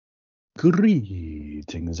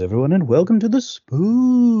Greetings, everyone, and welcome to the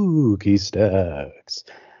Spooky Stacks.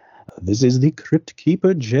 This is the Crypt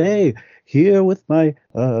Keeper Jay, here with my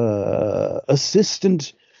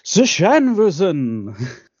assistant, Se7en.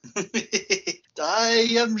 I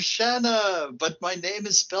am Shanna, but my name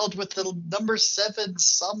is spelled with the number 7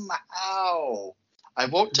 somehow. I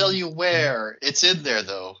won't tell you where. It's in there,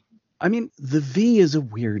 though. I mean, the V is a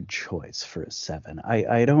weird choice for a 7.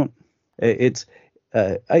 I don't. It's.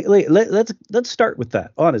 Let's start with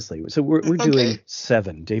that, honestly. So we're doing Okay.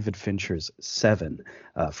 Seven, David Fincher's Seven,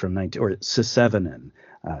 from 19 or Se7en,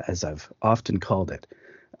 as I've often called it,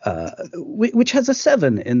 which has a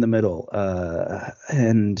 7 in the middle.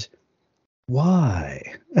 And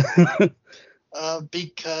why?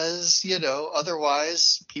 Because,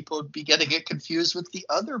 otherwise people would be getting it confused with the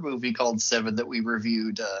other movie called Seven that we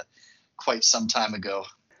reviewed quite some time ago,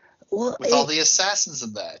 Well, with all the assassins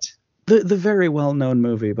in that. the very well known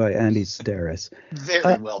movie by Andy Sedaris. Very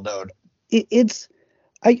Uh, well known. it's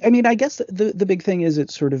I mean, I guess the big thing is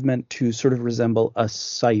it's sort of meant to sort of resemble a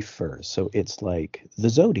cipher. So it's like the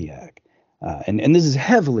Zodiac. And this is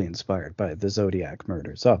heavily inspired by the Zodiac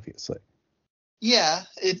murders, obviously. Yeah,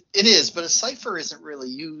 it is, but a cipher isn't really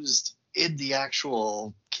used in the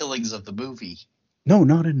actual killings of the movie. No,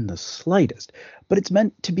 not in the slightest. But it's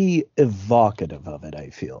meant to be evocative of it, I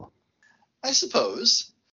feel. I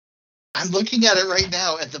suppose. I'm looking at it right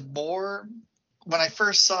now, and when I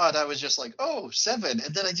first saw it, I was just like, oh, 7.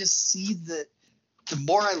 And then I just see that the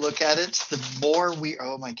more I look at it, the more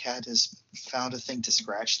oh, my cat has found a thing to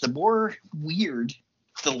scratch. The more weird,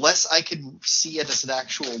 the less I can see it as an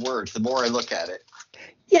actual word, the more I look at it.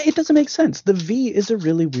 Yeah, it doesn't make sense. The V is a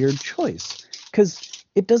really weird choice because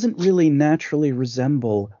it doesn't really naturally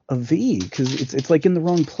resemble a V because it's like in the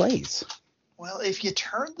wrong place. Well, if you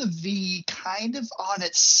turn the V kind of on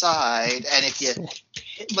its side, and if you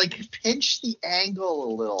pinch the angle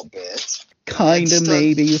a little bit, Kind of,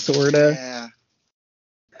 maybe, sort of. Yeah.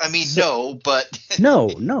 I mean, no, but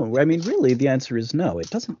no. I mean, really, the answer is no.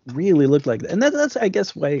 It doesn't really look like that, and that's, I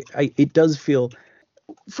guess, why it does feel.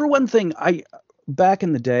 For one thing, back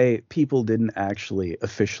in the day, people didn't actually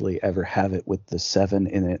officially ever have it with the 7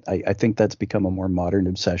 in it. I think that's become a more modern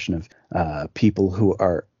obsession of people who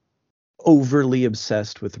are overly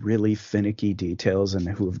obsessed with really finicky details and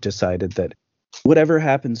who have decided that whatever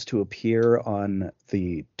happens to appear on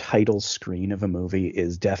the title screen of a movie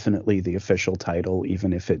is definitely the official title,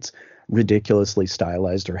 even if it's ridiculously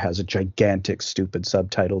stylized or has a gigantic, stupid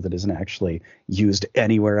subtitle that isn't actually used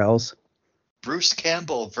anywhere else. Bruce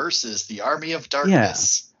Campbell versus the Army of Yeah.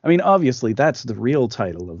 Darkness. I mean, obviously, that's the real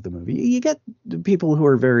title of the movie. You get people who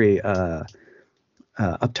are very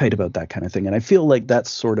uptight about that kind of thing. And I feel like that's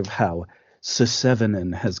sort of how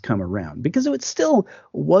Se7en has come around, because it still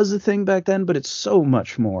was a thing back then, but it's so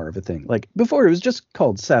much more of a thing. Like before, it was just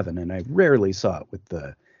called 7, and I rarely saw it with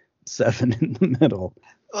the 7 in the middle.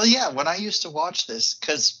 Well, yeah, when I used to watch this,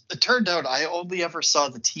 because it turned out I only ever saw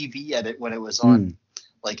the TV edit when it was on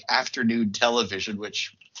like afternoon television,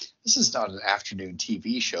 which this is not an afternoon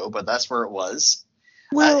TV show, but that's where it was.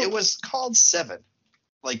 Well, it was called 7.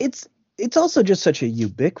 Like it's also just such a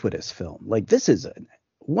ubiquitous film. Like this is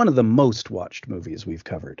one of the most watched movies we've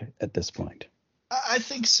covered at this point. I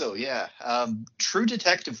think so, yeah. True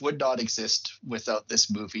Detective would not exist without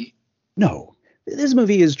this movie. No, this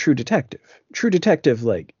movie is True Detective. True Detective,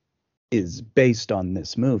 like, is based on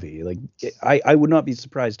this movie. Like, I would not be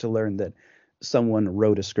surprised to learn that someone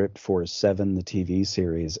wrote a script for 7, the TV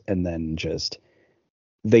series, and then just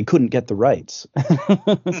they couldn't get the rights.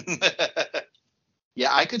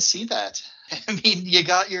 Yeah, I could see that. I mean, you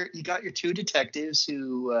got your two detectives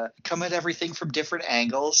who come at everything from different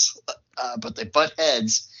angles, but they butt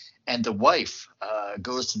heads. And the wife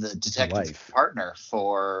goes to the detective partner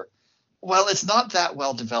for. Well, it's not that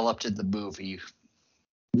well developed in the movie.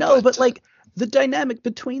 No, but like the dynamic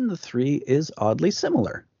between the three is oddly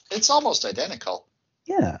similar. It's almost identical.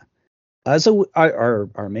 Yeah. So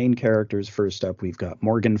our main characters, first up, we've got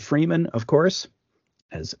Morgan Freeman, of course,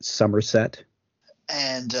 as Somerset.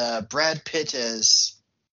 And Brad Pitt as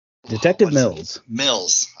Detective Mills.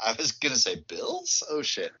 Mills. I was going to say Bills? Oh,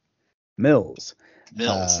 shit. Mills,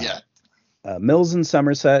 yeah. Mills and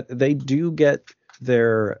Somerset, they do get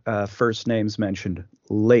their first names mentioned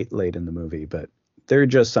late in the movie, but they're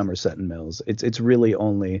just Somerset and Mills. It's really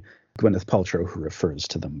only Gwyneth Paltrow who refers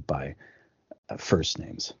to them by first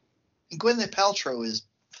names. Gwyneth Paltrow is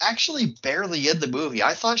actually barely in the movie.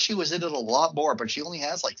 I thought she was in it a lot more, but she only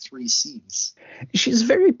has like 3 scenes. She's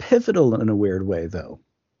very pivotal in a weird way, though.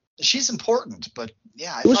 She's important, but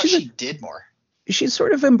yeah, I thought she did more. She's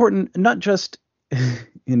sort of important, not just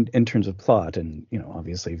in terms of plot, and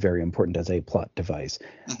obviously very important as a plot device.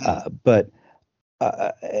 Hmm. But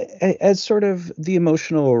as sort of the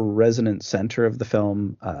emotional resonant center of the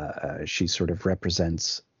film, she sort of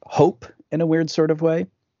represents hope in a weird sort of way.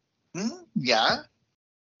 Yeah,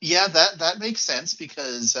 yeah, that makes sense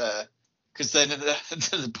because then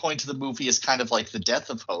the point of the movie is kind of like the death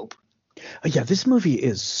of hope. Yeah, this movie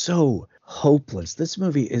is so hopeless. This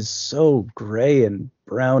movie is so gray and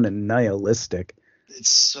brown and nihilistic. It's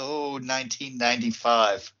so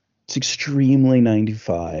 1995. It's extremely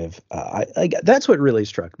 95. That's what really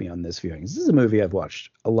struck me on this viewing. This is a movie I've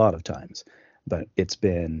watched a lot of times, but it's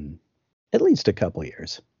been at least a couple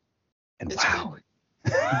years. And It's wow. been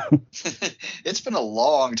it's been a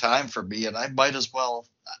long time for me, and I might as well.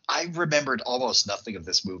 I remembered almost nothing of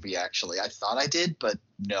this movie. Actually, I thought I did, but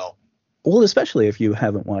no. Well, especially if you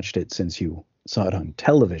haven't watched it since you saw it on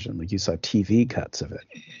television, like you saw TV cuts of it.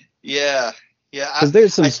 Yeah, yeah. Because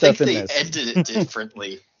there's some I think stuff in they this. ended it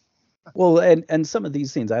differently. Well, and some of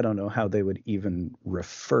these scenes, I don't know how they would even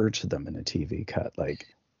refer to them in a TV cut. Like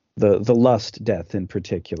the lust death in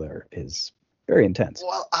particular is very intense.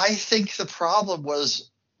 Well, I think the problem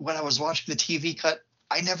was when I was watching the TV cut,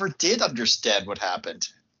 I never did understand what happened.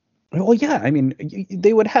 Well, yeah, I mean,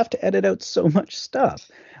 they would have to edit out so much stuff.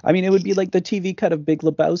 I mean, it would be like the TV cut of Big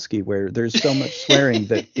Lebowski, where there's so much swearing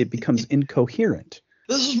that it becomes incoherent.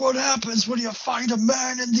 This is what happens when you find a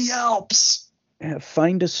man in the Alps.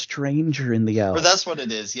 Find a stranger in the Or Alps. that's what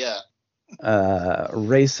it is, yeah.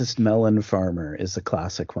 Racist melon farmer is a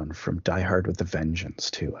classic one from Die Hard with a Vengeance,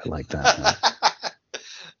 too. I like that one.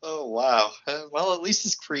 Oh, wow. Well, at least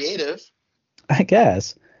it's creative. I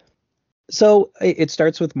guess. So it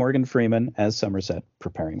starts with Morgan Freeman as Somerset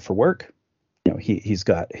preparing for work. He's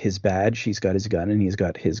got his badge, he's got his gun, and he's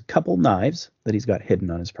got his couple knives that he's got hidden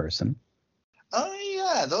on his person. Oh,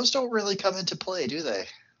 yeah. Those don't really come into play, do they?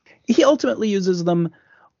 He ultimately uses them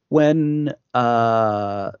when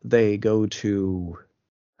they go to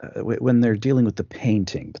when they're dealing with the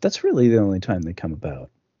painting, but that's really the only time they come about.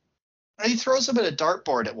 He throws them at a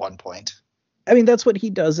dartboard at one point. I mean, that's what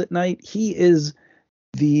he does at night. He is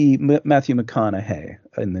the Matthew McConaughey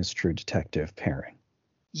in this True Detective pairing.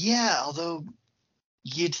 Yeah, although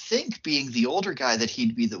you'd think being the older guy that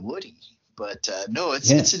he'd be the Woody, but no, it's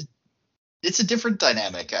a different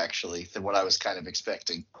dynamic actually than what I was kind of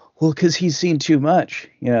expecting. Well, because he's seen too much.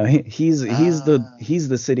 He's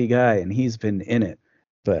the city guy, and he's been in it.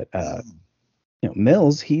 But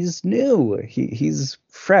Mills, he's new. He's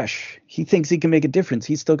fresh. He thinks he can make a difference.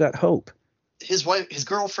 He's still got hope. His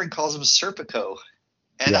girlfriend calls him Serpico,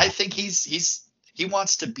 and I think he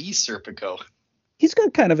wants to be Serpico. He's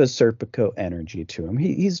got kind of a Serpico energy to him.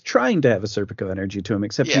 He's trying to have a Serpico energy to him,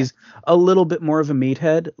 except he's a little bit more of a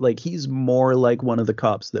meathead. Like, he's more like one of the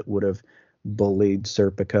cops that would have bullied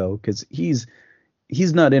Serpico, because he's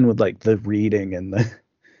not in with like the reading and the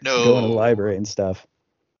going to the library and stuff.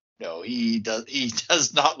 No, he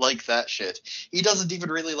does not like that shit. He doesn't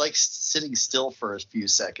even really like sitting still for a few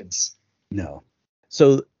seconds. No.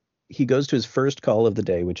 So he goes to his first call of the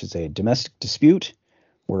day, which is a domestic dispute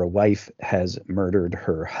where a wife has murdered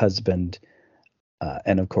her husband.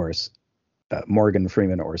 And of course, Morgan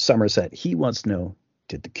Freeman, or Somerset, he wants to know,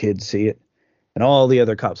 did the kids see it? And all the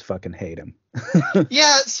other cops fucking hate him.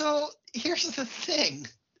 Yeah, so here's the thing.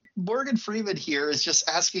 Morgan Freeman here is just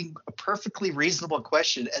asking a perfectly reasonable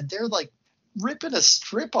question, and they're like ripping a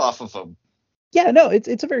strip off of him. Yeah, no,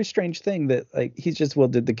 it's a very strange thing that, like, he's just, well,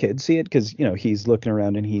 did the kids see it? Because, he's looking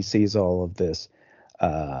around and he sees all of this,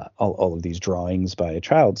 all of these drawings by a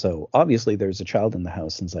child. So obviously there's a child in the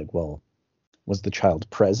house, and it's like, well, was the child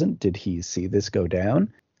present? Did he see this go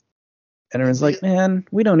down? And everyone's like, man,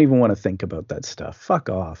 we don't even want to think about that stuff. Fuck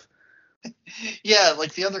off. Yeah,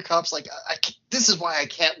 like the other cops, like, this is why I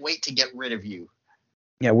can't wait to get rid of you.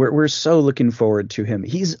 Yeah, we're so looking forward to him.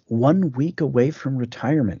 He's 1 week away from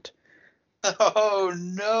retirement. Oh,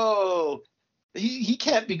 no. He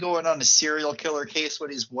can't be going on a serial killer case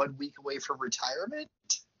when he's 1 week away from retirement.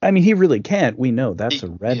 I mean, he really can't. We know that's a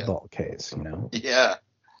red ball case, Yeah.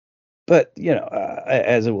 But,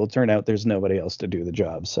 as it will turn out, there's nobody else to do the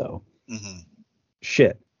job, so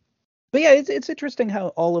shit. But yeah, it's interesting how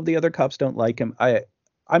all of the other cops don't like him.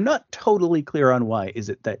 I'm not totally clear on why. Is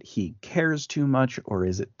it that he cares too much, or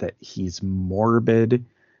is it that he's morbid,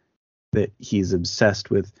 that he's obsessed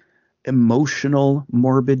with emotional,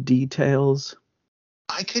 morbid details?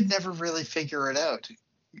 I could never really figure it out,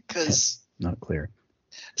 because not clear.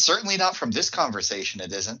 Certainly not from this conversation,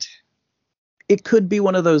 it isn't. It could be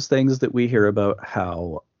one of those things that we hear about,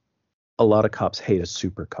 how a lot of cops hate a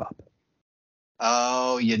super cop.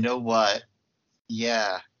 Oh, you know what?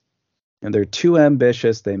 Yeah. And they're too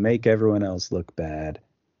ambitious. They make everyone else look bad.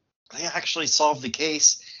 They actually solve the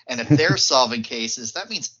case. And if they're solving cases, that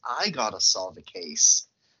means I got to solve a case.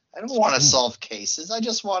 I don't want to solve cases. I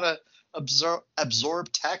just want to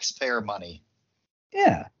absorb taxpayer money.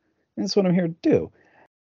 Yeah, that's what I'm here to do.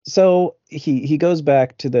 So he goes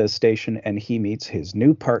back to the station and he meets his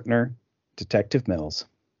new partner, Detective Mills.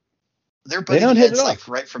 They're They butting don't hit it heads off. like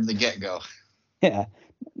right from the get-go. Yeah,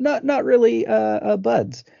 not really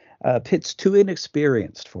buds. Pitt's too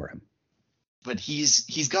inexperienced for him. But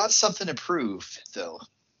he's got something to prove, though.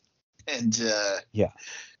 And Yeah.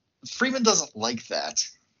 Freeman doesn't like that.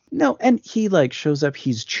 No, and he like shows up.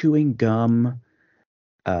 He's chewing gum,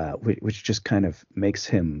 which just kind of makes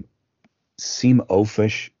him seem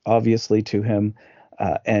oafish, obviously, to him.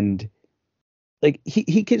 And like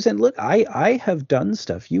he keeps saying, "Look, I have done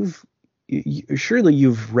stuff. Surely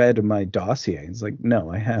you've read my dossier." It's like,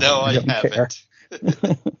 "No, I haven't. No, I don't care."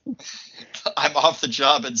 haven't. I'm off the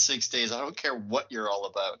job in 6 days. I don't care what you're all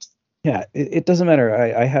about. Yeah, it doesn't matter.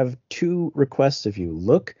 I have 2 requests of you.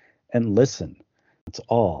 Look and listen. That's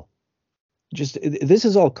all. This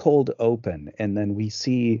is all cold open, and then we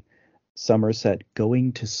see Somerset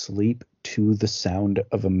going to sleep to the sound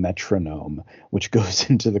of a metronome, which goes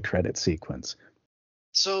into the credit sequence.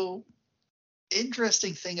 So,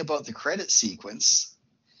 interesting thing about the credit sequence,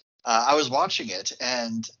 I was watching it,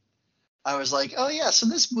 and I was like, oh, yeah, so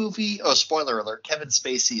this movie, oh, spoiler alert, Kevin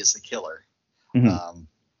Spacey is the killer. Mm-hmm.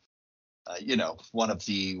 One of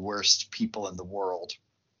the worst people in the world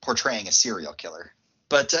portraying a serial killer.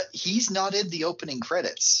 But he's not in the opening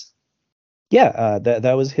credits. Yeah,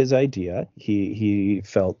 that was his idea. He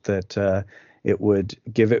felt that it would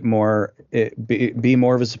give it more, be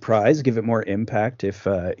more of a surprise, give it more impact if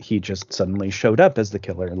he just suddenly showed up as the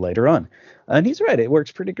killer later on. And he's right; it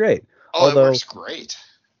works pretty great. Oh, it works great.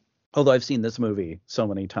 Although I've seen this movie so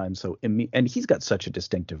many times, and he's got such a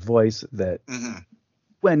distinctive voice that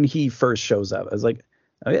when he first shows up, I was like,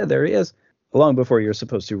 oh yeah, there he is. Long before you're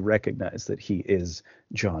supposed to recognize that he is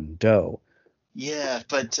John Doe. Yeah,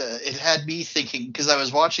 but it had me thinking, because I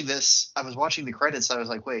was watching the credits, I was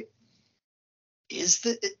like, wait, is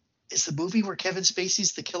the movie where Kevin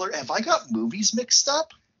Spacey's the killer? Have I got movies mixed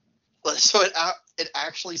up? So it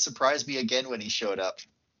actually surprised me again when he showed up.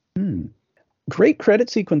 Great credit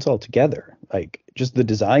sequence altogether. Like, just the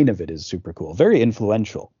design of it is super cool. Very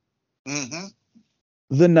influential. Mm-hmm.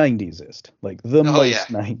 The 90s-ist. Like, the most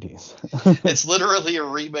 90s. It's literally a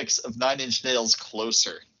remix of 9 Inch Nails'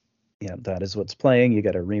 Closer. Yeah, that is what's playing. You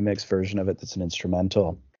got a remix version of it that's an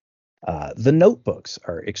instrumental. The notebooks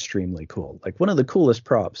are extremely cool. Like, one of the coolest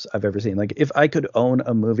props I've ever seen. Like, if I could own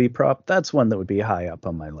a movie prop, that's one that would be high up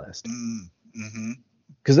on my list. Mm-hmm.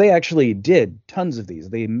 Because they actually did tons of these.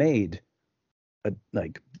 They made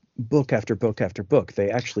book after book after book. They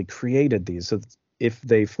actually created these. So if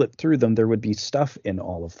they flipped through them, there would be stuff in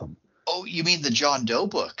all of them. Oh, you mean the John Doe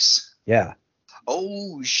books? Yeah.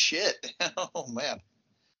 Oh, shit. Oh, man.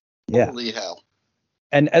 Yeah. Holy hell.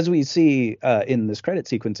 And as we see in this credit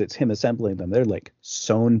sequence, it's him assembling them. They're like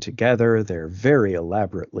sewn together. They're very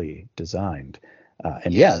elaborately designed.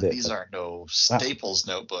 These aren't no Staples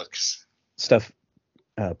notebooks. Stuff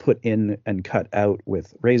put in and cut out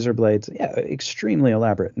with razor blades. Yeah, extremely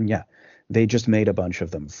elaborate. And yeah, they just made a bunch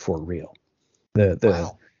of them for real.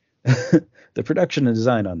 Wow. The production and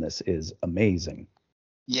design on this is amazing.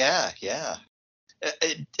 Yeah.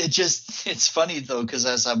 It's funny though, because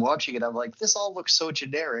as I'm watching it, I'm like, this all looks so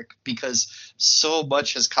generic because so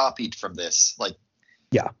much has copied from this. Like,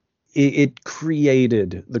 yeah, it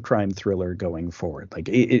created the crime thriller going forward. Like,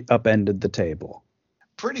 it upended the table.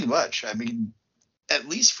 Pretty much. I mean, at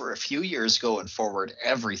least for a few years going forward,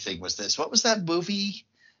 everything was this. What was that movie?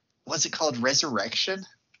 What's it called? Resurrection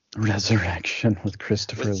with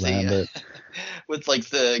Christopher Lambert. With like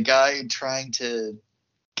the guy trying to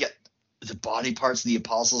get the body parts of the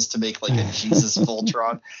apostles to make like a Jesus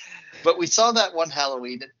Voltron. But we saw that one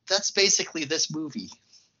Halloween. That's basically this movie.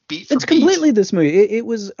 It's completely this movie. It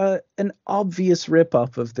was an obvious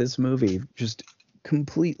rip-off of this movie, just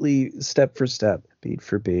completely step for step, beat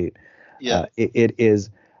for beat. Yeah. It is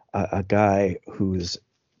a guy who's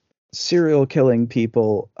serial killing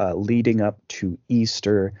people leading up to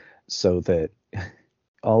Easter so that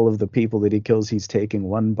all of the people that he kills, he's taking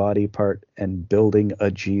one body part and building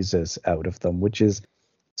a Jesus out of them, which is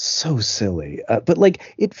so silly. But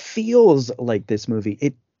like, it feels like this movie.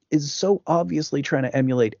 It is so obviously trying to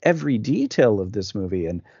emulate every detail of this movie.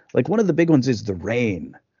 And like, one of the big ones is the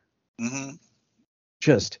rain. Mm-hmm.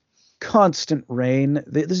 Just constant rain.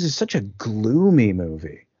 This is such a gloomy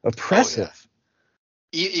movie. Oppressive.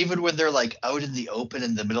 Even when they're like out in the open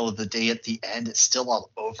in the middle of the day at the end, it's still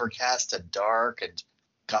all overcast and dark and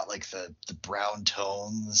got like the brown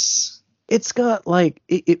tones. It's got like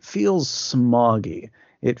it feels smoggy.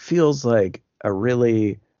 It feels like a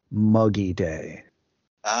really muggy day.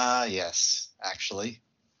 Ah, yes, actually.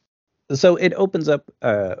 So it opens up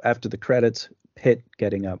after the credits, Pitt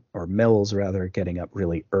getting up, or Mills rather, getting up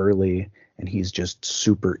really early, and he's just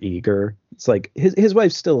super eager. It's like his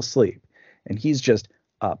wife's still asleep, and he's just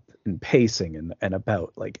up and pacing and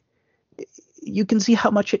about. Like you can see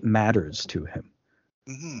how much it matters to him.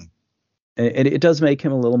 Hmm. And it does make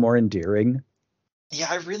him a little more endearing. Yeah,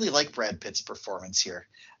 I really like Brad Pitt's performance here.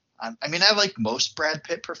 I mean, I like most Brad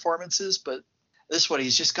Pitt performances, but this one,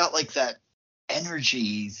 he's just got like that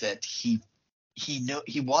energy that he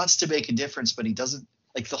wants to make a difference, but he doesn't.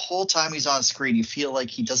 Like the whole time he's on screen, you feel like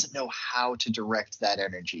he doesn't know how to direct that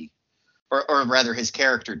energy, or rather, his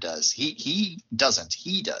character does. He doesn't.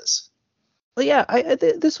 He does. Well, yeah,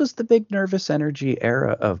 this was the big nervous energy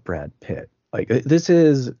era of Brad Pitt. Like this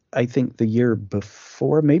is, I think, the year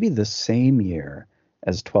before, maybe the same year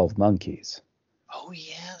as 12 Monkeys, Oh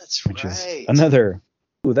yeah, that's which is right. another.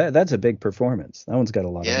 Ooh, that's a big performance. That one's got a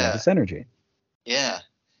lot of Yeah, nervous energy. yeah.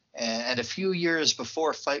 And a few years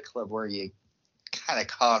before Fight Club, where you kind of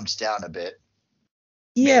calmed down a bit,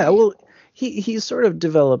 Yeah, maybe. well, he sort of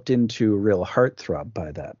developed into a real heartthrob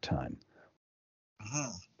by that time.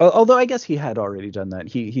 Mhm. Although I guess he had already done that.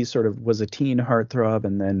 He sort of was a teen heartthrob,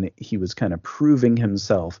 and then he was kind of proving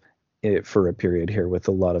himself for a period here with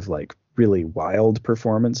a lot of like really wild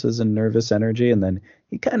performances and nervous energy, and then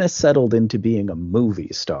he kind of settled into being a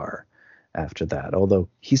movie star after that. Although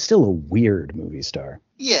he's still a weird movie star.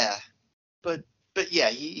 Yeah, but yeah,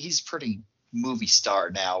 he's pretty movie star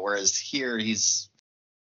now. Whereas here, he's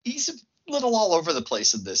a little all over the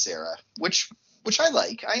place in this era, which I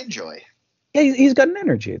like. I enjoy. Yeah, he's got an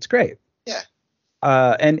energy. It's great. Yeah.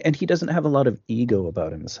 And he doesn't have a lot of ego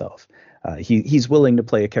about himself. He's willing to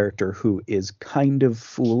play a character who is kind of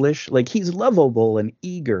foolish. Like he's lovable and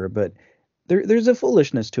eager, but there's a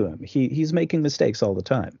foolishness to him. He's making mistakes all the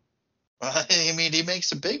time. I mean, he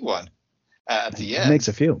makes a big one at the He makes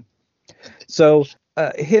end. a few. So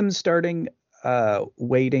him starting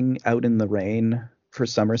waiting out in the rain for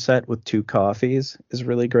Somerset with two coffees is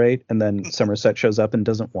really great. And then Somerset shows up and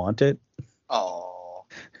doesn't want it. Oh,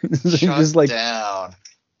 shut Just like down.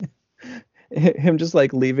 him just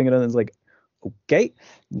like leaving it and it's like okay,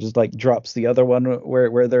 and just like drops the other one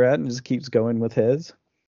where they're at and just keeps going with his.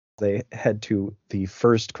 They head to the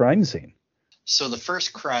first crime scene, So the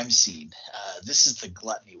first crime scene, this is the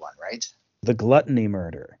gluttony one, right? the gluttony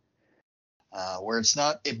murder. Where it's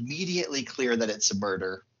not immediately clear that it's a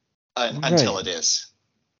murder until Right. it is.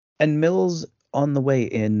 And Mills on the way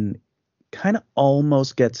in kind of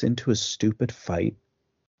almost gets into a stupid fight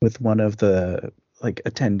with one of the like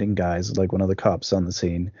attending guys, like one of the cops on the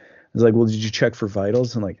scene. He's like, well, did you check for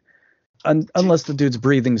vitals? And like, unless the dude's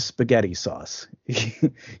breathing spaghetti sauce,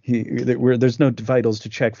 there's no vitals to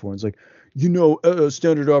check for. It's like,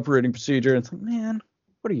 standard operating procedure. And it's like, man,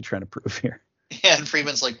 what are you trying to prove here? And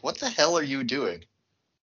Freeman's like, "What the hell are you doing?"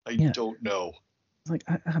 I Yeah, don't know. it's like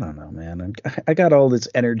I don't know, man. I got all this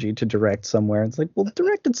energy to direct somewhere. It's like, well,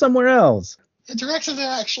 direct it somewhere else. It directed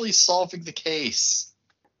at actually solving the case.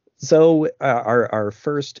 So our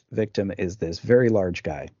first victim is this very large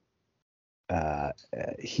guy.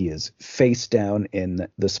 He is face down in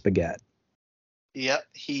the spaghetti. Yep,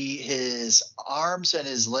 his arms and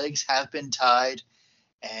his legs have been tied,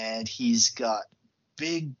 and he's got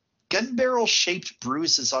big gun barrel shaped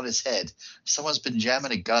bruises on his head. Someone's been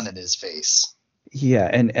jamming a gun in his face. Yeah,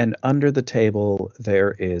 and under the table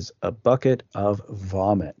there is a bucket of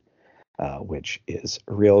vomit, which is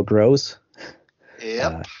real gross.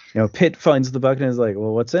 Yep. Pitt finds the bucket and is like,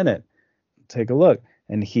 "Well, what's in it? Take a look."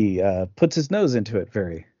 And he puts his nose into it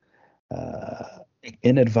very uh,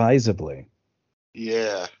 inadvisably.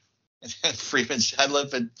 Yeah. And I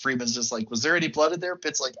love it. Freeman's just like, "Was there any blood in there?"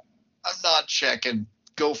 Pitt's like, "I'm not checking.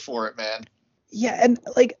 Go for it, man." Yeah, and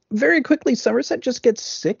like very quickly, Somerset just gets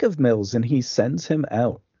sick of Mills and he sends him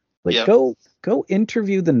out. Like, Yep. go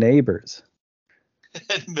interview the neighbors.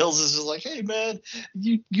 And Mills is just like, "Hey, man,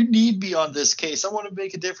 you need me on this case. I want to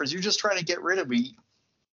make a difference. You're just trying to get rid of me."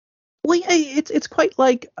 Well, yeah, it's quite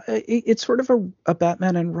like it's sort of a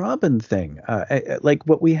Batman and Robin thing, like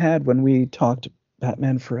what we had when we talked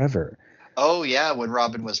Batman Forever. Oh yeah, when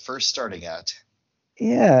Robin was first starting out.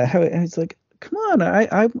 Yeah, how it's like, come on,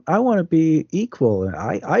 I want to be equal, and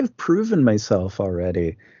I've proven myself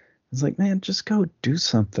already. It's like, man, just go do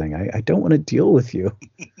something. I don't want to deal with you.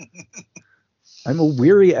 I'm a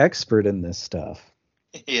weary expert in this stuff.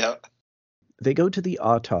 Yeah. they go to the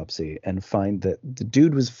autopsy and find that the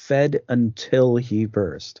dude was fed until he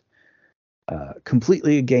burst,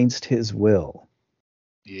 completely against his will.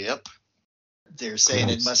 Yep. They're saying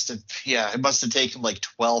Gross. it must have taken like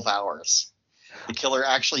 12 hours. The killer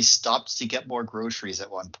actually stopped to get more groceries at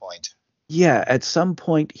one point. Yeah, at some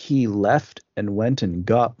point he left and went and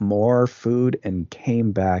got more food and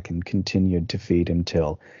came back and continued to feed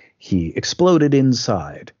until he exploded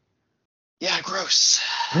inside. Yeah, gross.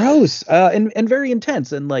 Gross. And very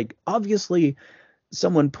intense. And like obviously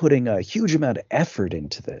someone putting a huge amount of effort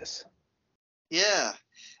into this. Yeah.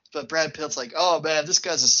 But Brad Pitt's like, oh man, this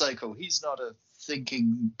guy's a psycho. He's not a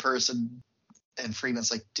thinking person. And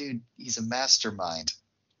Freeman's like, dude, he's a mastermind.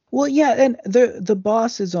 Well, yeah, and the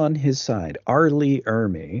boss is on his side. Arlie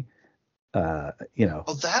Ermy,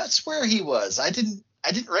 Oh, that's where he was. I didn't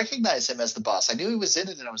recognize him as the boss. I knew he was in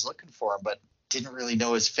it and I was looking for him, but didn't really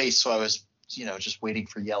know his face, so I was, just waiting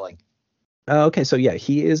for yelling. Okay, so yeah,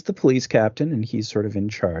 he is the police captain, and he's sort of in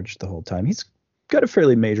charge the whole time. He's got a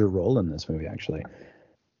fairly major role in this movie, actually.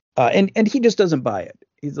 And he just doesn't buy it.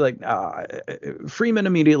 He's like, Freeman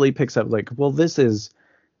immediately picks up like, well, this is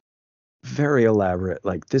very elaborate.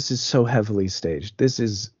 Like, this is so heavily staged. This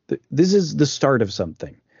is the start of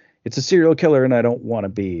something. It's a serial killer, and I don't want to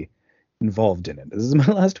be involved in it. This is my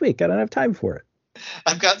last week. I don't have time for it.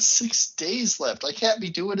 I've got 6 days left. I can't be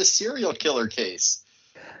doing a serial killer case.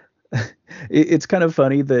 It's kind of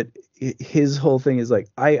funny that his whole thing is like,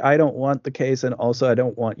 I don't want the case, and also I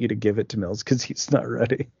don't want you to give it to Mills because he's not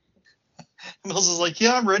ready. Mills is like,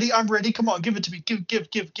 yeah, I'm ready. I'm ready. Come on, give it to me. Give.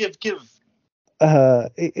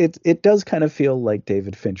 It does kind of feel like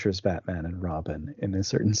David Fincher's Batman and Robin in a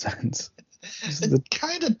certain sense. It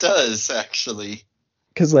kind of does, actually.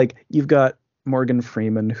 Because like you've got Morgan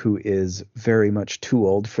Freeman, who is very much too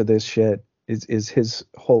old for this shit, is his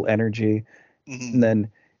whole energy. Mm-hmm. And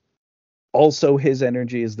then also his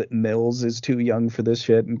energy is that Mills is too young for this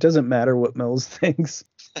shit. And it doesn't matter what Mills thinks.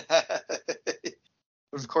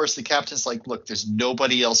 Of course, the captain's like, look, there's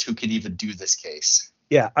nobody else who can even do this case.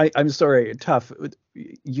 Yeah, I'm sorry, tough.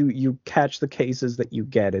 You catch the cases that you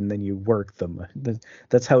get and then you work them.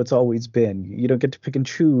 That's how it's always been. You don't get to pick and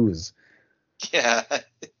choose. Yeah.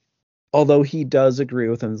 Although he does agree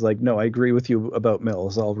with him. He's like, no, I agree with you about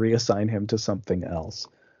Mills. I'll reassign him to something else.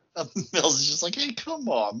 Mills is just like, hey, come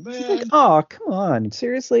on, man. He's like, oh, come on.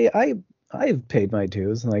 Seriously, I've paid my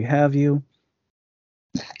dues. I'm like, have you?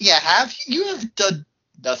 Yeah, have you? You have done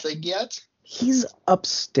nothing yet? He's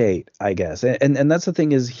upstate, I guess. And that's the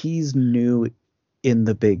thing is he's new in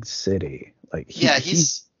the big city. Like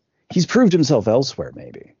he's proved himself elsewhere,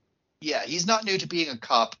 maybe. Yeah, he's not new to being a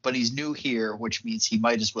cop, but he's new here, which means he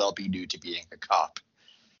might as well be new to being a cop.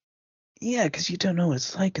 Yeah, because you don't know what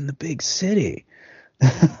it's like in the big city.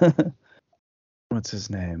 What's his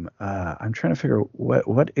name? I'm trying to figure out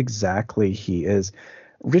what exactly he is.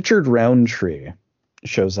 Richard Roundtree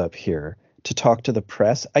shows up here to talk to the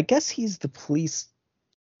press. I guess he's the police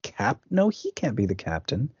cap. No, he can't be the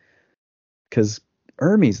captain because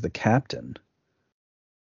Ermy's the captain.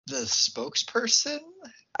 The spokesperson?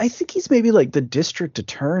 I think he's maybe like the district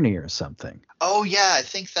attorney or something. Oh, yeah, I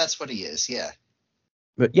think that's what he is, yeah.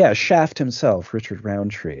 But yeah, Shaft himself, Richard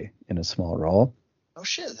Roundtree, in a small role. Oh,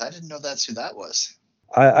 shit, I didn't know that's who that was.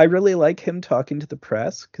 I really like him talking to the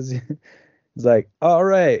press because he's like, all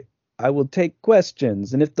right, I will take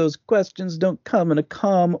questions. And if those questions don't come in a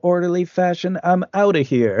calm, orderly fashion, I'm out of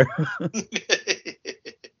here.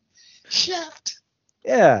 Shaft.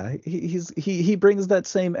 Yeah, he brings that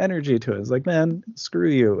same energy to it. It's like, man, screw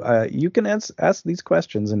you. You can ask these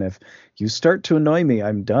questions, and if you start to annoy me,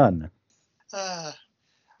 I'm done. I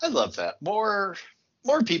love that. More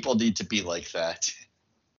people need to be like that.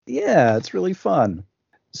 Yeah, it's really fun.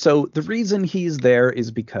 So the reason he's there is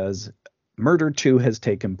because Murder 2 has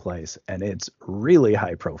taken place, and it's really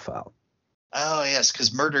high profile. Oh, yes,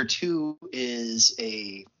 because Murder 2 is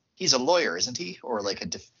he's a lawyer, isn't he? Or like a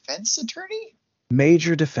defense attorney?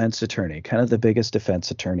 Major defense attorney, kind of the biggest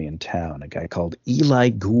defense attorney in town, a guy called Eli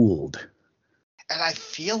Gould. And I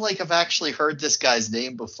feel like I've actually heard this guy's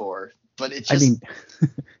name before, but it just... I mean,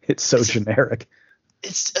 it's so generic.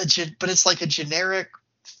 But it's like a generic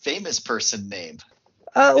famous person name.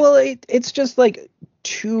 Well, it's just like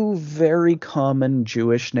two very common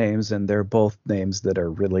Jewish names, and they're both names that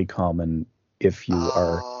are really common if you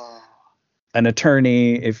are an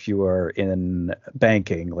attorney, if you are in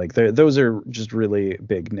banking. Like those are just really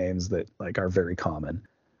big names that like are very common.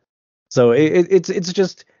 So it's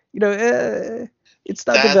just, it's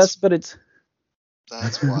not the best, but it's...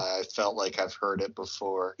 That's why I felt like I've heard it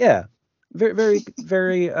before. Yeah. Very, very,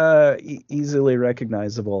 very easily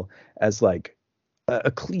recognizable as like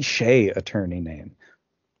a cliche attorney name.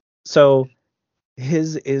 So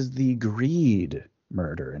his is the Greed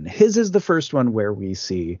murder, and his is the first one where we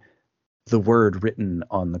see the word written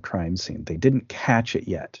on the crime scene. They didn't catch it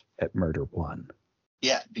yet at murder one.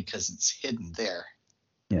 Yeah, because it's hidden there.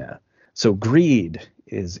 Yeah. So Greed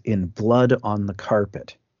is in blood on the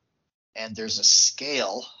carpet. And there's a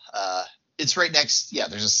scale. It's right next. Yeah,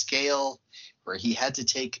 there's a scale where he had to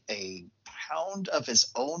take a pound of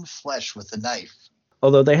his own flesh with a knife.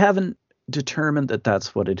 Although they haven't determined that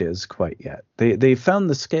that's what it is quite yet. They found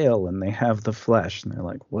the scale and they have the flesh, and they're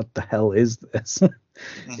like, what the hell is this?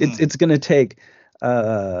 It's going to take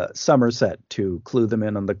Somerset to clue them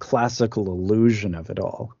in on the classical illusion of it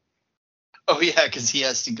all. Oh yeah, because he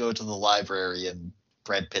has to go to the library and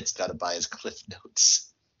Brad Pitt's got to buy his Cliff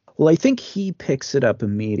Notes. Well, I think he picks it up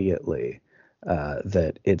immediately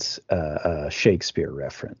that it's a Shakespeare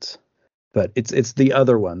reference, but it's the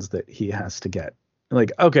other ones that he has to get.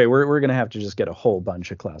 Like, okay, we're gonna have to just get a whole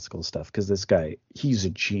bunch of classical stuff because this guy, he's a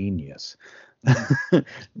genius.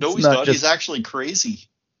 No, he's not. He's actually crazy.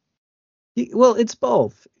 Well, it's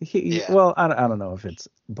both. Yeah. Well, I don't know if it's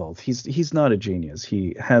both. He's not a genius.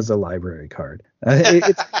 He has a library card.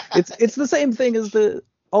 It's the same thing as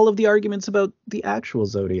all of the arguments about the actual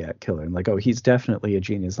Zodiac killer. Like, oh, he's definitely a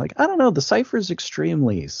genius. Like, I don't know. The cipher's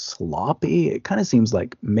extremely sloppy. It kind of seems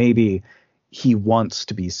like maybe he wants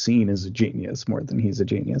to be seen as a genius more than he's a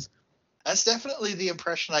genius. That's definitely the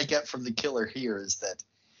impression I get from the killer here, is that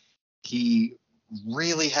he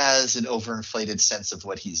really has an overinflated sense of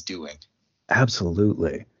what he's doing.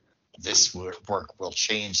 Absolutely. This work will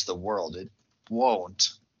change the world. It won't.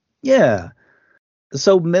 Yeah.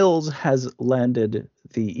 So Mills has landed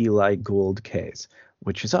the Eli Gould case,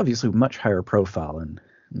 which is obviously much higher profile. And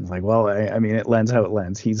it's like, well, I mean, it lands how it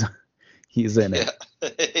lands. He's in it.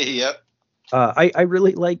 Yep. I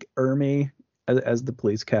really like Ermy as the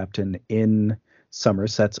police captain in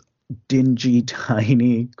Somerset's dingy,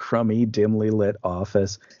 tiny, crummy, dimly lit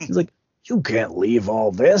office. He's like, you can't leave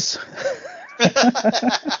all this.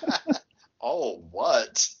 Oh,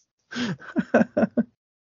 what?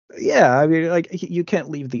 Yeah, I mean, like, you can't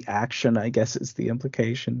leave the action, I guess is the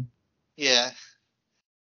implication. Yeah.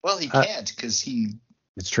 Well, he can't, because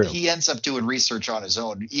it's true. He ends up doing research on his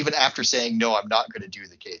own, even after saying, no, I'm not going to do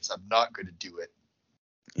the case. I'm not going to do it.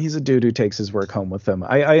 He's a dude who takes his work home with him.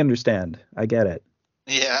 I understand. I get it.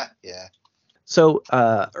 Yeah. So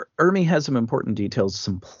Ermy has some important details.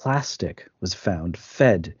 Some plastic was found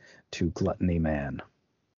fed to Gluttony Man.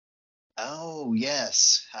 Oh,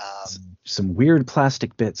 yes. Some weird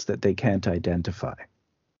plastic bits that they can't identify.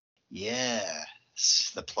 Yeah.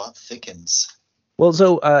 The plot thickens. Well,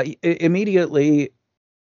 so immediately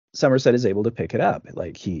Somerset is able to pick it up.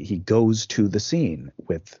 Like he goes to the scene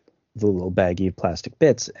with the little baggie of plastic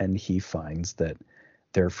bits, and he finds that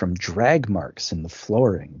they're from drag marks in the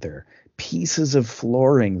flooring. They're pieces of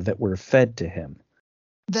flooring that were fed to him.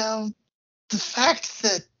 Now, the fact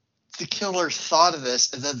that the killer thought of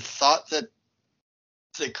this and then thought that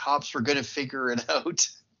the cops were going to figure it out,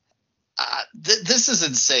 this is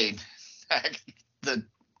insane. that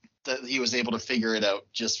he was able to figure it out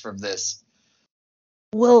just from this.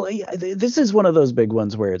 Well, yeah, this is one of those big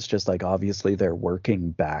ones where it's just like, obviously they're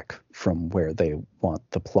working back from where they want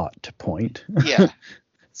the plot to point. Yeah.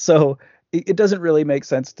 So it doesn't really make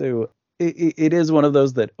sense to. It is one of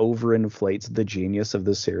those that overinflates the genius of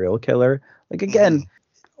the serial killer. Like, again,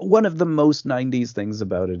 one of the most 90s things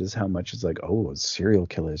about it is how much it's like, oh, serial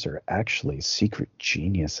killers are actually secret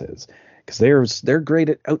geniuses because they're great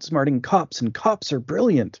at outsmarting cops, and cops are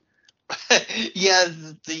brilliant. Yeah,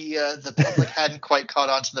 the public hadn't quite caught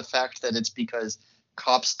on to the fact that it's because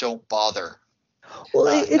cops don't bother.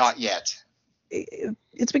 Well, not yet.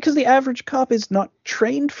 It's because the average cop is not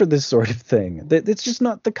trained for this sort of thing. It's just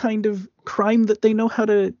not the kind of crime that they know how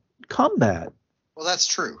to combat. Well, that's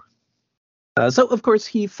true. So, of course,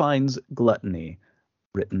 he finds gluttony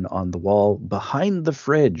written on the wall behind the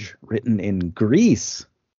fridge, written in grease.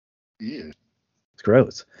 Ew. It's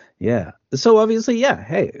gross. Yeah. So obviously, yeah.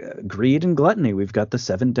 Hey, greed and gluttony. We've got the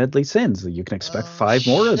 7 deadly sins. You can expect 5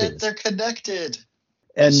 more of these. They're connected.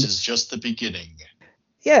 And this is just the beginning.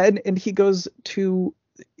 Yeah, and he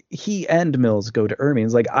and Mills go to Ermy.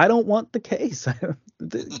 He's like, I don't want the case.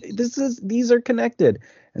 These are connected.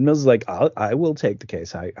 And Mills is like, I will take the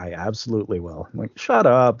case. I absolutely will. I'm like, shut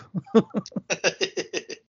up.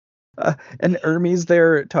 And Ermy's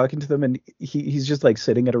there talking to them, and he's just like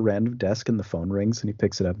sitting at a random desk, and the phone rings, and he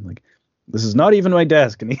picks it up. I'm like, this is not even my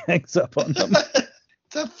desk, and he hangs up on them.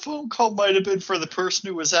 That phone call might have been for the person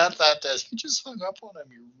who was at that desk. You just hung up on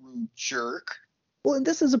him, you rude jerk. Well, and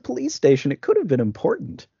this is a police station. It could have been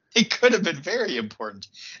important. It could have been very important.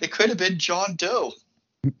 It could have been John Doe.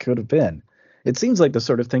 Could have been. It seems like the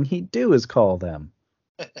sort of thing he'd do is call them.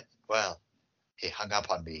 Well, he hung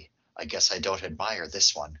up on me. I guess I don't admire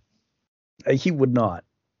this one. He would not.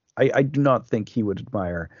 I do not think he would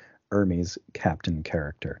admire Ermey's captain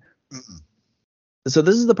character. Mm-mm. So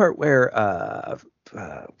this is the part where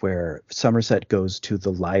Somerset goes to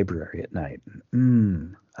the library at night.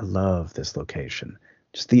 I love this location.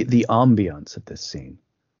 Just the ambiance of this scene.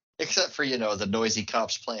 Except for, the noisy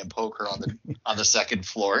cops playing poker on the second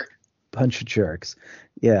floor. Bunch of jerks.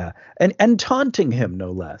 Yeah. And taunting him,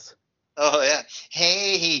 no less. Oh, yeah.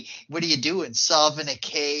 Hey, what are you doing? Solving a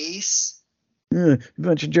case?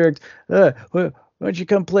 Bunch of jerks. Why don't you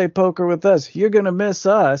come play poker with us? You're going to miss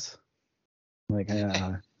us. I'm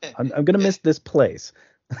going to miss this place.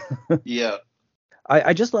 Yeah.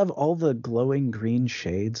 I just love all the glowing green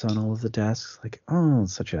shades on all of the desks. Like,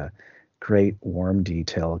 such a great warm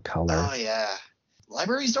detail color. Oh, yeah.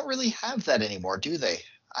 Libraries don't really have that anymore, do they?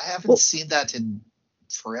 I haven't seen that in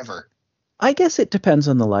forever. I guess it depends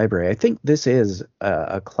on the library. I think this is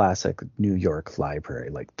a classic New York library.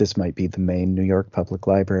 Like, this might be the main New York Public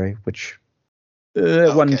Library, which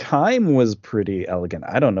at one time was pretty elegant.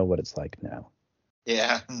 I don't know what it's like now.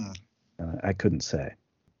 Yeah. I couldn't say.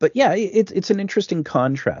 But yeah, it's an interesting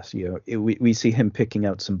contrast. We see him picking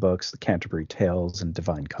out some books, the Canterbury Tales and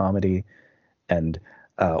Divine Comedy, and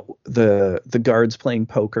the guards playing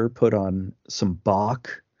poker put on some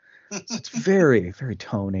Bach. So it's very, very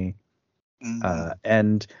Tony. Mm-hmm.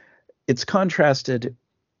 And it's contrasted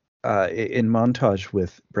in montage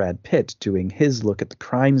with Brad Pitt doing his look at the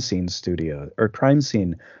crime scene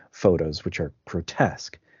photos, which are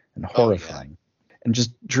grotesque and horrifying. Oh, yeah. And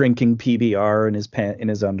just drinking PBR in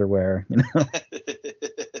his underwear,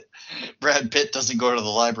 Brad Pitt doesn't go to the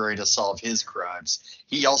library to solve his crimes.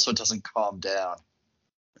 He also doesn't calm down.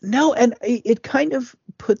 No, and it kind of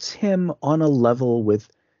puts him on a level with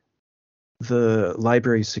the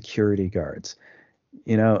library security guards.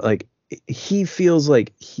 Like he feels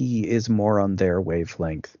like he is more on their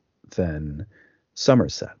wavelength than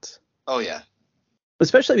Somerset's. Oh, yeah.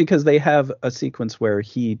 Especially because they have a sequence where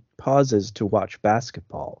he pauses to watch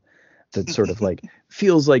basketball that sort of like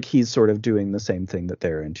feels like he's sort of doing the same thing that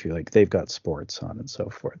they're into. Like they've got sports on and so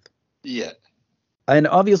forth. Yeah. And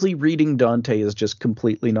obviously reading Dante is just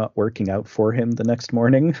completely not working out for him the next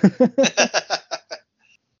morning.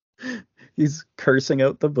 He's cursing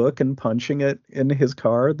out the book and punching it in his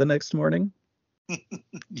car the next morning.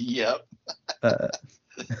 Yep.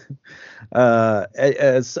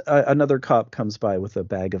 As another cop comes by with a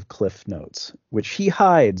bag of Cliff Notes, which he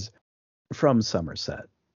hides from Somerset.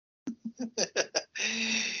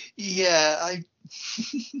 Yeah,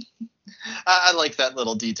 I like that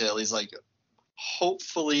little detail. He's like,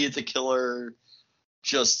 hopefully the killer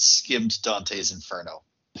just skimmed Dante's Inferno.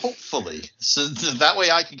 Hopefully. So that way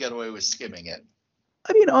I can get away with skimming it.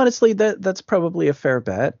 I mean, honestly, that's probably a fair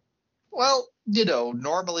bet. Well,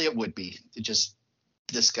 normally it would be.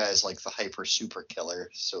 This guy's like the hyper super killer.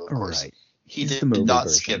 So, of course, he did not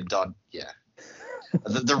skim Dante. Yeah.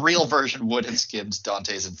 the real version would have skimmed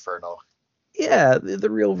Dante's Inferno. Yeah, the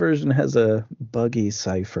real version has a buggy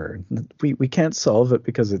cipher. We can't solve it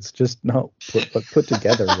because it's just not put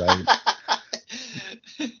together right.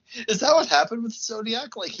 Is that what happened with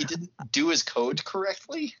Zodiac? Like he didn't do his code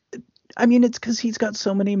correctly? I mean, it's because he's got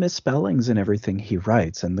so many misspellings in everything he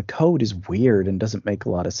writes, and the code is weird and doesn't make a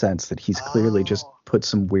lot of sense that he's clearly just put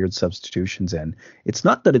some weird substitutions in. It's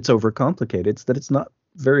not that it's overcomplicated, it's that it's not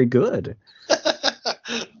very good.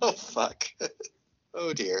 Oh, fuck.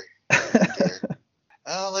 Oh, dear.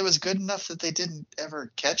 Well, it was good enough that they didn't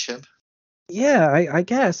ever catch him. Yeah, I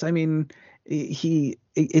guess. I mean,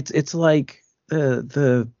 it's like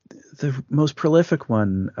the most prolific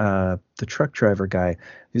one, the truck driver guy,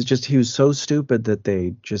 he was so stupid that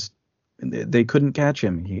they couldn't catch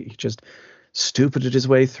him. He just stupided his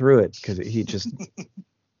way through it because he just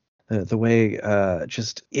the way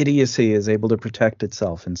just idiocy is able to protect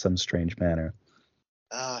itself in some strange manner.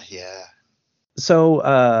 Oh, yeah.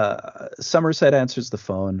 So Somerset answers the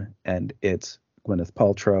phone, and it's Gwyneth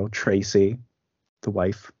Paltrow, Tracy, the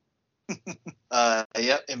wife.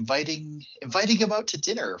 Yeah, inviting him out to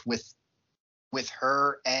dinner with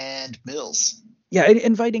her and Mills. Yeah,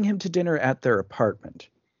 inviting him to dinner at their apartment,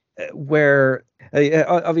 where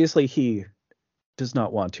obviously he does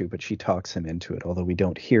not want to, but she talks him into it, although we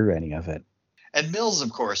don't hear any of it. And Mills,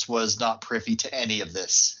 of course, was not privy to any of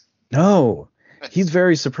this. No, he's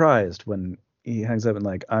very surprised when he hangs up and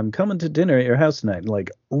like, I'm coming to dinner at your house tonight. And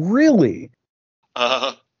like, really?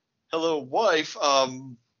 Hello, wife.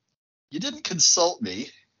 You didn't consult me.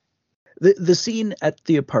 The scene at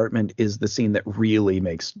the apartment is the scene that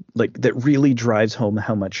really drives home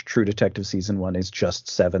how much True Detective season 1 is just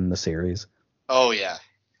Se7en the series. Oh yeah.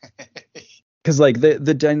 Because like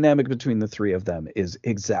the dynamic between the three of them is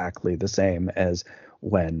exactly the same as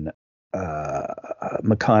when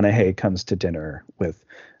McConaughey comes to dinner with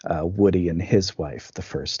Woody and his wife the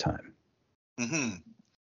first time. Mm-hmm.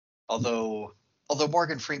 Although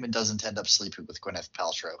Morgan Freeman doesn't end up sleeping with Gwyneth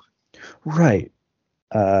Paltrow. Right.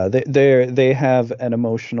 They have an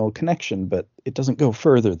emotional connection, but it doesn't go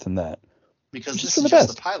further than that. Because this is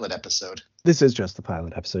just the pilot episode. This is just the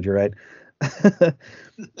pilot episode. You're right.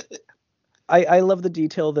 I love the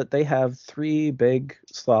detail that they have 3 big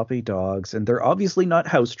sloppy dogs, and they're obviously not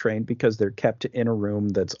house trained because they're kept in a room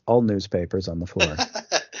that's all newspapers on the floor.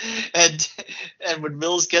 and when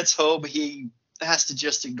Mills gets home, he has to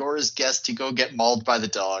just ignore his guest to go get mauled by the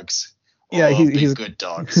dogs. Yeah, he's good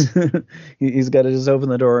dogs. He's got to just open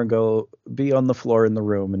the door and go be on the floor in the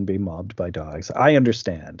room and be mobbed by dogs. I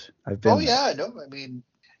understand. I've been. Oh yeah, no, I mean,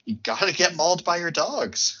 you gotta get mauled by your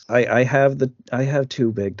dogs. I have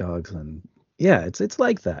 2 big dogs, and yeah, it's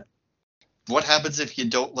like that. What happens if you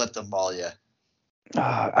don't let them maul you?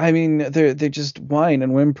 I mean, they just whine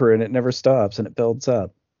and whimper, and it never stops, and it builds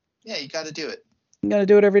up. Yeah, you got to do it. You got to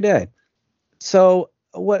do it every day. So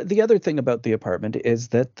what the other thing about the apartment is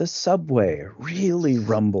that the subway really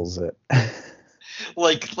rumbles it.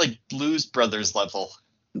 like Blues Brothers level.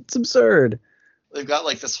 It's absurd. They've got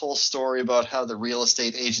like this whole story about how the real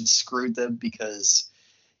estate agent screwed them because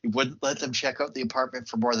he wouldn't let them check out the apartment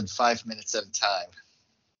for more than 5 minutes at a time.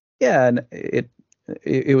 Yeah, and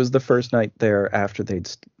it was the first night there after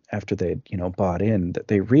they'd bought in that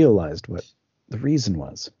they realized what the reason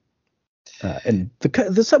was. And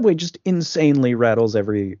the subway just insanely rattles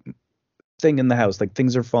every thing in the house. Like,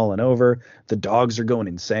 things are falling over, the dogs are going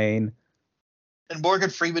insane. And Morgan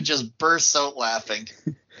Freeman just bursts out laughing.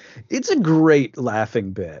 It's a great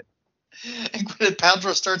laughing bit. And Gwyneth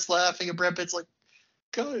Paltrow starts laughing, and Brad Pitt's like,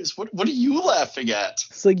 guys, what are you laughing at?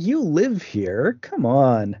 It's like, you live here. Come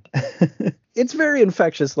on. It's very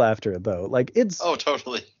infectious laughter, though. Like, it's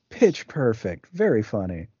totally pitch perfect. Very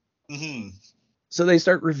funny. Mm-hmm. So they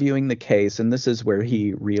start reviewing the case, and this is where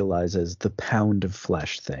he realizes the pound of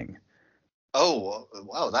flesh thing. Oh,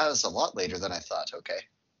 wow, that is a lot later than I thought. Okay.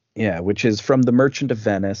 Yeah, which is from The Merchant of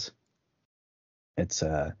Venice. It's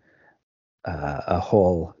a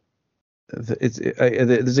whole.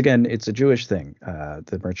 It's a Jewish thing.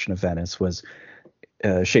 The Merchant of Venice was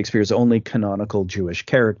Shakespeare's only canonical Jewish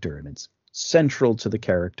character, and it's central to the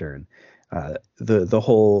character. And the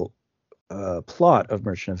whole plot of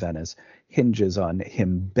Merchant of Venice hinges on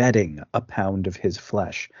him betting a pound of his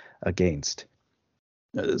flesh against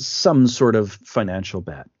some sort of financial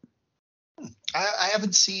bet. I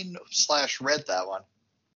haven't seen / read that one.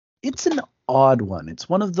 It's an odd one. It's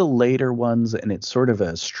one of the later ones, and it's sort of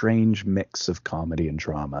a strange mix of comedy and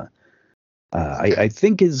drama. Okay. I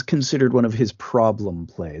think is considered one of his problem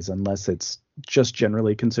plays, unless it's just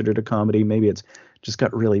generally considered a comedy. Maybe it's just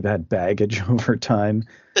got really bad baggage over time.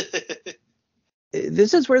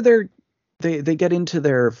 This is where they get into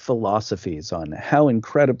their philosophies on how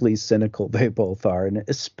incredibly cynical they both are, and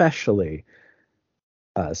especially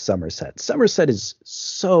Somerset. Somerset is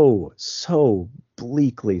so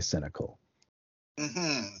bleakly cynical.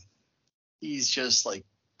 Mm-hmm. He's just like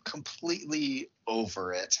completely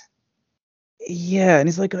over it. Yeah, and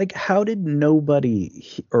he's like, how did nobody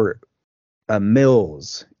or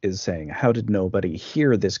Mills is saying, how did nobody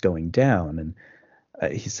hear this going down?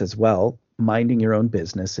 And he says, well, minding your own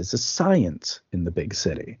business is a science in the big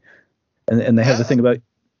city. And they have the thing about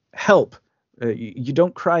help. You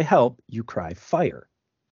don't cry help, you cry fire.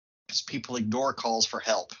 Because people ignore calls for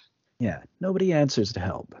help. Yeah, nobody answers to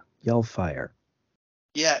help. Yell fire.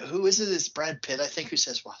 Yeah, who is it? It's Brad Pitt, I think, who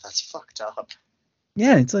says, wow, that's fucked up.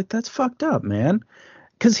 Yeah, it's like, that's fucked up, man.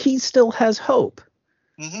 Because he still has hope.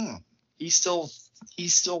 Mm-hmm. He still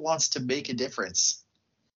wants to make a difference.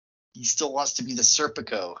 He still wants to be the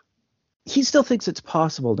Serpico. He still thinks it's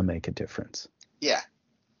possible to make a difference. Yeah.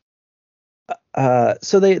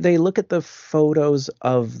 So they look at the photos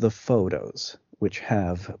of the photos, which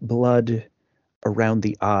have blood around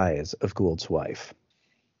the eyes of Gould's wife.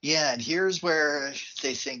 Yeah, and here's where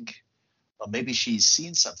they think, well, maybe she's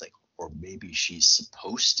seen something, or maybe she's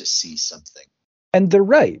supposed to see something. And they're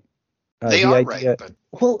right. They are right, but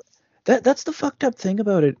well, that's the fucked up thing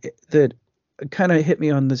about it that kind of hit me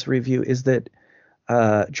on this review is that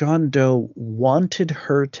John Doe wanted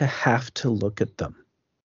her to have to look at them.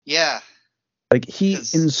 Yeah. Like, he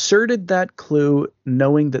inserted that clue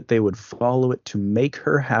knowing that they would follow it to make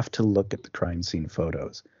her have to look at the crime scene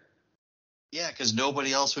photos. Yeah, because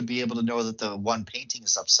nobody else would be able to know that the one painting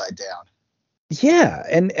is upside down. Yeah,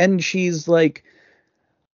 and she's like,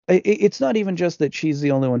 it's not even just that she's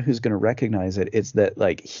the only one who's going to recognize it. It's that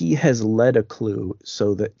like he has led a clue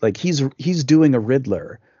so that like he's doing a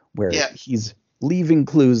Riddler where Yeah, he's leaving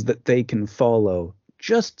clues that they can follow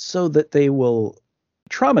just so that they will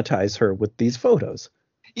traumatize her with these photos.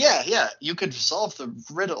 yeah. You could solve the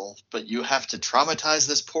riddle, but you have to traumatize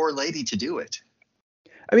this poor lady to do it.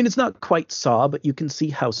 I mean, it's not quite Saw, but you can see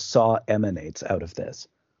how Saw emanates out of this.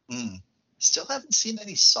 Mm. Still haven't seen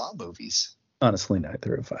any Saw movies. Honestly,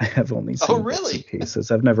 neither have I. Have only Oh, seen bits and really?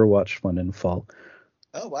 pieces. I've never watched one in full.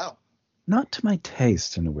 Oh, wow. Not to my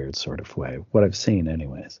taste in a weird sort of way. What I've seen,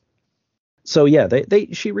 anyways. So yeah,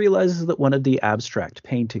 she realizes that one of the abstract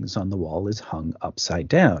paintings on the wall is hung upside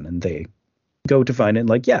down, and they go to find it. And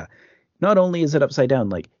like, yeah, not only is it upside down,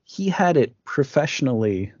 like he had it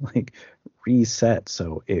professionally like reset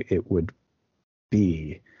so it would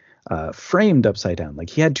be framed upside down. Like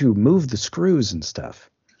he had to move the screws and stuff.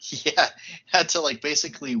 Yeah, had to like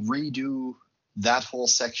basically redo that whole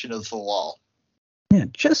section of the wall. Yeah,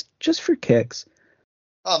 just for kicks.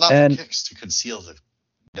 Oh, not And for kicks, to conceal the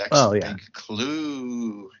next oh yeah. big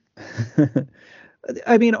clue.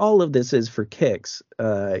 I mean, all of this is for kicks.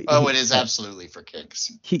 Oh, it is absolutely for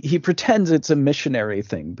kicks. He pretends it's a missionary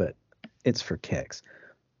thing, but it's for kicks.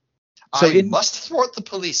 So I must thwart the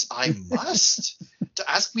police. I must. To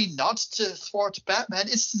ask me not to thwart Batman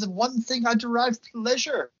is the one thing I derive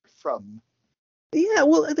pleasure from. Yeah,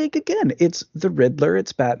 well, I think again, it's the Riddler,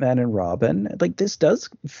 it's Batman and Robin. Like this does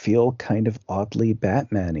feel kind of oddly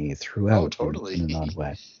Batman-y throughout. Oh, totally. In an odd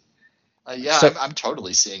way. Yeah, so, I'm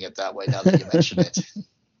totally seeing it that way now that you mention it.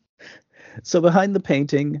 So behind the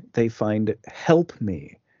painting, they find "Help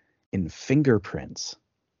Me" in fingerprints.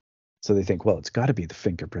 So they think, well, it's got to be the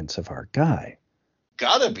fingerprints of our guy.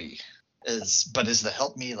 Gotta be. But is the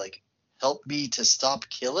help me to stop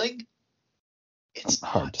killing? It's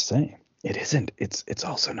hard to say. It isn't. It's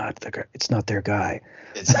also not it's not their guy.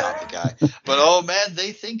 It's not the guy. But oh man,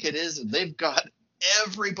 they think it is. They've got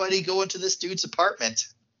everybody going to this dude's apartment.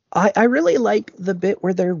 I really like the bit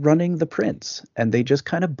where they're running the prints and they just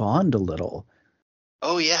kind of bond a little.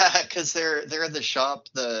 Oh yeah, because they're in the shop,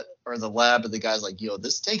 the lab, and the guy's like, "Yo,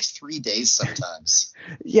 this takes 3 days sometimes."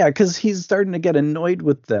 Yeah, because he's starting to get annoyed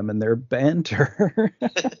with them and their banter.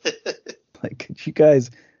 Like, could you guys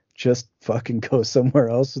just fucking go somewhere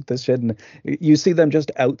else with this shit? And you see them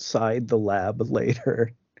just outside the lab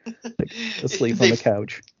later, like, asleep on the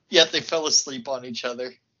couch. Yeah, they fell asleep on each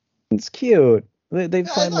other. It's cute. They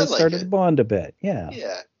finally started to bond a bit. Yeah.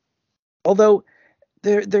 Yeah. Although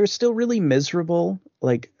they're still really miserable.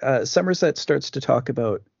 Like Somerset starts to talk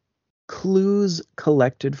about clues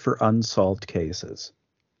collected for unsolved cases.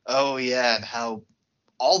 Oh yeah, and how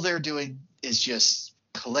all they're doing is just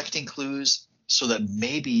collecting clues so that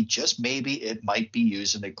maybe, just maybe, it might be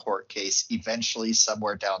used in a court case eventually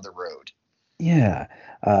somewhere down the road. Yeah.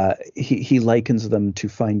 He likens them to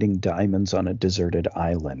finding diamonds on a deserted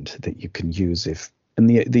island that you can use if in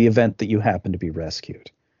the event that you happen to be rescued.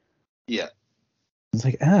 Yeah. It's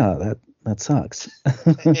like, that sucks.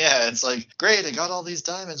 Yeah, it's like, great, I got all these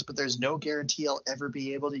diamonds, but there's no guarantee I'll ever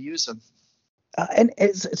be able to use them. And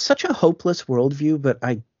it's such a hopeless worldview, but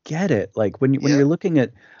I get it. Like when you're looking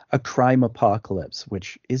at a crime apocalypse,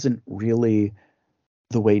 which isn't really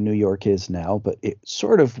the way New York is now, but it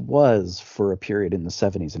sort of was for a period in the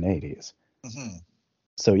 70s and 80s. Mm-hmm.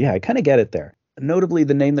 So yeah, I kind of get it there. Notably,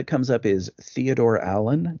 the name that comes up is Theodore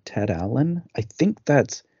Allen, Ted Allen. I think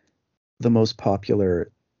that's the most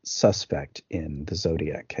popular suspect in the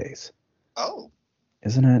Zodiac case. Oh.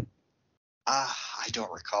 Isn't it? I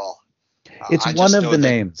don't recall. It's one of the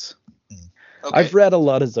names. Okay. I've read a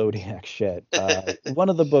lot of Zodiac shit. One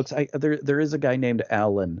of the books, there is a guy named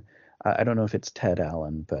Allen. I don't know if it's Ted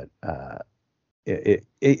Allen, but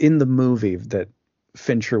in the movie that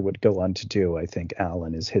Fincher would go on to do, I think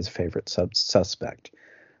Allen is his favorite suspect.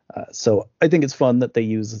 So I think it's fun that they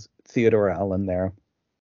use Theodore Allen there.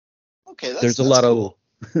 Okay, there's a lot cool.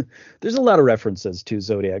 There's a lot of references to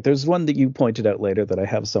Zodiac. There's one that you pointed out later that I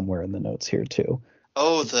have somewhere in the notes here too.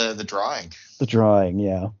 Oh, the drawing. The drawing,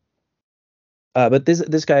 yeah. But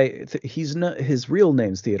this guy, he's not, his real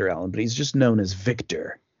name's Theodore Allen, but he's just known as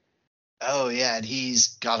Victor. Oh yeah, and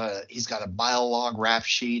he's got a mile-long rap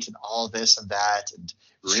sheet and all this and that, and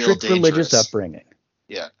strict religious upbringing.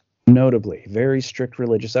 Yeah. Notably, very strict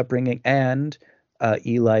religious upbringing, and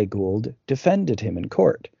Eli Gould defended him in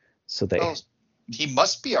court. So he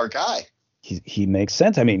must be our guy. He makes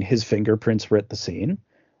sense. I mean, his fingerprints were at the scene.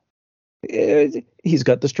 He's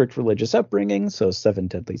got the strict religious upbringing, so 7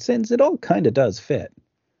 deadly sins. It all kind of does fit.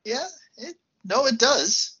 Yeah, No, it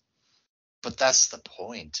does. But that's the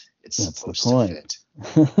point. It's That's the supposed point.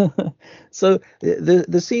 to fit. So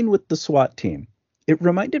the scene with the SWAT team, it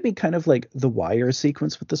reminded me kind of like the Wire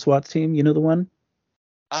sequence with the SWAT team. You know the one?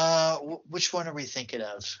 Which one are we thinking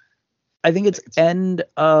of? I think it's end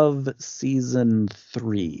of season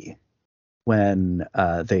 3 when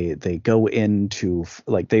they go into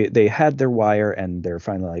like they had their wire and they're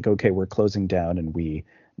finally like, okay, we're closing down and we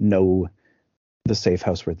know the safe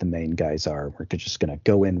house where the main guys are. We're just gonna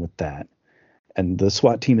go in with that. And the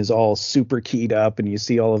SWAT team is all super keyed up, and you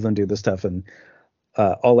see all of them do this stuff, and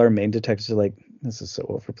all our main detectives are like, this is so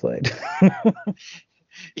overplayed.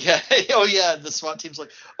 Yeah. Oh, yeah. The SWAT team's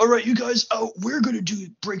like, all right, you guys, we're going to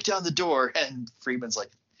break down the door. And Freeman's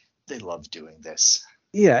like, they love doing this.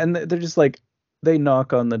 Yeah, and they're just like, they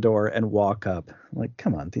knock on the door and walk up. Like,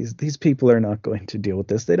 come on, these people are not going to deal with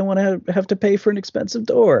this. They don't want to have to pay for an expensive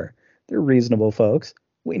door. They're reasonable folks.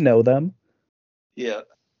 We know them. Yeah.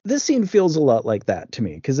 This scene feels a lot like that to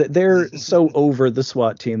me because they're so over the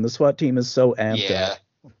SWAT team. The SWAT team is so amped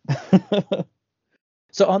up.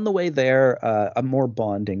 So on the way there, a more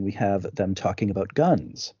bonding, we have them talking about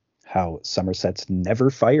guns, how Somerset's never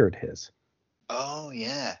fired his. Oh,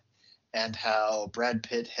 yeah. And how Brad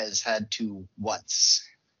Pitt has had to once.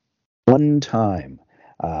 One time,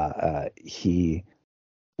 he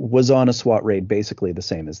was on a SWAT raid basically the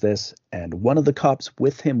same as this, and one of the cops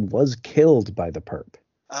with him was killed by the perp.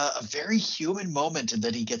 A very human moment in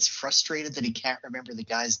that he gets frustrated that he can't remember the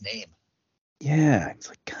guy's name. Yeah, it's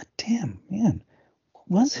like, God damn, man.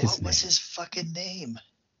 What was his fucking name?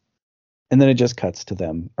 And then it just cuts to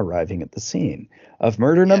them arriving at the scene of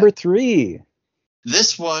murder number 3.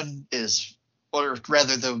 This one is, or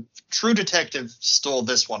rather, the True Detective stole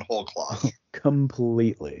this one whole cloth.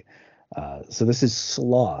 Completely. So this is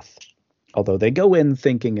Sloth, although they go in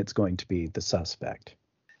thinking it's going to be the suspect.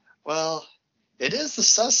 Well, it is the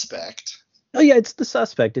suspect. Oh, yeah, it's the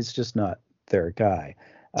suspect. It's just not their guy.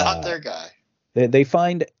 Not their guy. They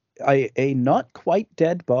find a not quite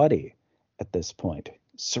dead body at this point,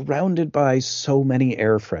 surrounded by so many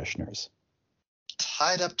air fresheners.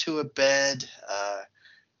 Tied up to a bed.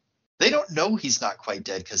 They don't know he's not quite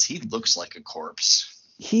dead because he looks like a corpse.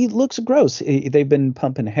 He looks gross. They've been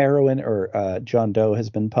pumping heroin, or John Doe has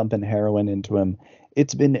been pumping heroin into him.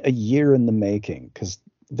 It's been a year in the making because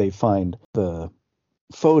they find the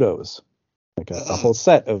photos, like a whole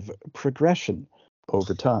set of progression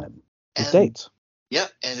over time with dates. Yeah,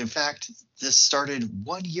 and in fact, this started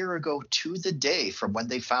 1 year ago to the day from when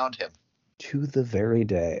they found him. To the very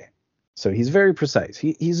day. So he's very precise.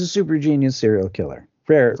 He's a super genius serial killer.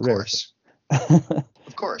 Rare. Of course.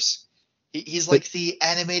 Of course. He's like the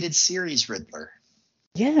animated series Riddler.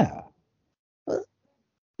 Yeah.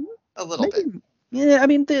 A little bit. Yeah, I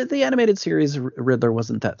mean, the animated series Riddler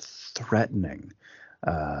wasn't that threatening.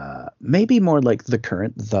 Maybe more like the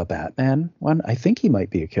current The Batman one. I think he might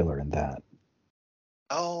be a killer in that.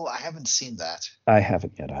 Oh, I haven't seen that. I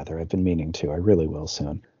haven't yet either. I've been meaning to. I really will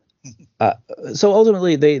soon. So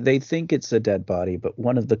ultimately, they think it's a dead body, but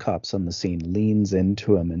one of the cops on the scene leans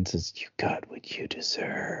into him and says, "You got what you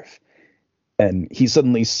deserve." And he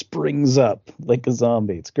suddenly springs up like a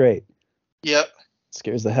zombie. It's great. Yep.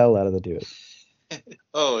 Scares the hell out of the dude.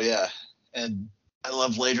 Oh, yeah. And I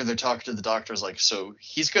love later they're talking to the doctors like, so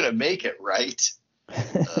he's going to make it, right?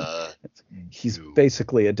 He's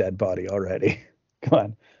basically a dead body already. Come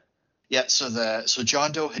on. Yeah, so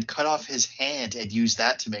John Doe had cut off his hand and used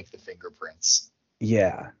that to make the fingerprints.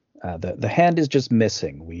 Yeah. The hand is just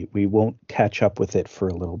missing. We won't catch up with it for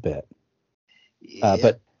a little bit. Yeah.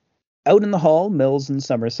 But out in the hall, Mills and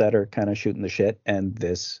Somerset are kind of shooting the shit, and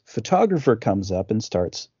this photographer comes up and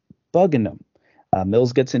starts bugging him.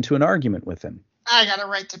 Mills gets into an argument with him. I got a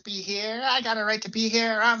right to be here. I got a right to be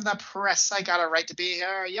here. I'm the press. I got a right to be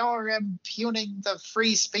here. You're impugning the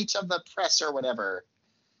free speech of the press or whatever.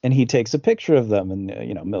 And he takes a picture of them,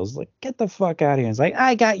 and Mills is like, "Get the fuck out of here!" He's like,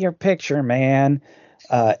 "I got your picture, man."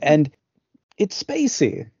 And it's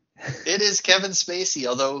Spacey. It is Kevin Spacey,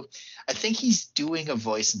 although I think he's doing a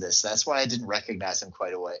voice in this. That's why I didn't recognize him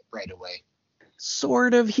right away.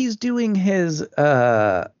 Sort of. He's doing his.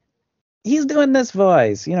 He's doing this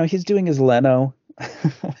voice. He's doing his Leno.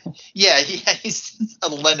 Yeah, he's a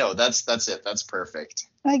Leno. That's it. That's perfect.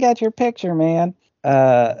 I got your picture, man.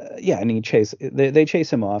 Yeah, and they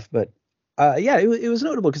chase him off, but yeah, it was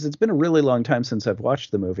notable because it's been a really long time since I've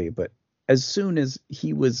watched the movie, but as soon as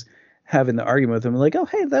he was having the argument with him, like, oh,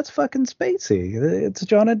 hey, that's fucking Spacey. It's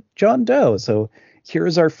John Doe. So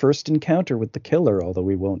here's our first encounter with the killer, although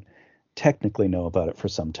we won't technically know about it for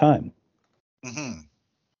some time. Mm-hmm.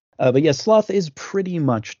 But yeah, Sloth is pretty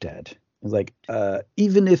much dead. He's like,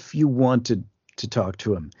 even if you wanted to talk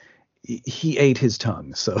to him, he ate his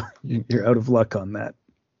tongue, so you're out of luck on that.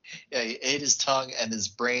 Yeah, he ate his tongue and his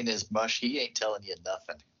brain is mush. He ain't telling you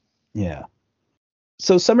nothing. Yeah.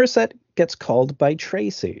 So Somerset gets called by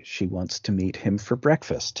Tracy. She wants to meet him for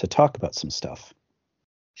breakfast to talk about some stuff.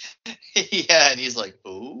 Yeah, and he's like,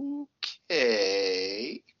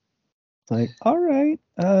 okay. Like, all right,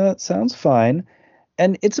 sounds fine.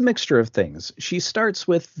 And it's a mixture of things. She starts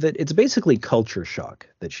with that it's basically culture shock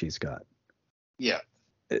that she's got. Yeah.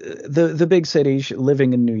 The big city,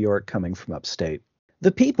 living in New York, coming from upstate.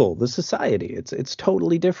 The people, the society, it's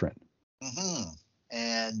totally different. Mm-hmm.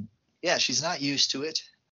 And yeah, she's not used to it.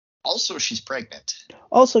 Also, she's pregnant.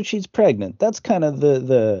 Also, she's pregnant. That's kind of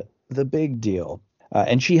the big deal.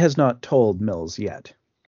 And she has not told Mills yet.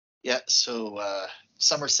 Yeah, so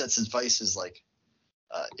Somerset's advice is like,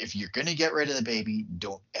 if you're going to get rid of the baby,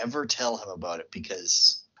 don't ever tell him about it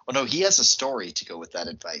because, well, no, he has a story to go with that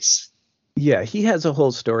advice. Yeah, he has a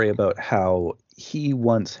whole story about how he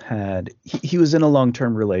once he was in a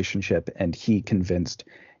long-term relationship and he convinced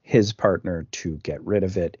his partner to get rid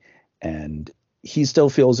of it. And he still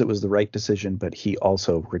feels it was the right decision, but he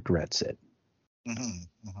also regrets it.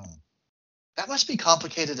 Mm-hmm, mm-hmm. That must be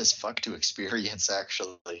complicated as fuck to experience,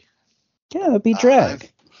 actually. Yeah, it'd be I've, drag.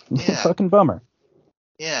 yeah, Fucking bummer.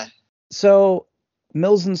 yeah. So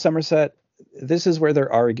Mills and Somerset, this is where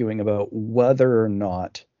they're arguing about whether or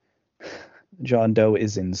not John Doe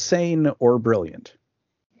is insane or brilliant.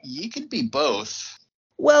 You can be both,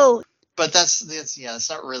 Well, but that's yeah, that's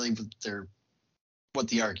not really what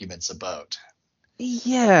the argument's about.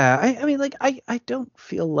 yeah, I mean, like, I don't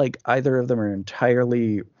feel like either of them are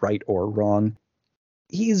entirely right or wrong.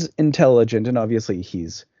 He's intelligent, and obviously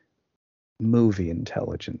he's movie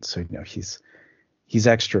intelligent, so he's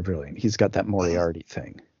extra brilliant. He's got that Mhm. Moriarty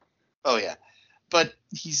thing. Oh yeah, but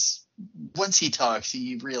he's once he talks,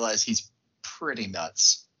 you realize he's pretty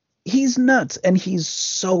nuts. He's nuts, and he's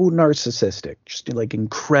so narcissistic, just like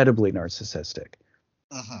incredibly narcissistic.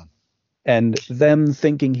 Hmm. And them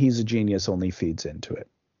thinking he's a genius only feeds into it.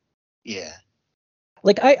 Yeah,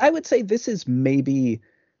 Like I would say this is maybe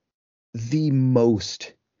the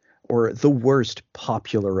most or the worst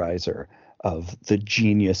popularizer of the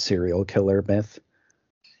genius serial killer myth.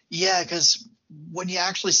 yeah, because when you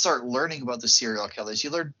actually start learning about the serial killers, you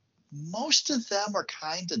learn most of them are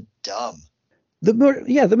kind of dumb. The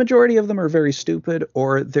majority of them are very stupid,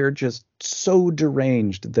 or they're just so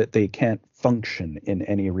deranged that they can't function in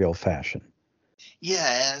any real fashion.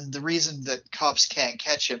 Yeah, and the reason that cops can't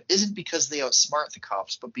catch him isn't because they outsmart the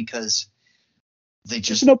cops, but because they There's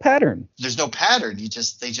just no pattern. there's no pattern. They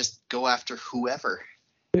just go after whoever.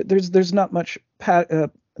 There's not much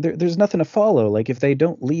there's nothing to follow. Like if they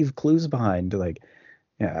don't leave clues behind, like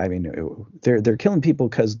yeah, I mean they're killing people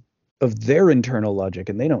because of their internal logic,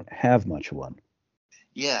 and they don't have much of one.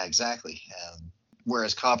 Yeah, exactly.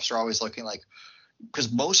 Whereas cops are always looking like,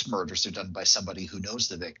 because most murders are done by somebody who knows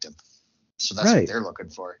the victim, so that's what Right. they're looking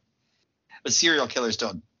for. But serial killers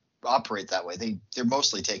don't operate that way. They're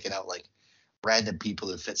mostly taking out like random people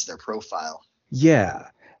who fits their profile. Yeah.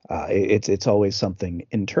 It's always something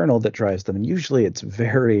internal that drives them, and usually it's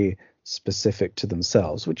very specific to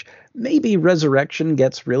themselves, which maybe Resurrection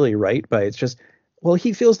gets really right by it's just, well,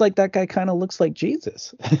 he feels like that guy kind of looks like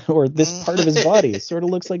Jesus, or this part of his body sort of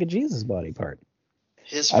looks like a Jesus body part.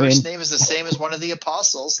 His I first mean, name is the same as one of the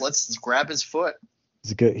apostles. Let's grab his foot.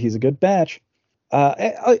 he's a good batch.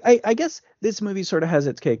 I guess this movie sort of has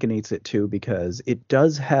its cake and eats it too, because it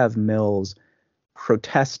does have Mills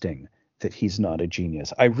protesting that he's not a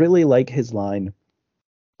genius. I really like his line,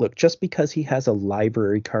 look, just because he has a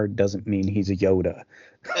library card doesn't mean he's a Yoda.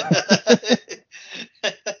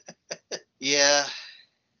 Yeah.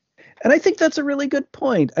 And I think that's a really good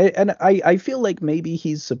point. I feel like maybe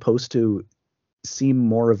he's supposed to seem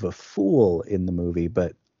more of a fool in the movie,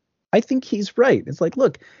 but I think he's right. It's like,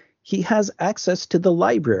 look, he has access to the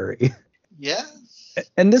library. Yeah.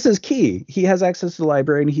 And this is key. He has access to the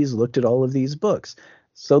library and he's looked at all of these books.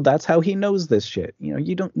 So that's how he knows this shit. You know,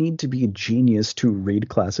 you don't need to be a genius to read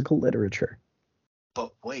classical literature.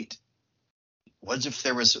 But wait, what if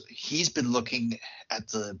he's been looking at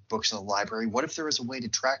the books in the library. What if there was a way to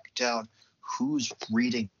track down who's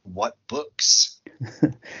reading what books?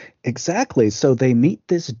 Exactly. So they meet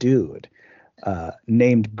this dude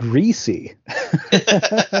named Greasy.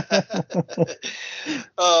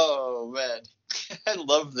 Oh, man. I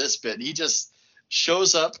love this bit. He just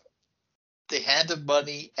shows up, they hand him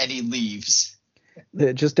money, and he leaves.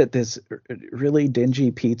 Just at this really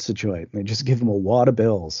dingy pizza joint. They just give him a wad of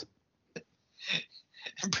bills.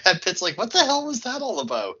 Brad Pitt's like, what the hell was that all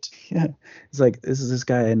about? Yeah. It's like, this is this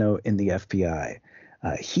guy I know in the FBI.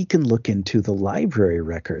 He can look into the library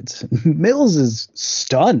records. Mills is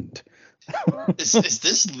stunned. Is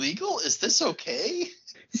this legal? Is this okay?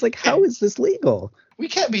 He's like, how is this legal? We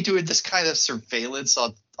can't be doing this kind of surveillance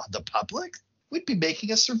on the public. We'd be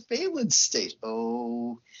making a surveillance state.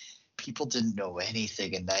 Oh, people didn't know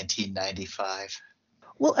anything in 1995.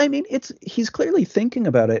 Well, I mean, he's clearly thinking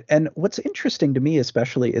about it. And what's interesting to me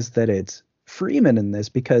especially is that it's Freeman in this,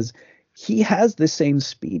 because he has the same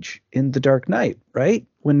speech in The Dark Knight, right?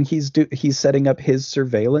 When he's setting up his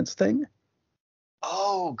surveillance thing.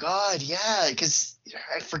 Oh God, yeah, because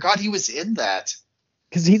I forgot he was in that.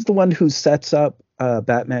 Because he's the one who sets up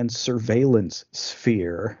Batman's surveillance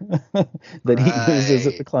sphere that he uses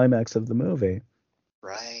at the climax of the movie.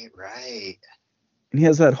 Right. And he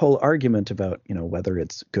has that whole argument about, whether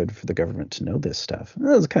it's good for the government to know this stuff.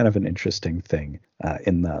 That was kind of an interesting thing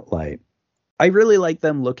in that light. I really like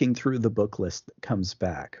them looking through the book list that comes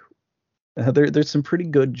back. There's some pretty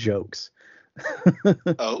good jokes.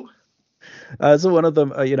 Oh? So one of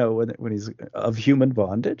them, when he's of human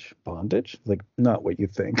bondage, like not what you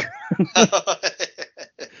think.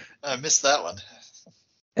 I missed that one.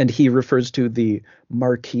 And he refers to the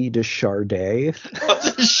Marquis de Charday.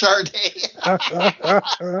 The Charday.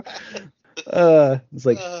 It's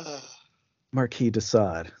like Marquis de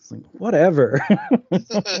Sade. It's like, whatever.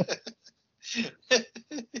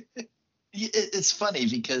 It's funny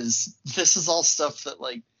because this is all stuff that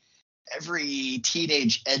like every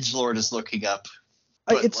teenage edgelord is looking up.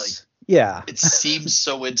 But it seems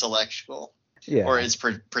so intellectual. Yeah. Or it's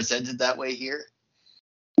presented that way here.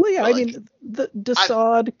 Well, yeah, the de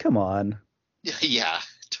Sade, come on. Yeah,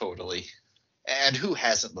 totally. And who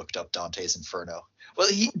hasn't looked up Dante's Inferno? Well,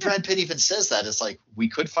 Brad Pitt even says that. It's like, we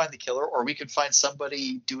could find the killer, or we could find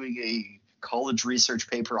somebody doing a college research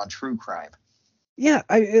paper on true crime. Yeah,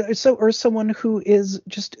 or someone who is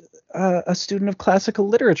just a student of classical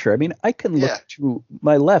literature. I mean, I can look to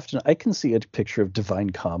my left and I can see a picture of Divine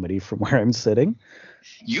Comedy from where I'm sitting.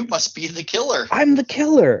 You must be the killer. I'm the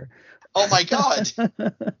killer. Oh my God.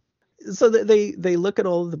 So they look at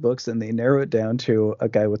all of the books and they narrow it down to a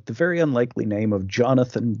guy with the very unlikely name of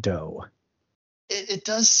Jonathan Doe. It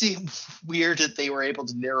does seem weird that they were able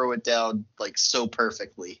to narrow it down like so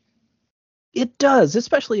perfectly. It does,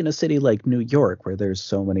 especially in a city like New York where there's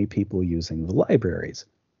so many people using the libraries.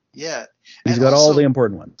 Yeah. He's got all the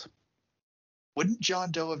important ones. Wouldn't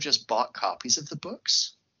John Doe have just bought copies of the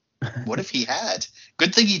books? What if he had?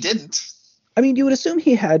 Good thing he didn't. I mean, you would assume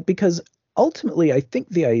he had, because ultimately I think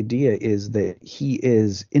the idea is that he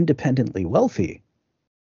is independently wealthy.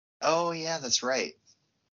 Oh, yeah, that's right.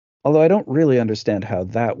 Although I don't really understand how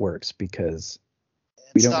that works, because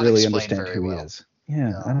we don't really understand who he is. Yeah,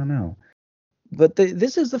 no. I don't know. But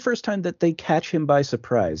this is the first time that they catch him by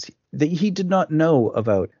surprise. He did not know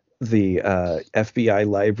about the FBI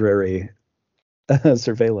library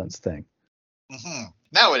surveillance thing. Mm-hmm.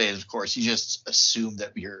 Nowadays, of course, you just assume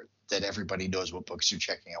that everybody knows what books you're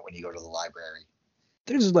checking out when you go to the library.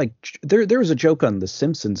 There's there was a joke on The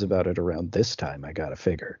Simpsons about it around this time, I gotta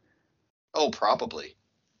figure. Oh, probably.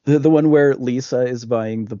 The one where Lisa is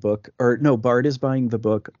buying the book, or no, Bart is buying the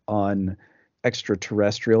book on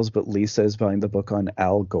extraterrestrials, but Lisa is buying the book on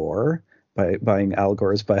Al Gore, by buying Al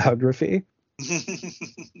Gore's biography.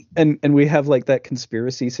 and we have like that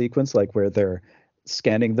conspiracy sequence, like where they're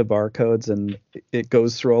scanning the barcodes and it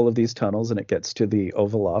goes through all of these tunnels and it gets to the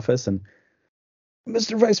Oval Office and,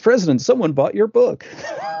 Mr. Vice President, someone bought your book.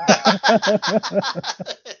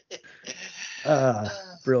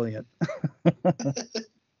 Brilliant.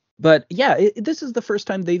 But yeah, this is the first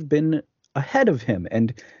time they've been ahead of him,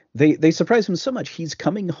 and they surprise him so much he's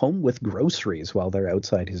coming home with groceries while they're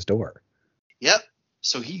outside his door. Yep.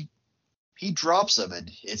 So he drops them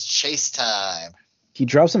and it's chase time. He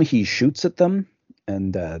drops them, he shoots at them,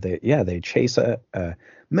 and they chase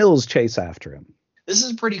Mills chase after him. This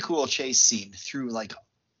is a pretty cool chase scene through like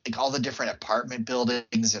all the different apartment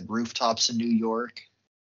buildings and rooftops in New York.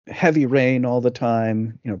 Heavy rain all the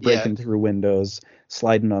time, breaking through windows,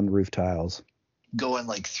 sliding on roof tiles, going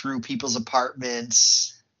like through people's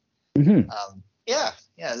apartments. Mm-hmm.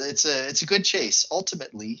 It's a good chase.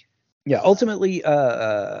 Ultimately,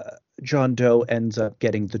 John Doe ends up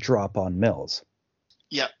getting the drop on Mills.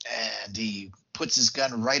 Yeah, and he puts his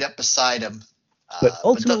gun right up beside him. But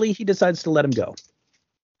ultimately, he decides to let him go.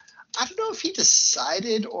 I don't know if he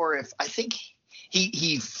decided, or if I think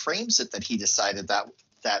he frames it that he decided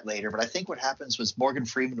that later. But I think what happens was Morgan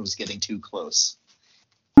Freeman was getting too close.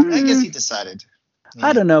 I guess he decided. Yeah.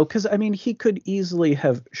 I don't know, because he could easily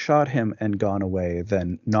have shot him and gone away,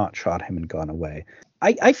 then not shot him and gone away.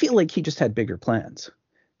 I feel like he just had bigger plans,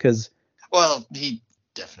 because Well, he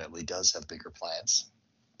definitely does have bigger plans.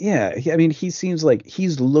 yeah, I mean, he seems like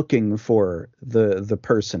he's looking for the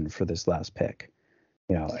person for this last pick.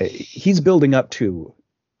 He's building up to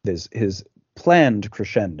this his planned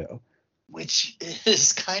crescendo. Which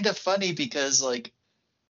is kind of funny because, like,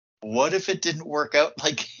 what if it didn't work out?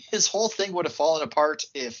 Like, his whole thing would have fallen apart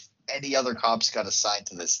if any other cops got assigned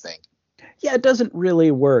to this thing. Yeah, it doesn't really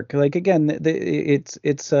work. Like again,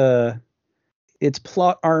 it's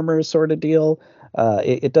plot armor sort of deal.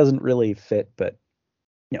 It doesn't really fit, but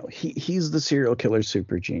he's the serial killer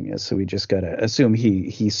super genius, so we just gotta assume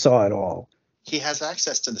he saw it all. He has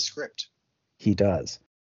access to the script. He does.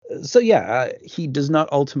 So yeah, he does not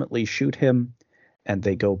ultimately shoot him, and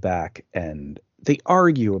they go back and they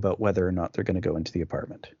argue about whether or not they're going to go into the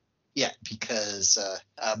apartment. Yeah, because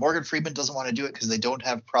Morgan Freeman doesn't want to do it because they don't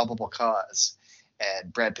have probable cause.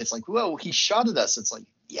 And Brad Pitt's like, whoa, he shot at us. It's like,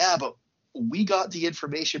 yeah, but we got the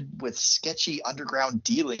information with sketchy underground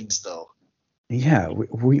dealings, though. Yeah,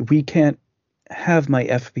 we can't have my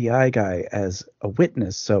FBI guy as a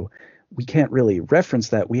witness, so we can't really reference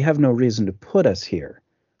that. We have no reason to put us here.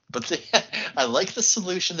 But I like the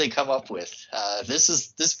solution they come up with.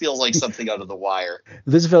 This feels like something out of The Wire.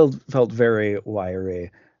 This felt very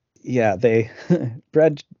wiry. Yeah,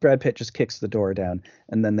 Brad Pitt just kicks the door down,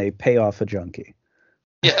 and then they pay off a junkie.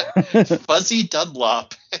 Yeah, Fuzzy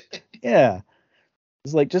Dunlop. Yeah,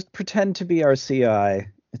 it's like, just pretend to be our CI.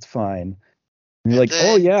 It's fine. And you're like,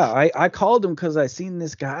 oh yeah, I called him because I seen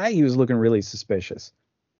this guy. He was looking really suspicious.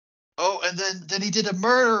 Oh, and then he did a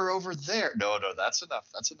murder over there. No, that's enough.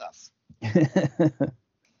 That's enough.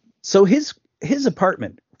 So his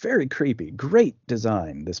apartment, very creepy. Great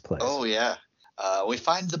design, this place. Oh yeah. We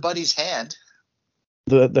find the buddy's hand.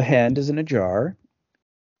 The hand is in a jar.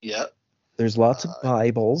 Yep. There's lots of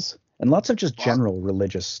Bibles and lots of just general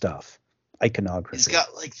religious stuff. Iconography. He's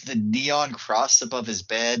got like the neon cross above his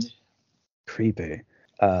bed. Creepy.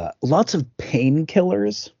 Lots of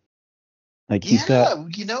painkillers. Like he's got,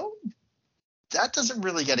 that doesn't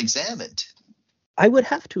really get examined. I would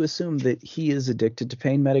have to assume that he is addicted to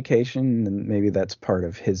pain medication, and maybe that's part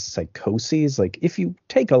of his psychoses. Like, if you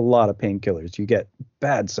take a lot of painkillers, you get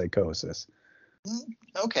bad psychosis.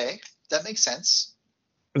 Okay, that makes sense.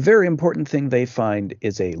 A very important thing they find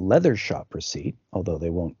is a leather shop receipt, although they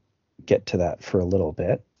won't get to that for a little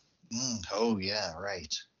bit. Oh, yeah,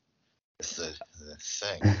 right. The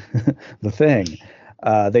thing. The thing.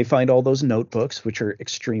 They find all those notebooks, which are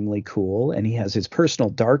extremely cool, and he has his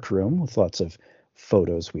personal dark room with lots of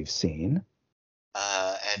photos we've seen.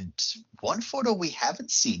 And one photo we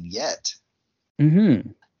haven't seen yet.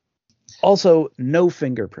 Mm-hmm. Also, no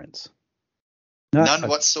fingerprints. None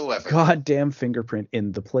whatsoever. Goddamn fingerprint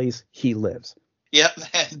in the place he lives. Yep,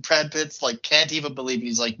 and Brad Pitt's like, can't even believe it.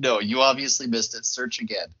 He's like, no, you obviously missed it. Search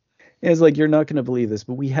again. And it's like, you're not going to believe this,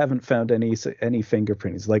 but we haven't found any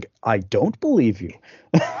fingerprint. He's like, I don't believe you.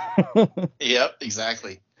 Yep,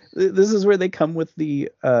 exactly. This is where they come with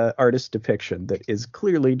the artist depiction that is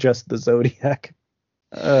clearly just the Zodiac.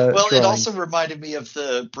 Well, drawing. It also reminded me of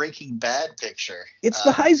the Breaking Bad picture. It's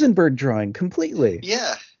the Heisenberg drawing completely.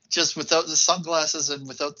 Yeah, just without the sunglasses and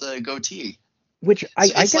without the goatee. Which I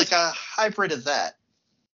guess, like a hybrid of that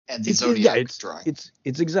and the Zodiac drawing.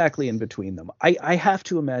 It's exactly in between them. I have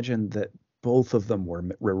to imagine that both of them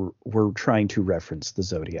were trying to reference the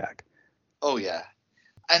Zodiac. Oh yeah,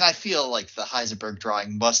 and I feel like the Heisenberg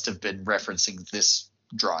drawing must have been referencing this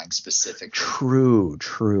drawing specifically.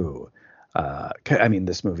 True. I mean,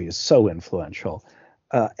 this movie is so influential.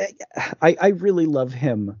 I really love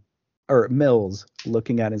him, or Mills,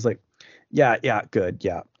 looking at it. He's like, yeah, good,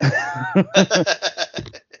 yeah.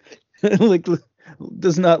 Like,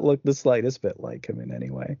 does not look the slightest bit like him in any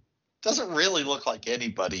way. Doesn't really look like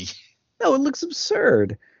anybody. No, it looks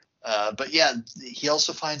absurd. But yeah, he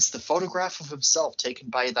also finds the photograph of himself taken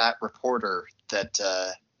by that reporter that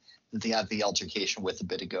they had the altercation with a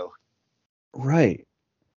bit ago. Right.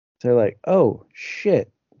 They're like, oh,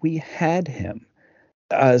 shit, we had him.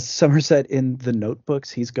 Somerset, in the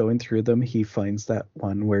notebooks, he's going through them. He finds that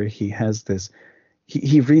one where he has this.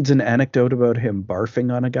 He reads an anecdote about him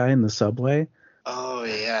barfing on a guy in the subway. Oh,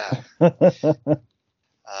 yeah.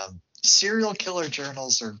 Serial killer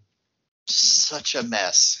journals are such a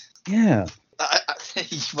mess. Yeah.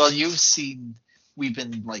 Well, we've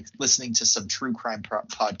been like listening to some true crime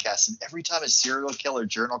podcasts, and every time a serial killer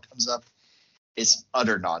journal comes up, it's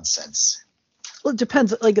utter nonsense. Well, it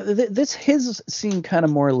depends. Like his seemed kind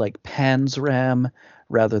of more like Panzram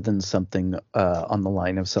rather than something on the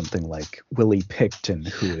line of something like Willie Picton,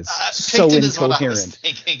 who is so Picton incoherent. Is what I was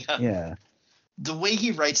thinking of. Yeah. The way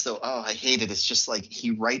he writes, though, oh, I hate it. It's just like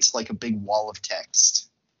he writes like a big wall of text.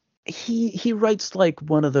 He writes like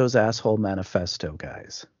one of those asshole manifesto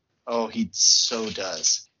guys. Oh, he so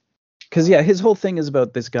does. Because, yeah, his whole thing is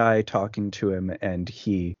about this guy talking to him, and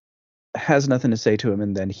he has nothing to say to him,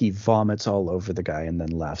 and then he vomits all over the guy and then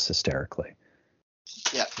laughs hysterically.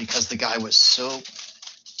 Yeah, because the guy was so...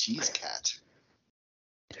 Jeez, cat.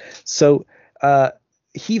 So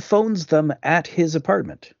he phones them at his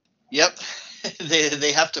apartment. Yep.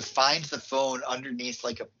 They have to find the phone underneath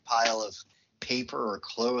like a pile of paper or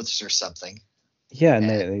clothes or something. Yeah,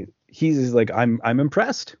 and he's like, I'm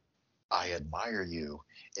impressed. I admire you,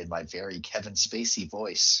 in my very Kevin Spacey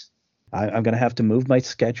voice. I'm going to have to move my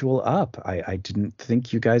schedule up. I didn't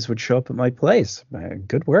think you guys would show up at my place.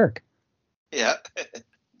 Good work. Yeah.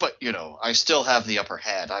 But, I still have the upper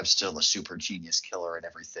hand. I'm still a super genius killer and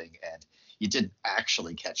everything, and you didn't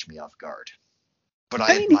actually catch me off guard. But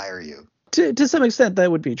I admire you. To some extent, that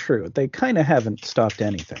would be true. They kind of haven't stopped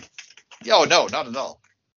anything. Oh, no, not at all.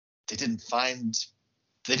 They didn't find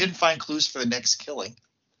clues for the next killing.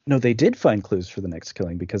 No, they did find clues for the next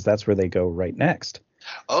killing, because that's where they go right next.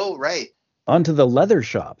 Oh, right. Onto the leather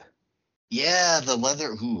shop. Yeah, the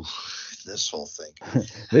leather. Ooh, this whole thing.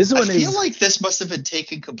 I feel like this must have been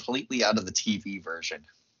taken completely out of the TV version.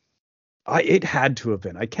 It had to have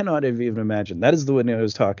been. I cannot have even imagined. That is the one I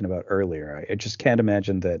was talking about earlier. I just can't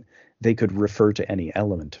imagine that they could refer to any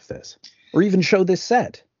element of this, or even show this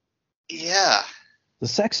set. Yeah. The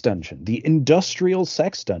sex dungeon, the industrial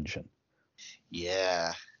sex dungeon.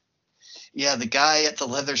 Yeah. Yeah, the guy at the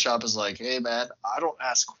leather shop is like, hey, man, I don't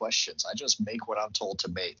ask questions. I just make what I'm told to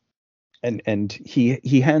make. And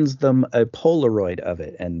he hands them a Polaroid of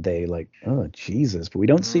it, and they like, oh, Jesus, but we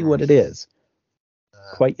don't see what it is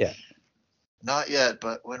quite yet. Not yet,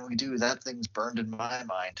 but when we do, that thing's burned in my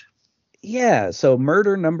mind. Yeah, so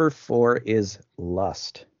murder number 4 is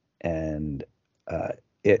lust, and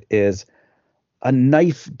it is a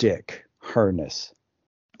knife dick harness.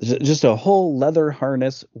 Just a whole leather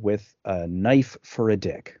harness with a knife for a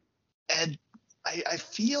dick. And I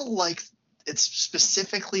feel like it's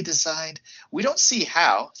specifically designed. We don't see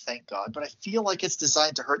how, thank God, but I feel like it's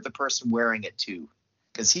designed to hurt the person wearing it too.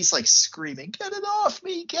 Because he's like screaming, get it off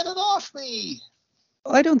me, get it off me.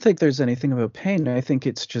 I don't think there's anything about pain. I think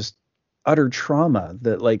it's just utter trauma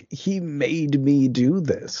that, like, he made me do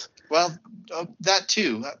this. Well, that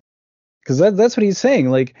too. Because that's what he's saying.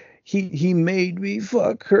 Like, he made me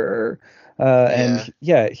fuck her. And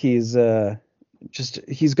yeah, he's gone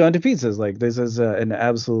to pieces. Like, this is an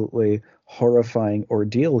absolutely horrifying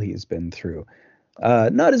ordeal he's been through.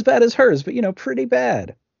 Not as bad as hers, but pretty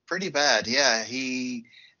bad. Pretty bad, yeah.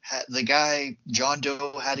 The guy John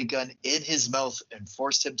Doe had a gun in his mouth and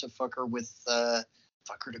forced him to fuck her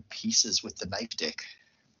to pieces with the knife dick.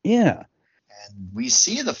 Yeah. And we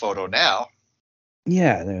see the photo now.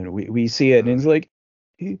 Yeah, and we see it, and he's like,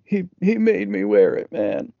 he made me wear it,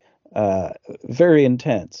 man. Very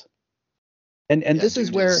intense. And this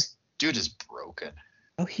is where dude is broken.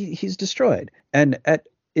 Oh, he's destroyed. And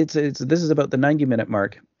this is about the 90-minute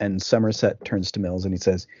mark, and Somerset turns to Mills and he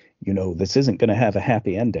says, this isn't going to have a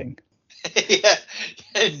happy ending. Yeah,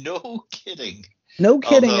 no kidding. No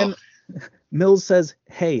kidding. And Mills says,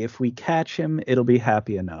 hey, if we catch him, it'll be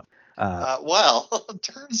happy enough. Well,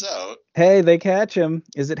 turns out. Hey, they catch him.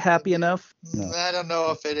 Is it happy enough? No. I don't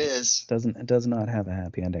know if it is. It does not have a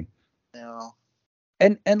happy ending. No.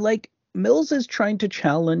 And like, Mills is trying to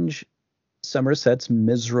challenge Somerset's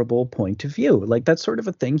miserable point of view. Like, that's sort of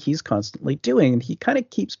a thing he's constantly doing, and he kind of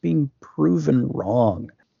keeps being proven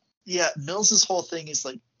wrong. Yeah, Mills's whole thing is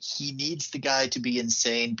like, he needs the guy to be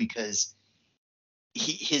insane because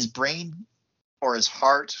his brain or his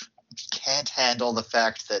heart can't handle the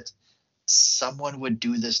fact that someone would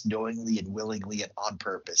do this knowingly and willingly and on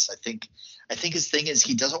purpose. I think his thing is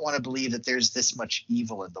he doesn't want to believe that there's this much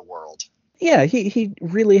evil in the world. Yeah, he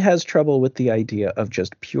really has trouble with the idea of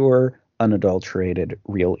just pure, unadulterated,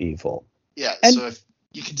 real evil. Yeah, so if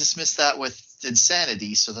you can dismiss that with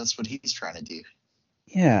insanity, so that's what he's trying to do.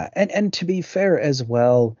 Yeah, and to be fair as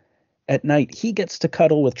well, at night he gets to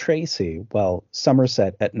cuddle with Tracy, while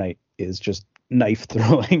Somerset at night is just knife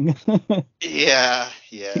throwing. Yeah.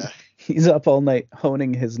 He's up all night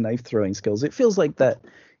honing his knife throwing skills. It feels like that.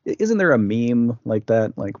 Isn't there a meme like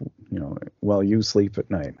that? Like, while you sleep at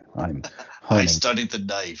night, I'm honing. I studied the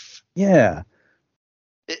knife. Yeah.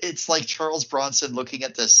 It's like Charles Bronson looking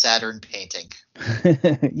at the Se7en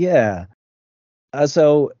painting. Yeah.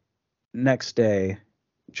 So next day,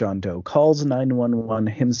 John Doe calls 911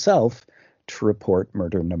 himself to report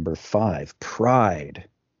murder number 5, Pride.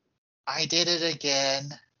 I did it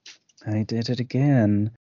again.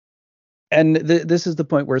 And this is the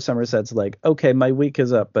point where Somerset's like, okay, my week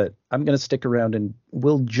is up, but I'm going to stick around and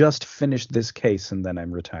we'll just finish this case and then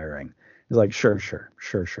I'm retiring. He's like, sure.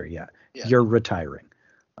 Yeah. Yeah. You're retiring.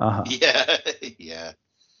 Uh-huh. Yeah. Yeah.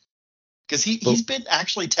 Because But he's been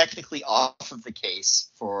actually technically off of the case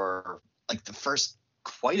for like the first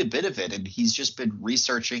quite a bit of it, and he's just been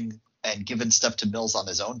researching and giving stuff to Mills on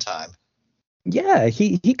his own time, yeah,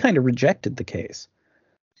 he kind of rejected the case.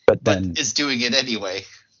 But but then, is doing it anyway.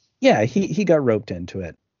 yeah, he got roped into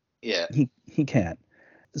it. Yeah. He can't.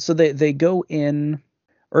 So they go in,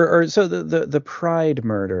 or so the Pride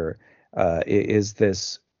murder is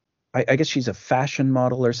this. I guess she's a fashion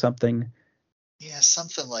model or something. Yeah,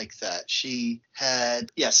 something like that. She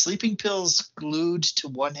had, yeah, sleeping pills glued to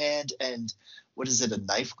one hand and what is it, a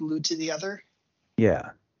knife glued to the other?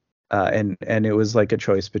 Yeah. And it was like a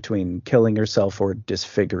choice between killing herself or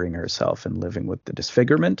disfiguring herself and living with the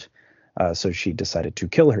disfigurement. So she decided to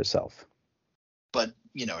kill herself. But,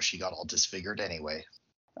 she got all disfigured anyway.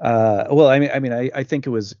 Well, I think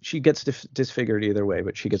it was she gets disfigured either way,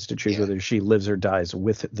 but she gets to choose Yeah. whether she lives or dies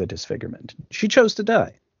with the disfigurement. She chose to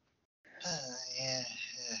die. Yeah.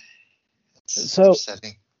 It's So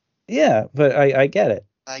upsetting. yeah, but I get it.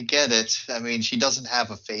 I get it. I mean, she doesn't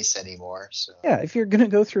have a face anymore, so. Yeah, if you're gonna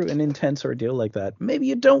go through an intense ordeal like that, maybe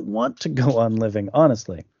you don't want to go on living,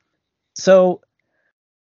 honestly. So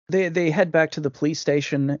they head back to the police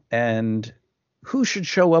station, and who should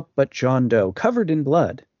show up but John Doe, covered in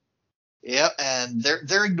blood. Yeah, and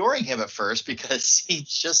they're ignoring him at first because he's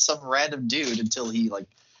just some random dude until he like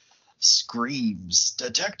screams,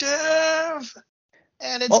 "Detective!"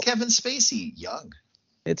 And it's Well, Kevin Spacey, young.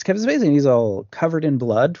 it's Kevin Spacey, and he's all covered in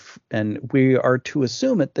blood, and we are to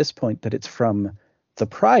assume at this point that it's from the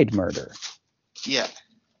Pride murder. Yeah.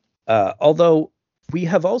 Although we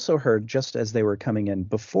have also heard just as they were coming in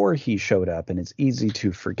before he showed up, and it's easy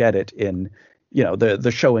to forget it in,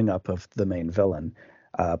 the showing up of the main villain.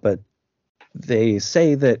 But they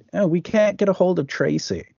say that we can't get a hold of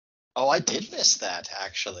Tracy. Oh, I did miss that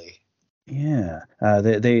actually. Yeah,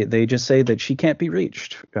 they just say that she can't be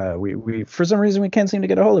reached. We for some reason we can't seem to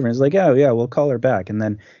get a hold of her. It's like, oh yeah, we'll call her back, and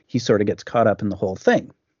then he sort of gets caught up in the whole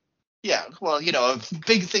thing. Yeah, well,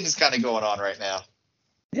 big things kind of going on right now.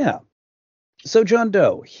 Yeah. So John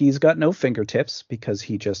Doe, he's got no fingertips because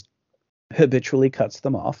he just habitually cuts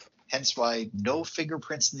them off. Hence why no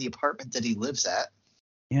fingerprints in the apartment that he lives at.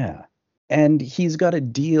 Yeah, and he's got a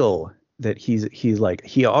deal that he's like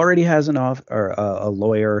he already has a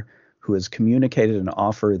lawyer who has communicated an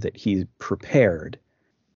offer that he's prepared.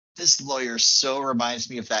 This lawyer so reminds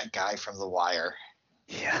me of that guy from The Wire.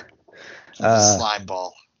 Yeah. The slime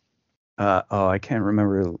ball. I can't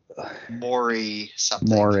remember. Maury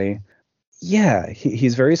something. Maury. Yeah,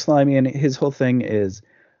 he's very slimy, and his whole thing is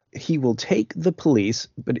he will take the police,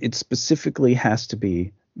 but it specifically has to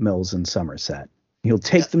be Mills and Somerset. He'll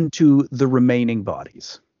take them to the remaining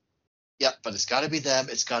bodies. Yep, but it's got to be them.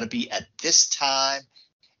 It's got to be at this time.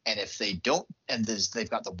 And if they don't, and they've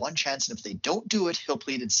got the one chance, and if they don't do it, he'll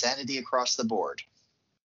plead insanity across the board.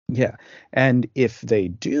 Yeah, and if they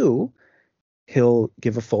do, he'll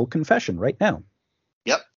give a full confession right now.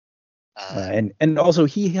 Yep. And also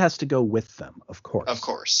he has to go with them, of course. Of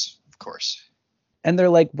course. And they're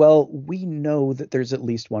like, well, we know that there's at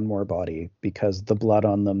least one more body because the blood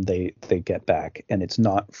on them they get back, and it's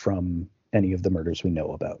not from any of the murders we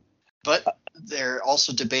know about. But they're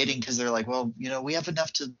also debating because they're like, well, we have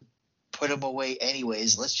enough to put him away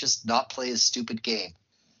anyways. Let's just not play his stupid game.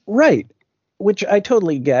 Right. Which I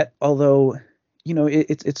totally get, although,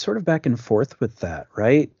 it's sort of back and forth with that,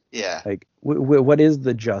 right? Yeah. Like, what is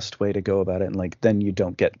the just way to go about it? And like, then you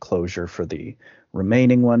don't get closure for the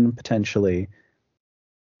remaining one potentially.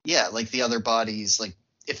 Yeah, like the other bodies, like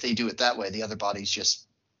if they do it that way, the other bodies just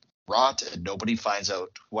rot and nobody finds out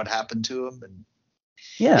what happened to them. And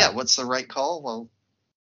yeah, what's the right call? Well,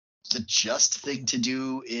 the just thing to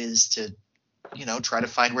do is to, try to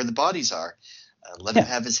find where the bodies are. Let him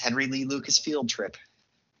have his Henry Lee Lucas field trip.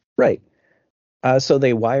 Right. So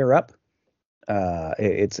they wire up.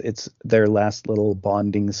 It's their last little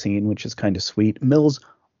bonding scene, which is kind of sweet. Mills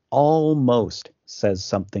almost says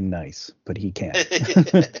something nice, but he can't.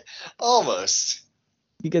 Almost.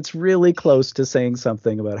 He gets really close to saying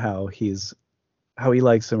something about how he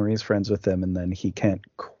likes him or he's friends with him, and then he can't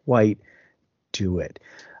quite do it.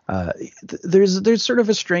 There's sort of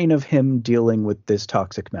a strain of him dealing with this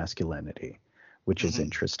toxic masculinity, which is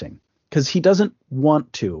interesting because he doesn't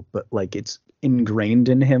want to, but like it's ingrained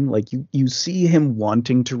in him. Like you see him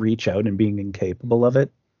wanting to reach out and being incapable of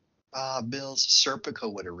it. Mills,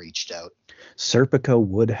 Serpico would have reached out. Serpico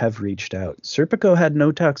would have reached out. Serpico had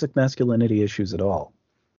no toxic masculinity issues at all.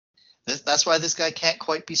 That's why this guy can't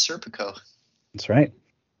quite be Serpico. That's right.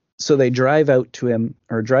 So they drive out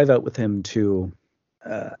with him to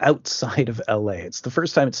outside of LA. It's the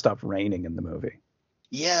first time it stopped raining in the movie.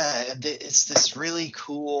 Yeah, and it's this really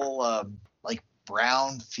cool, like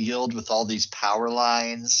brown field with all these power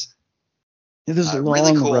lines. This long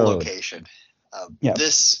really cool road. Location. Yeah.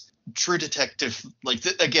 This True Detective, like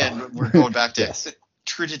again, we're going back to yes.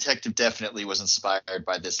 True Detective. Definitely was inspired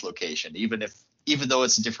by this location, even though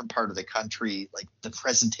it's a different part of the country. Like the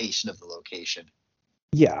presentation of the location.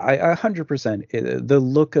 Yeah, I 100%. The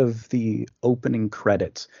look of the opening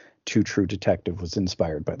credits to True Detective was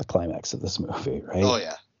inspired by the climax of this movie, right? Oh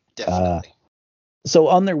yeah, definitely. So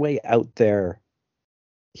on their way out there,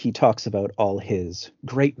 he talks about all his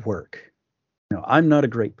great work. I'm not a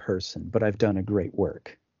great person, but I've done a great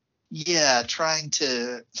work. Yeah, trying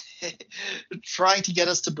to get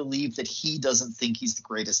us to believe that he doesn't think he's the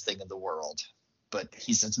greatest thing in the world, but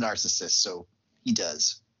he's a narcissist, so he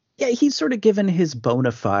does. Yeah, he's sort of given his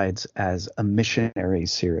bona fides as a missionary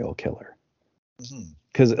serial killer.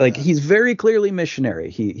 Because he's very clearly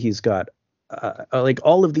missionary. He's got like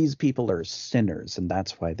all of these people are sinners, and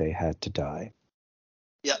that's why they had to die.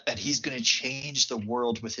 Yeah, and he's going to change the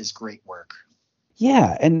world with his great work.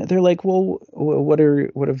 Yeah, and they're like, well, what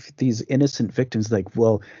of these innocent victims? Like,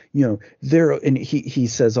 well, they're, and he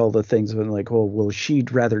says all the things, and like, well,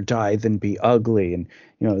 she'd rather die than be ugly, and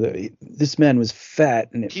this man was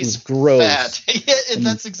fat, and it was gross. Fat. Yeah, and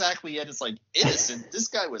that's exactly it. It's like innocent. This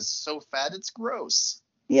guy was so fat, it's gross.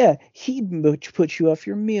 Yeah, he'd put you off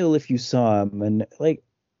your meal if you saw him, and like,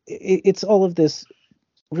 it's all of this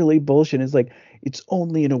really bullshit. It's like, it's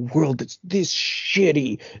only in a world that's this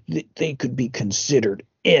shitty that they could be considered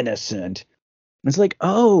innocent. And it's like,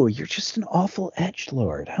 oh, you're just an awful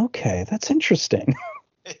edgelord. Okay, that's interesting.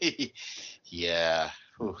 Yeah.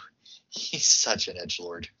 Ooh, he's such an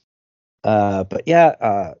edgelord. But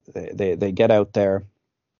yeah, they get out there,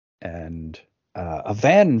 and a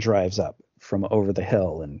van drives up from over the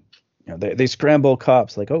hill, and they scramble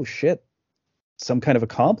cops like, oh shit, some kind of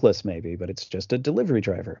accomplice maybe, but it's just a delivery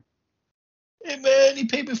driver. Hey man, he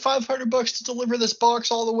paid me $500 to deliver this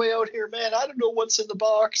box all the way out here, man. I don't know what's in the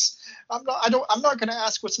box. I'm not gonna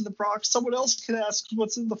ask what's in the box. Someone else can ask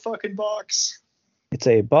what's in the fucking box. It's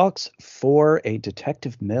a box for a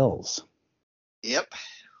Detective Mills. Yep.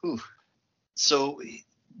 Whew. So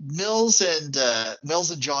Mills and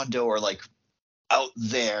John Doe are like out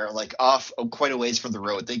there, like off quite a ways from the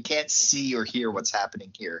road. They can't see or hear what's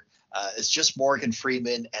happening here. It's just Morgan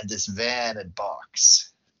Freeman and this van and box.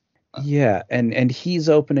 Yeah, and he's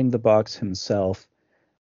opening the box himself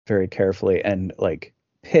very carefully, and like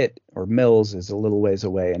Pitt or Mills is a little ways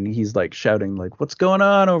away, and he's like shouting like, "What's going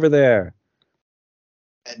on over there?"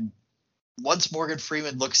 And once Morgan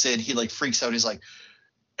Freeman looks in, he like freaks out. He's like,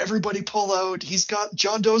 "Everybody pull out!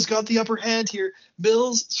 John Doe's got the upper hand here.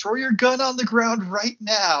 Mills, throw your gun on the ground right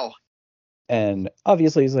now." And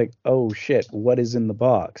obviously he's like, "Oh shit, what is in the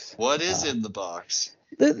box?" What is in the box?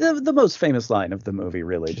 The most famous line of the movie,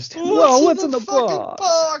 really. Just, what's in the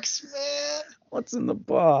box, man? What's in the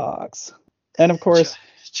box? And of course,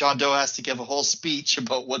 John Doe has to give a whole speech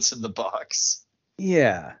about what's in the box.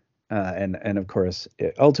 Yeah, and of course,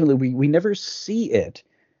 ultimately we never see it,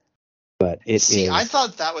 but it is. I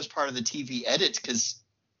thought that was part of the TV edit because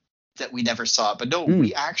that we never saw it, but no,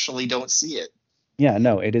 we actually don't see it. Yeah,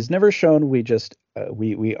 no, it is never shown. We just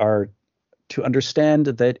we are to understand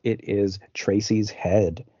that it is Tracy's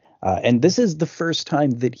head. And this is the first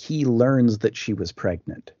time that he learns that she was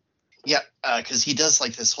pregnant. Yeah, because he does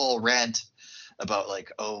like this whole rant about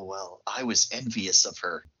like, oh, well, I was envious of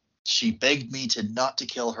her. She begged me not to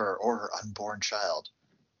kill her or her unborn child.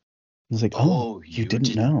 He's like, oh, you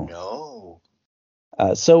didn't know.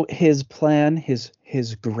 No. So his plan, his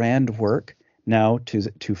grand work now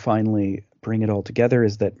to finally bring it all together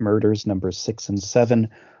is that murders numbers 6 and 7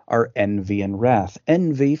 are envy and wrath.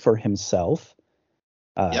 Envy for himself.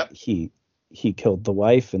 Yep. He killed the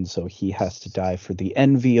wife, and so he has to die for the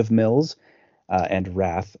envy of Mills, and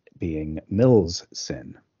wrath being Mills'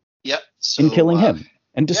 sin. Yep. So, in killing him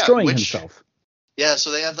and destroying himself. Yeah,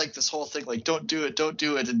 so they have like this whole thing like, don't do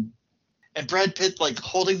it. And Brad Pitt like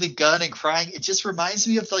holding the gun and crying. It just reminds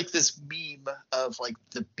me of like this meme of like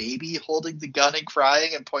the baby holding the gun and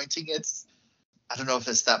crying and pointing it. I don't know if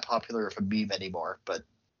it's that popular of a meme anymore, but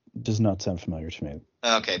it does not sound familiar to me.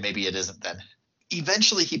 Okay, maybe it isn't then.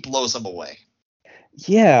 Eventually he blows them away.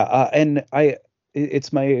 Yeah, and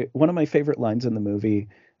it's one of my favorite lines in the movie.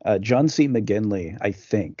 John C. McGinley, I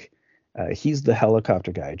think. He's the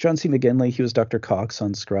helicopter guy. John C. McGinley, he was Dr. Cox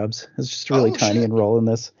on Scrubs. He's just a really tiny role in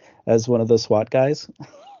this as one of the SWAT guys.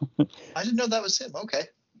 I didn't know that was him. Okay.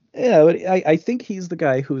 Yeah, but I think he's the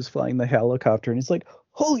guy who was flying the helicopter, and he's like,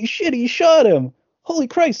 "Holy shit, he shot him! Holy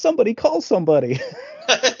Christ, somebody call somebody!"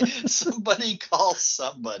 Somebody call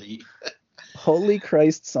somebody. Holy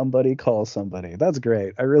Christ, somebody call somebody. That's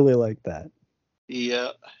great. I really like that. Yeah,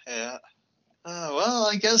 yeah. Well,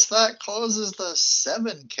 I guess that closes the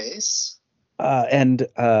Se7en case. And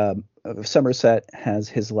Somerset has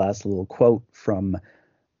his last little quote from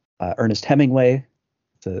Ernest Hemingway.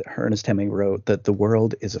 Ernest Hemingway wrote that the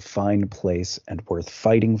world is a fine place and worth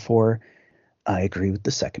fighting for. I agree with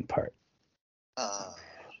the second part, Uh,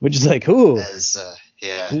 which is like, ooh, as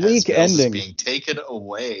bleak Mills is ending. being taken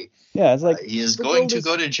away, Yeah, it's like he is the going world to is.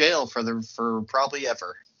 go to jail for probably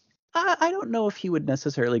ever. I don't know if he would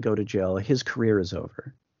necessarily go to jail. His career is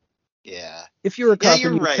over. Yeah, If you're a yeah, cop and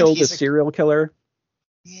you're you right. killed a serial killer,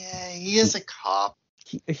 He is a cop.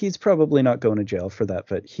 he's probably not going to jail for that,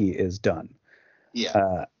 but he is done. Yeah,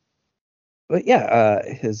 Uh, but yeah,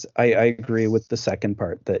 I agree with the second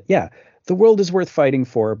part that yeah, the world is worth fighting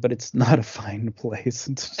for, but it's not a fine place.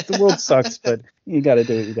 The world sucks, but you got to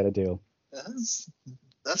do what you got to do. that's,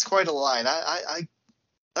 that's quite a line. I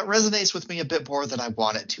that resonates with me a bit more than I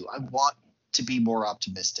want it to. I want to be more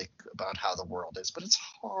optimistic about how the world is, but it's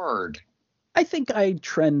hard. I think I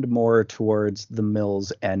trend more towards the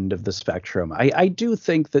Mills end of the spectrum. I do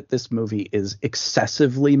think that this movie is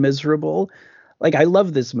excessively miserable. Like, I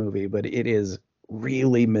love this movie, but it is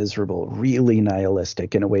really miserable, really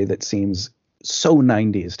nihilistic in a way that seems so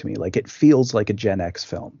 90s to me. Like, it feels like a Gen X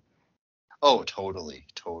film. Oh, totally,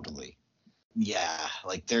 totally. Yeah,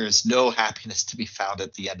 like there's no happiness to be found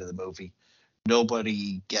at the end of the movie.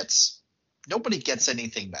 Nobody gets nobody gets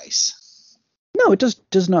anything nice. No, it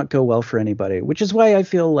does not go well for anybody, which is why I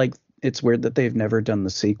feel like it's weird that they've never done the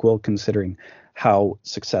sequel, considering how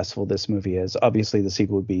successful this movie is. Obviously, the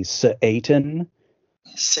sequel would be Se7en.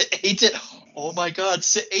 Se7, oh my God,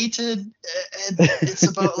 Se7, and it's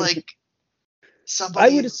about like I would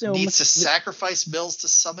somebody assume needs to sacrifice Mills to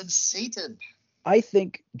summon Satan. I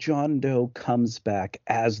think John Doe comes back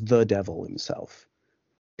as the devil himself.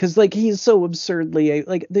 Because like he's so absurdly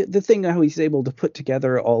like the thing how he's able to put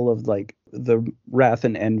together all of like the wrath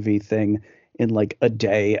and envy thing in like a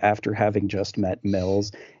day after having just met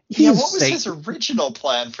Mills. Yeah, He's what was his Satan. original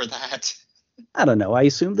plan for that? I don't know. I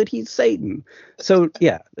assume that he's Satan. So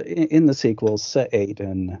yeah, in the sequel,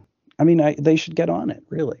 Se7en. I mean, they should get on it,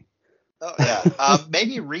 really. Oh yeah,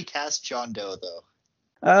 maybe recast John Doe though.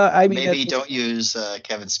 I mean, at Maybe this don't use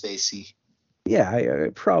Kevin Spacey. yeah,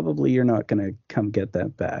 probably you're not going to come get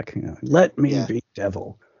that back. You know, let me Yeah, be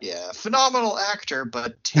devil. yeah, phenomenal actor,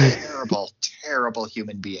 but terrible, terrible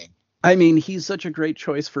human being. I mean, he's such a great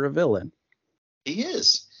choice for a villain. He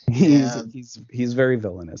is. He's Yeah. he's very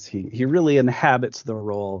villainous. He really inhabits the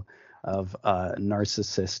role of a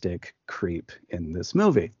narcissistic creep in this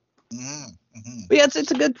movie. Mm-hmm. But yeah,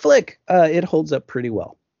 it's a good flick. It holds up pretty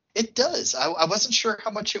well. It does. I wasn't sure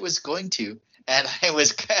how much it was going to, and I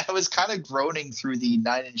was kind of groaning through the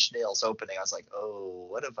Nine Inch Nails opening. I was like, oh,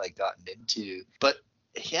 what have I gotten into? But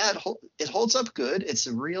yeah, it holds up good. It's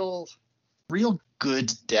a real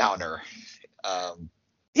good downer. Um,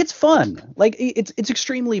 It's fun. Like it's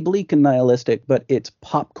extremely bleak and nihilistic, but it's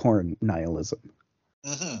popcorn nihilism.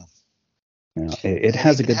 mhm. You know, it And it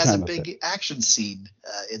has a even good has a time with it. big action scene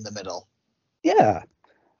in the middle. Yeah.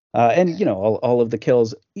 And you know all of the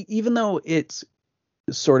kills, even though it's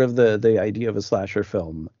sort of the idea of a slasher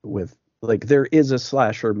film with like there is a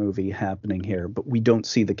slasher movie happening here, but we don't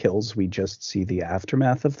see the kills, we just see the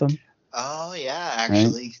aftermath of them. Oh yeah, Right?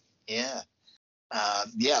 actually, yeah.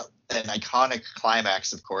 Yeah, an iconic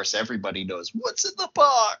climax, of course. Everybody knows what's in the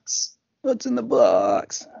box. What's in the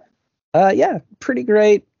box? Yeah, pretty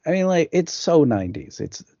great. I mean, like it's so 90s.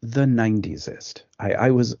 It's the 90s-ist.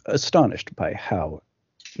 I was astonished by how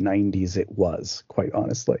 90s it was, quite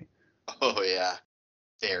honestly. Oh yeah,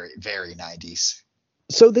 very very 90s.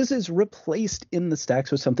 So this is replaced in the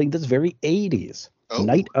stacks with something that's very 80s. Oh,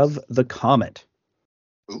 Night of the Comet.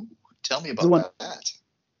 ooh, tell me This is one. about that.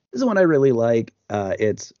 This is one I really like.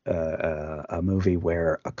 It's a movie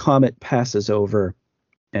where a comet passes over,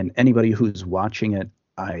 and anybody who's watching it,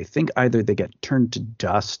 I think either they get turned to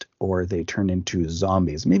dust or they turn into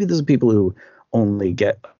zombies. Maybe there's people who only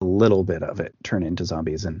get a little bit of it turn into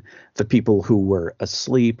zombies, and the people who were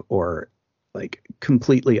asleep or like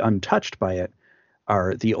completely untouched by it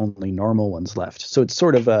are the only normal ones left. So it's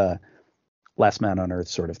sort of a last man on earth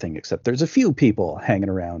sort of thing, except there's a few people hanging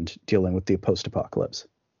around dealing with the post-apocalypse.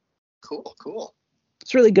 Cool, cool.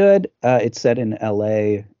 It's really good. It's set in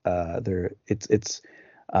L.A. It's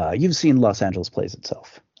you've seen Los Angeles Plays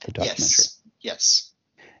Itself, the documentary. Yes, yes.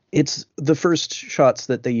 It's the first shots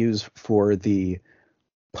that they use for the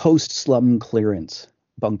post-slum clearance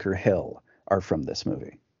Bunker Hill are from this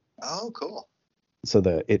movie. Oh, cool.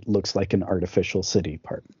 So it looks like an artificial city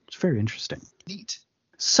part. It's very interesting. Neat.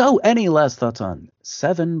 So any last thoughts on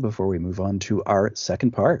Seven before we move on to our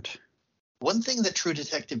second part? One thing that True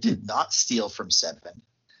Detective did not steal from Seven,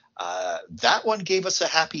 that one gave us a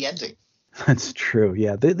happy ending. That's true.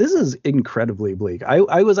 Yeah, this is incredibly bleak.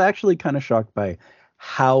 I was actually kind of shocked by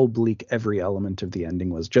how bleak every element of the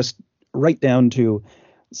ending was, just right down to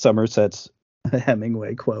Somerset's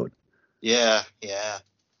Hemingway quote. Yeah, yeah.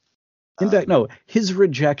 In fact, no, his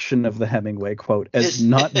rejection of the Hemingway quote as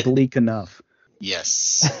not bleak enough.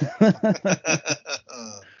 Yes.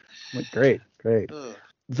 Great.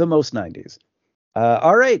 The most 90s.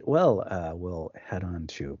 All right, well, we'll head on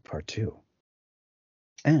to part two.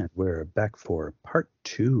 And we're back for part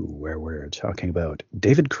two, where we're talking about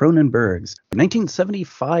David Cronenberg's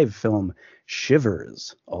 1975 film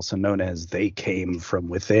Shivers, also known as They Came From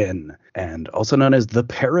Within, and also known as The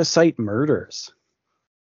Parasite Murders.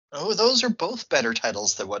 Oh, those are both better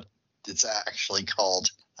titles than what it's actually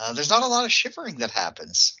called. There's not a lot of shivering that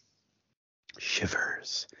happens.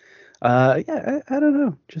 Shivers. Yeah, I don't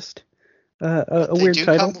know. Just a weird title.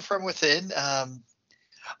 They do come from within.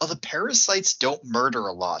 The parasites don't murder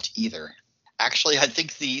a lot either. Actually, I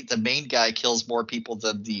think the main guy kills more people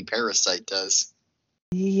than the parasite does.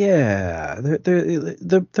 Yeah,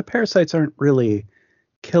 the parasites aren't really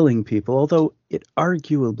killing people, although it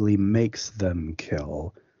arguably makes them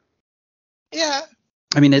kill. Yeah.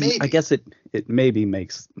 I mean, I guess it maybe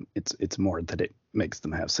makes it's more that it makes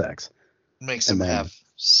them have sex. Makes them have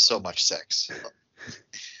so much sex.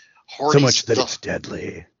 So much that it's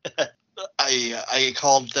deadly. I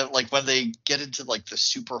called them, like, when they get into like the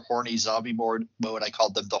super horny zombie mode, I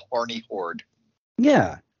called them the horny horde.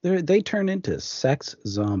 Yeah, they turn into sex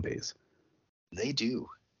zombies. They do.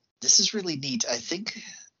 This is really neat. I think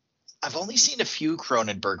I've only seen a few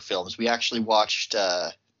Cronenberg films. We actually watched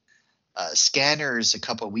Scanners a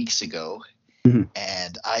couple of weeks ago,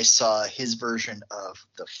 and I saw his version of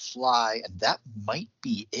The Fly, and that might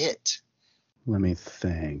be it. Let me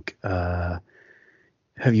think.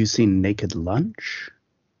 Have you seen Naked Lunch?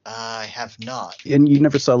 I have not. And you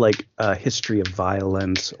never saw like History of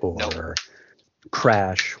Violence or Nope.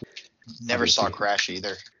 Crash? Never saw Crash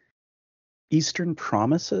either. Eastern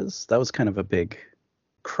Promises? That was kind of a big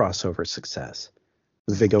crossover success.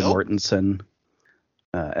 Viggo Mortensen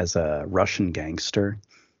as a Russian gangster.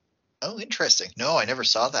 Oh, interesting. No, I never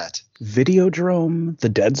saw that. Videodrome, The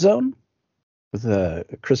Dead Zone with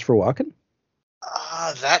Christopher Walken?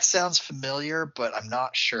 That sounds familiar, but I'm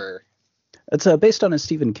not sure. It's based on a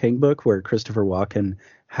Stephen King book where Christopher Walken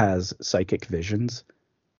has psychic visions.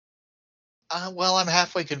 Well, I'm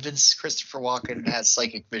halfway convinced Christopher Walken has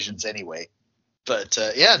psychic visions anyway. But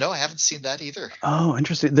yeah, no, I haven't seen that either. Oh,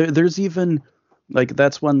 interesting. There's even, like,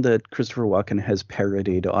 that's one that Christopher Walken has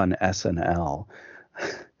parodied on SNL.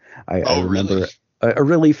 I remember really? a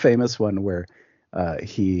really famous one where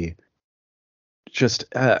he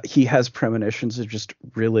has premonitions of just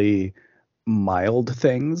really mild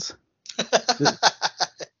things.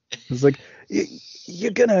 It's like,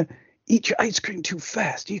 you're gonna eat your ice cream too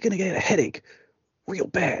fast. You're gonna get a headache real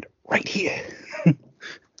bad right here.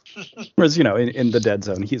 Whereas, in The Dead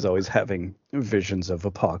Zone, he's always having visions of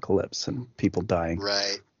apocalypse and people dying.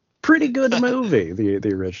 Right. Pretty good movie,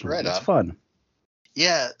 the original. Right. It's fun.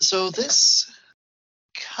 Yeah, so this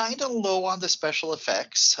kind of low on the special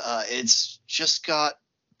effects. It's just got,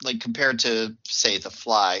 like, compared to, say, The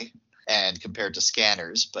Fly and compared to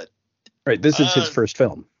Scanners, but right, this is his first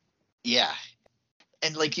film. Yeah,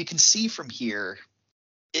 and like you can see from here,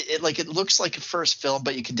 it looks like a first film,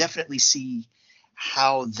 but you can definitely see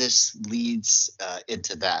how this leads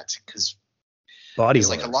into that, because body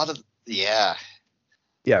horror. Like a lot of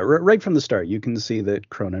right from the start, you can see that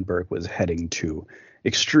Cronenberg was heading to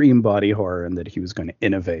extreme body horror and that he was going to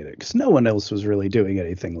innovate it, because no one else was really doing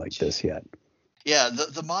anything like this yet. Yeah,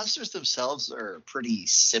 the monsters themselves are pretty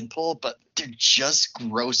simple, but they're just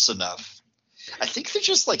gross enough. I think they're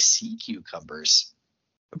just like sea cucumbers.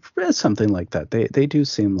 Something like that. They do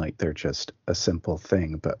seem like they're just a simple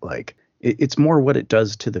thing, but like it's more what it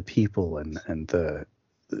does to the people and the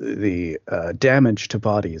damage to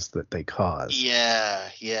bodies that they cause.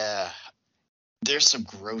 Yeah. There's some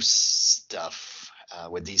gross stuff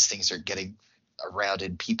when these things are getting around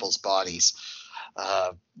in people's bodies.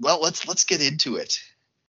 Well, let's get into it.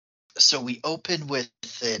 So we open with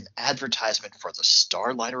an advertisement for the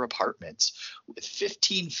Starliner Apartments with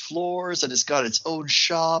 15 floors, and it's got its own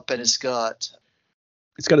shop, and it's got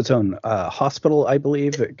its own hospital, I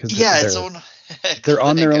believe. Its own. They're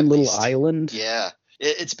on their own little island. Yeah,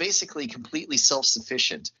 It's basically completely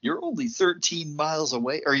self-sufficient. You're only 13 miles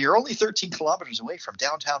away, or you're only 13 kilometers away from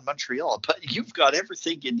downtown Montreal, but you've got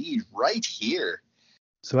everything you need right here.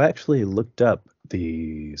 So I actually looked up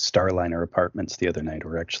the Starliner apartments the other night,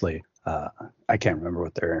 or actually, I can't remember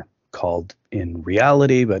what they're called in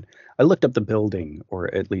reality, but I looked up the building,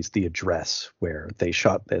 or at least the address where they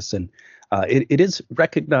shot this, and it is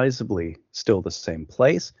recognizably still the same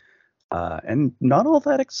place, and not all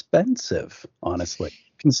that expensive, honestly.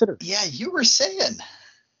 Consider Yeah, you were saying.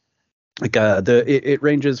 like it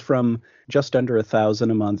ranges from just under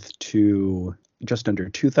 1,000 a month to just under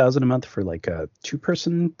 2,000 a month for like a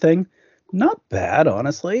two-person thing. Not bad,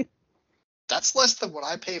 honestly. That's less than what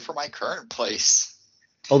I pay for my current place.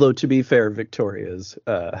 Although to be fair, Victoria's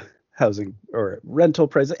housing or rental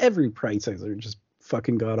prices, every prices are just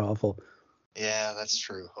fucking god awful. Yeah, that's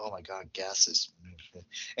true. Oh my God, gas is.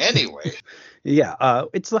 Anyway. Yeah,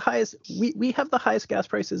 it's the highest. We have the highest gas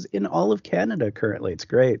prices in all of Canada currently. It's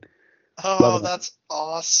great. Oh, Loving it. that's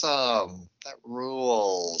awesome. That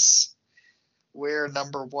rules. We're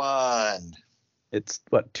number one. It's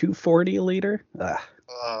what, 240 a liter? It's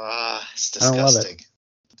I don't love it. disgusting.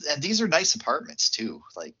 And these are nice apartments too.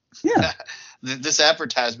 Like Yeah. this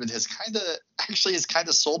advertisement has kind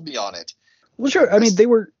of sold me on it. Well, sure. I mean, they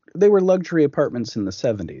were luxury apartments in the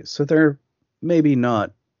 70s, so they're maybe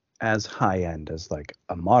not as high end as like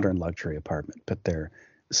a modern luxury apartment, but they're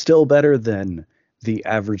still better than the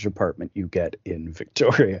average apartment you get in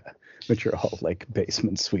Victoria, which are all like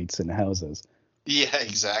basement suites and houses. Yeah,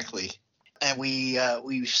 exactly. And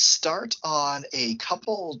we start on a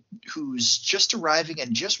couple who's just arriving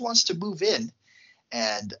and just wants to move in.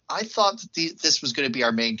 And I thought that this was going to be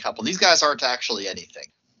our main couple. These guys aren't actually anything.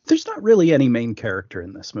 There's not really any main character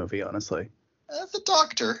in this movie, honestly. The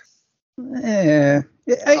doctor,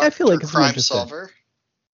 I feel like it's more crime just a solver.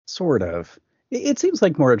 sort of. It seems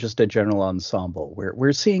like more just a general ensemble where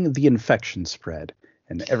we're seeing the infection spread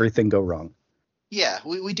and everything go wrong. Yeah,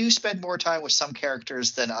 we do spend more time with some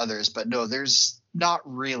characters than others, but no, there's not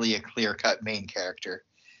really a clear-cut main character.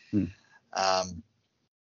 Hmm.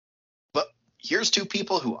 But here's two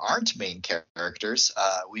people who aren't main characters.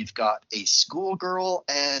 We've got a schoolgirl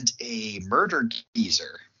and a murder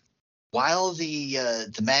geezer. While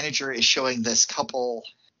the manager is showing this couple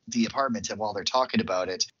the apartment, and while they're talking about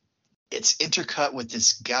it, it's intercut with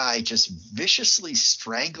this guy just viciously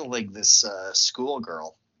strangling this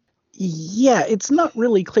schoolgirl. Yeah, it's not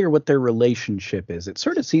really clear what their relationship is. It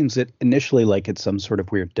sort of seems that initially like it's some sort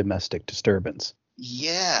of weird domestic disturbance.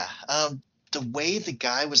 Yeah, the way the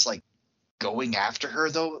guy was like going after her,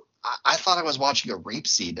 though, I thought I was watching a rape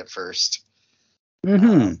scene at first.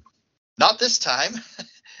 Mm-hmm. Not this time.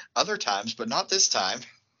 Other times, but not this time.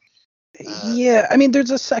 Yeah, I mean,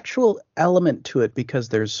 there's a sexual element to it because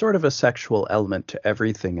there's sort of a sexual element to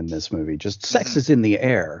everything in this movie. Just sex is in the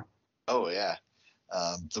air. Oh yeah,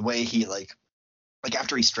 the way he like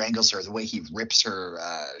after he strangles her, the way he rips her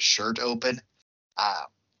shirt open. I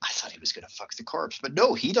thought he was gonna fuck the corpse, but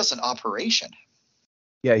no, he does an operation.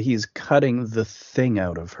 Yeah, he's cutting the thing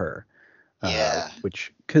out of her. Yeah.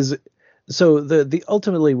 So the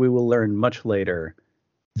ultimately we will learn much later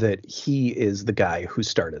that he is the guy who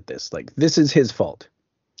started this. Like, this is his fault.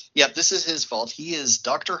 Yep, this is his fault. He is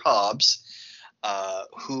Dr. Hobbs,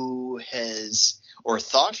 who has, or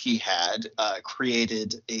thought he had,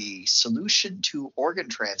 created a solution to organ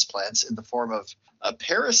transplants in the form of a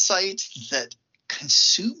parasite that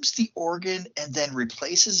consumes the organ and then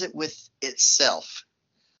replaces it with itself.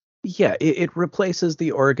 Yeah, it replaces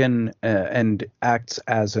the organ and acts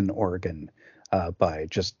as an organ by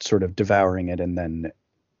just sort of devouring it and then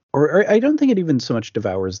or I don't think it even so much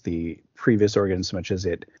devours the previous organ so much as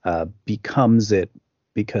it becomes it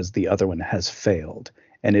because the other one has failed,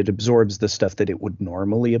 and it absorbs the stuff that it would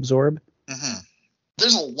normally absorb. Mm-hmm.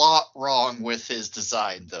 There's a lot wrong with his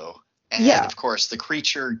design, though. And, Yeah. of course, the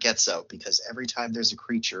creature gets out, because every time there's a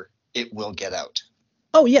creature, it will get out.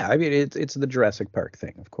 Oh, yeah. I mean, it's the Jurassic Park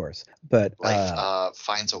thing, of course. But Life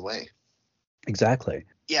finds a way. Exactly.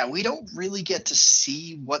 Yeah, we don't really get to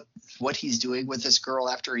see what he's doing with this girl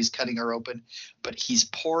after he's cutting her open, but he's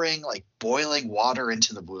pouring like boiling water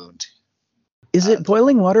into the wound. Is it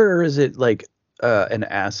boiling water or is it like an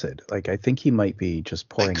acid? Like, I think he might be just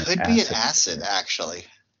pouring it could an acid. be an acid, actually.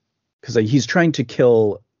 Because he's trying to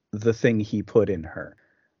kill the thing he put in her.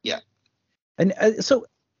 Yeah. And so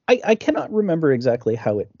I cannot remember exactly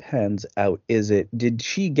how it pans out. Did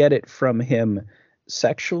she get it from him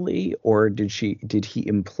sexually, or did he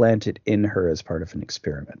implant it in her as part of an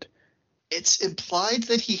experiment? It's implied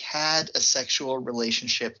that he had a sexual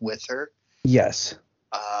relationship with her. Yes.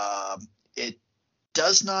 It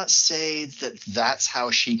does not say that that's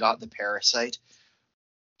how she got the parasite,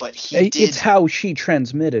 but he It's did. how she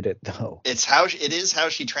transmitted it, though. It is how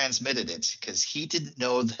she transmitted it, because he didn't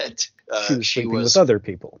know that She was she sleeping with was, other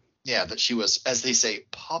people. yeah, that she was, as they say,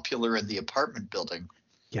 popular in the apartment building.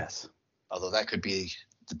 Yes. Although that could be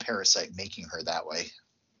the parasite making her that way.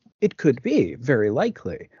 It could be, very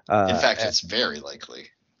likely. In fact, it's very likely.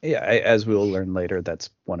 Yeah, as we will learn later, that's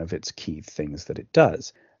one of its key things that it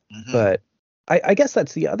does. Mm-hmm. But I guess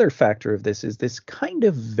that's the other factor of this, is this kind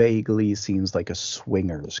of vaguely seems like a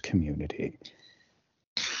swingers community.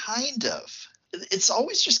 Kind of. It's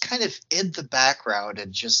always just kind of in the background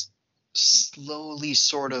and just slowly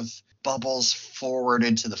sort of bubbles forward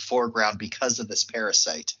into the foreground because of this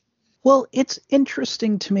parasite. Well, it's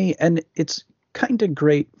interesting to me, and it's kind of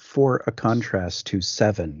great for a contrast to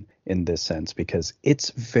Se7en in this sense, because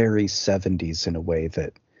it's very 70s in a way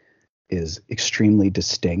that is extremely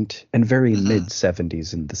distinct, and very mid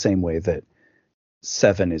 70s in the same way that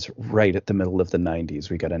Se7en is right at the middle of the 90s.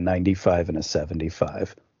 We got a 95 and a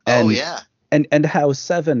 75. And, yeah. And how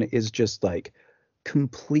Se7en is just like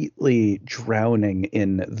completely drowning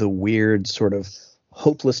in the weird sort of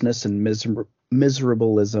hopelessness and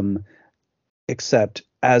miserableism, except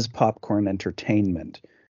as popcorn entertainment.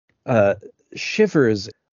 Shivers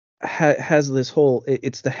has this whole,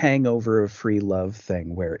 it's the hangover of free love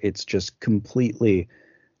thing, where it's just completely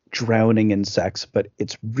drowning in sex, but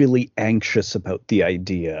it's really anxious about the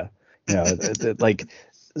idea. You know, like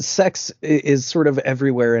sex is sort of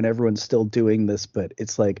everywhere and everyone's still doing this, but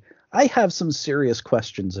it's like, I have some serious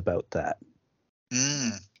questions about that.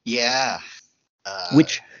 Yeah.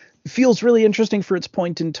 Which feels really interesting for its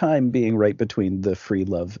point in time, being right between the free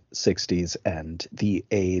love 60s and the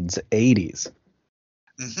AIDS 80s.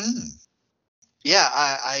 Mm-hmm. Yeah,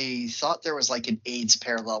 I thought there was like an AIDS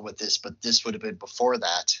parallel with this, but this would have been before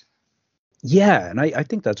that. Yeah, and I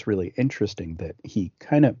think that's really interesting that he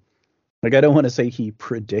kind of, like, I don't want to say he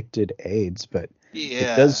predicted AIDS, but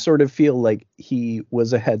it does sort of feel like he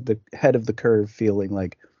was head of the curve, feeling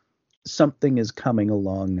like something is coming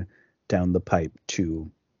along down the pipe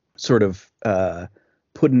to sort of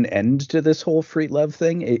put an end to this whole free love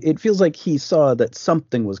thing. It feels like he saw that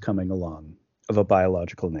something was coming along of a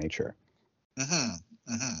biological nature.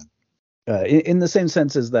 Mm-hmm. Mm-hmm. In the same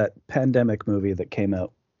sense as that pandemic movie that came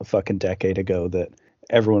out a fucking decade ago that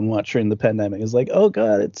everyone watched during the pandemic is like, oh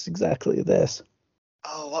god, it's exactly this.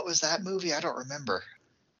 Oh, what was that movie? I don't remember.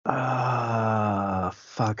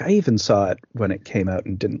 Fuck. I even saw it when it came out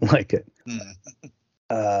and didn't like it.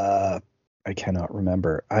 I cannot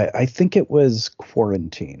remember. I think it was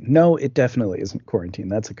Quarantine. No, it definitely isn't Quarantine.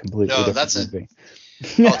 That's a completely different movie.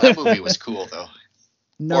 Oh, that movie was cool though.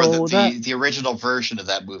 No, or the original version of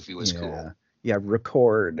that movie was cool. Yeah,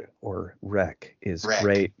 Record or Wreck is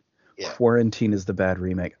great. Yeah. Quarantine is the bad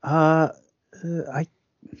remake. I'll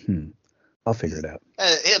figure it out.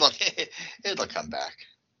 It'll come back.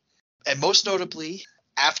 And most notably,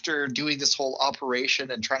 after doing this whole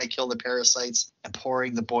operation and trying to kill the parasites and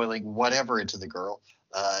pouring the boiling whatever into the girl,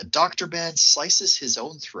 Dr. Man slices his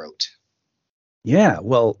own throat. Yeah,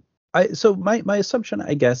 well, so my assumption,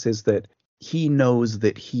 I guess, is that he knows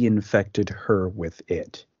that he infected her with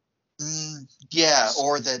it. Yeah,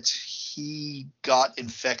 or that he got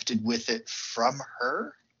infected with it from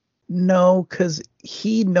her? No, because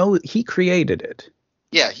he created it.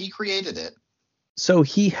 Yeah, he created it. So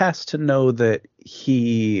he has to know that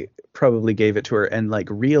he probably gave it to her, and like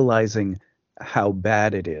realizing how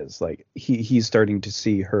bad it is. Like he's starting to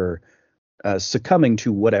see her succumbing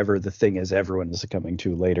to whatever the thing is everyone is succumbing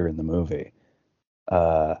to later in the movie.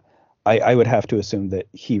 I would have to assume that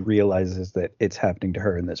he realizes that it's happening to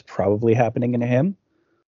her and that's probably happening to him.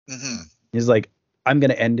 Mm-hmm. He's like, I'm going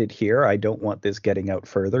to end it here. I don't want this getting out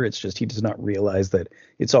further. It's just he does not realize that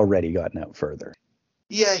it's already gotten out further.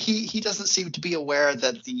 Yeah, he doesn't seem to be aware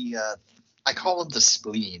that the I call them the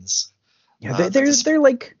spleens. Yeah, they're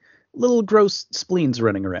like little gross spleens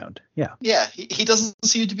running around. Yeah. Yeah, he doesn't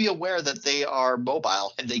seem to be aware that they are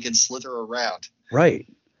mobile and they can slither around. Right.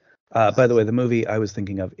 By the way, the movie I was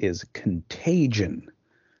thinking of is Contagion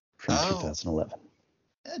from 2011.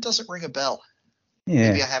 It doesn't ring a bell.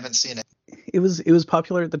 Yeah. Maybe I haven't seen it. It was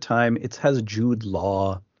popular at the time. It has Jude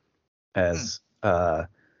Law as a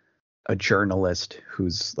journalist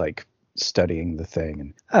who's like studying the thing.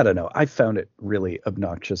 And I don't know. I found it really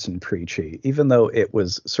obnoxious and preachy. Even though it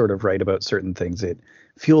was sort of right about certain things, it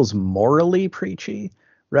feels morally preachy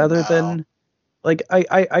rather than like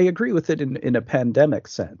I agree with it in a pandemic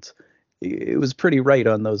sense. It was pretty right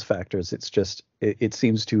on those factors. It's just it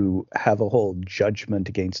seems to have a whole judgment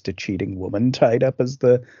against a cheating woman tied up as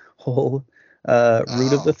the whole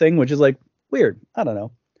root of the thing, which is like, Weird. I don't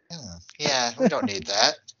know. Yeah, we don't need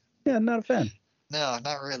that. Yeah, not a fan. No,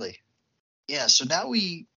 not really. Yeah, so now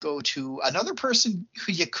we go to another person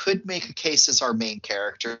who you could make a case as our main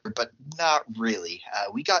character, but not really.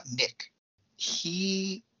 We got Nick.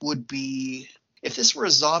 He would be, if this were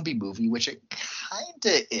a zombie movie, which it kind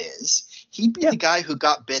of is, he'd be Yeah. the guy who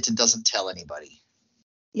got bit and doesn't tell anybody.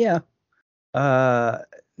 Yeah.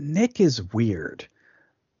 Nick is weird.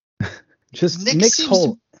 Just Nick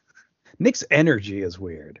Nick's energy is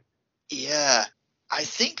weird. Yeah. I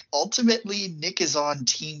think ultimately Nick is on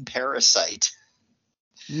Team Parasite.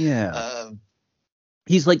 Yeah.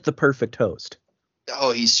 He's like the perfect host.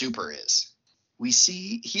 Oh, he super is. We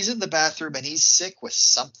see he's in the bathroom and he's sick with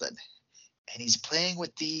something. And he's playing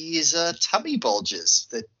with these tummy bulges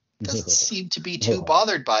that doesn't seem to be too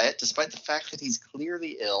bothered by it, despite the fact that he's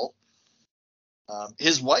clearly ill.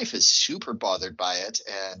 His wife is super bothered by it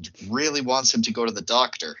and really wants him to go to the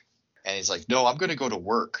doctor. And he's like, no, I'm going to go to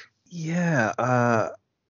work. Yeah.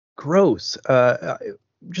 Gross.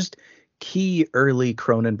 Just key early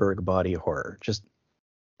Cronenberg body horror. Just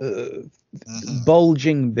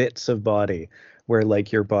bulging bits of body where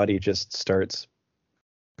like your body just starts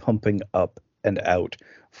pumping up and out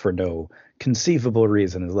for no conceivable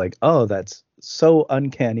reason. It's like, oh, that's so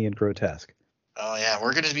uncanny and grotesque. Oh yeah,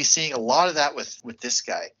 we're going to be seeing a lot of that with this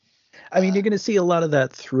guy. I mean, you're going to see a lot of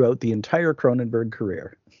that throughout the entire Cronenberg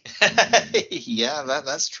career. Yeah,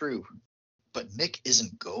 that's true. But Nick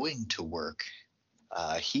isn't going to work.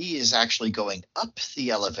 He is actually going up the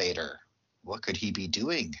elevator. What could he be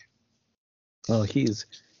doing? Well, he's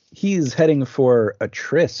heading for a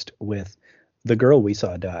tryst with the girl we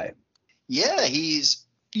saw die. Yeah, he's,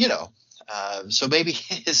 so maybe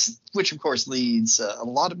which of course leads a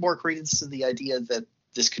lot more credence to the idea that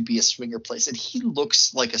this could be a swinger place. And he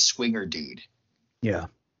looks like a swinger dude. Yeah.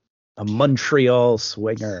 A Montreal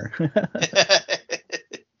swinger.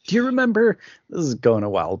 Do you remember, this is going a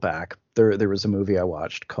while back, there was a movie I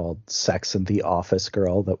watched called Sex and the Office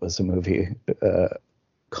Girl that was a movie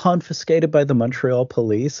confiscated by the Montreal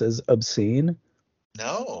police as obscene.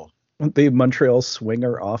 No. The Montreal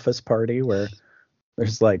swinger office party where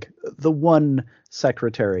there's like the one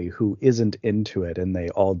secretary who isn't into it and they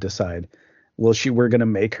all decide, well, we're going to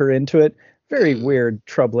make her into it. Very weird,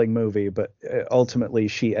 troubling movie, but ultimately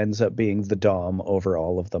she ends up being the dom over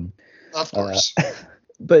all of them. Of course.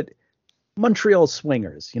 But Montreal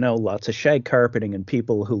swingers, lots of shag carpeting and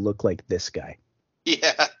people who look like this guy.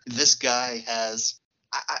 Yeah, this guy has.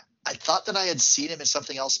 I thought that I had seen him in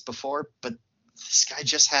something else before, but this guy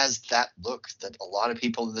just has that look that a lot of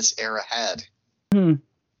people in this era had.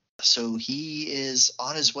 So he is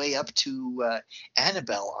on his way up to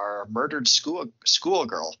Annabelle, our murdered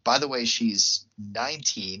schoolgirl. By the way, she's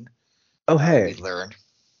 19. Oh, hey. We learned.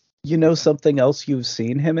 You know something else you've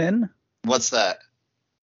seen him in? What's that?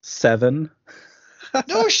 Se7en.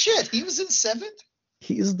 No shit, he was in Se7en?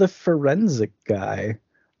 He's the forensic guy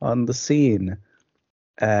on the scene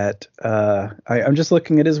at I'm just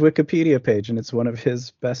looking at his Wikipedia page and it's one of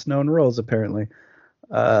his best known roles apparently.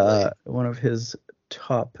 One of his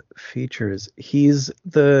top features. He's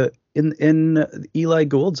in Eli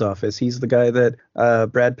Gould's office. He's the guy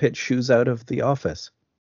that Brad Pitt shoos out of The Office.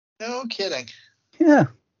 No kidding. Yeah.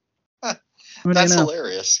 Huh. That's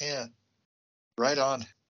hilarious. Yeah. Right on.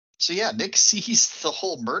 So yeah, Nick sees the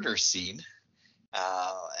whole murder scene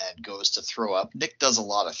and goes to throw up. Nick does a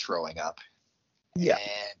lot of throwing up. Yeah.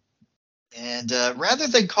 And rather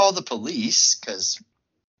than call the police, because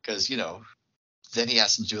then he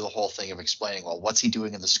has to do the whole thing of explaining, well, what's he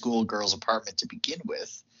doing in the schoolgirl's apartment to begin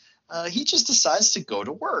with? He just decides to go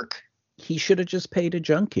to work. He should have just paid a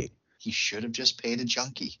junkie.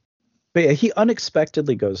 But yeah, he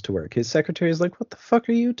unexpectedly goes to work. His secretary is like, what the fuck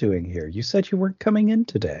are you doing here? You said you weren't coming in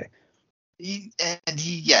today. He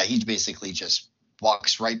basically just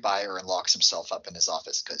walks right by her and locks himself up in his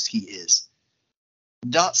office because he is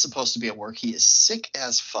not supposed to be at work. He is sick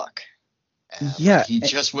as fuck. Yeah. He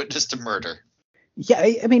just witnessed a murder. Yeah,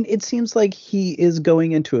 I mean, it seems like he is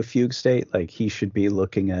going into a fugue state. Like he should be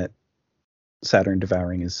looking at Saturn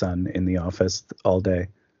devouring his son in the office all day.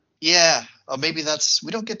 Yeah. Oh, maybe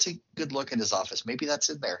we don't get to good look at his office. Maybe that's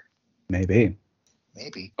in there. Maybe.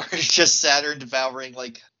 Or just Saturn devouring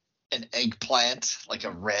like an eggplant, like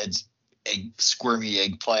a red squirmy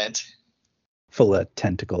eggplant. Full of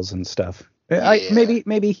tentacles and stuff. Yeah.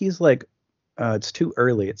 Maybe he's like, it's too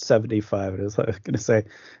early. It's 75. I was going to say,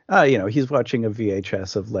 he's watching a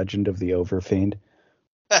VHS of Legend of the Overfiend.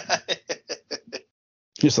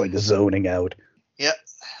 Just like zoning out. Yep.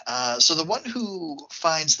 So the one who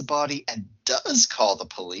finds the body and does call the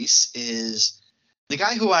police is the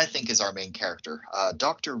guy who I think is our main character,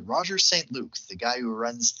 Dr. Roger St. Luke, the guy who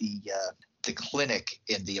runs the clinic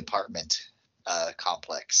in the apartment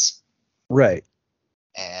complex. Right.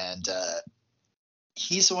 And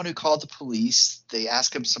he's the one who called the police. They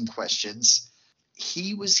asked him some questions.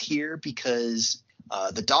 He was here because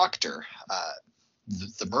the doctor,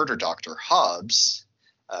 the murder doctor, Hobbs,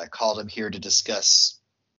 called him here to discuss.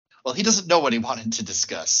 Well, he doesn't know what he wanted to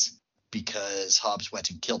discuss because Hobbs went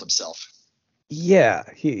and killed himself. Yeah,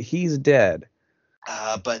 he's dead.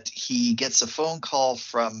 But he gets a phone call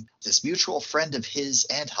from this mutual friend of his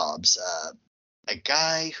and Hobbs, a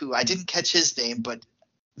guy who I didn't catch his name, but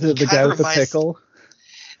The guy with the pickle.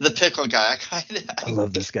 The pickle guy. I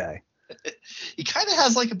love this guy. He kind of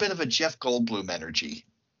has like a bit of a Jeff Goldblum energy.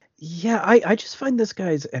 Yeah, I just find this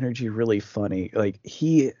guy's energy really funny. Like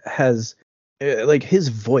he has, like his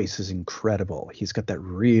voice is incredible. He's got that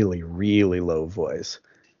really, really low voice.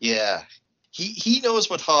 Yeah. He knows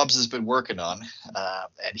what Hobbs has been working on,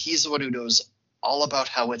 and he's the one who knows all about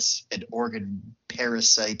how it's an organ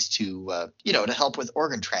parasite to to help with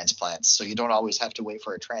organ transplants, so you don't always have to wait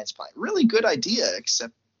for a transplant. Really good idea,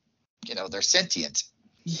 except they're sentient.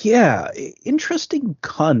 Yeah, interesting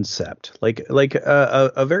concept. Like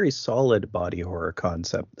a very solid body horror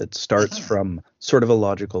concept that starts from sort of a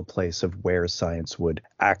logical place of where science would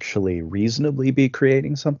actually reasonably be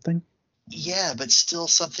creating something. Yeah, but still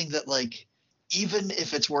something that, like, even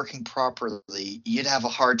if it's working properly, you'd have a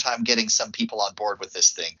hard time getting some people on board with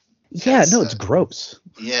this thing. Yeah, no, it's gross.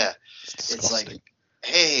 Yeah, it's like,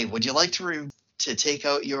 hey, would you like to take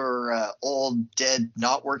out your old dead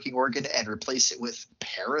not working organ and replace it with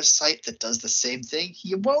parasite that does the same thing?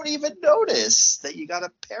 You won't even notice that you got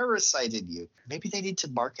a parasite in you. Maybe they need to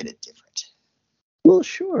market it different. Well,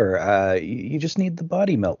 sure. You just need the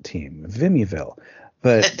body melt team, Vimyville.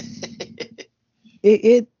 But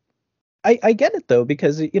I get it though,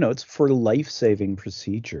 because it's for life-saving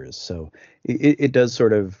procedures, so it does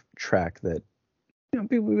sort of track that.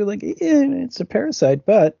 People will be like, yeah, it's a parasite,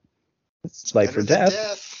 but it's life or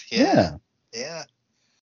death. Yeah.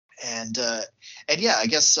 And yeah, I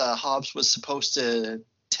guess Hobbs was supposed to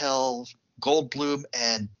tell Goldblum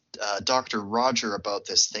and Dr. Roger about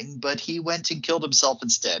this thing, but he went and killed himself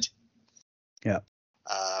instead. Yeah.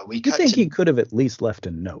 You think he could have at least left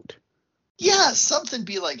a note? Yeah, something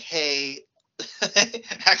be like, hey,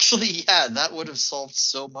 actually, yeah, that would have solved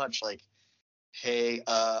so much. Like, hey,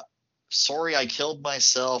 sorry I killed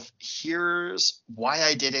myself. Here's why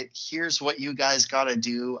I did it. Here's what you guys got to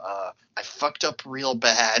do. I fucked up real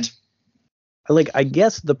bad. Like, I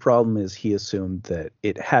guess the problem is he assumed that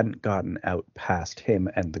it hadn't gotten out past him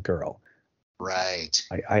and the girl. Right.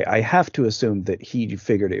 I have to assume that he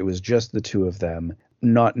figured it was just the two of them,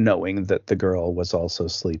 not knowing that the girl was also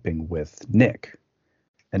sleeping with Nick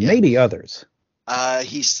and maybe others.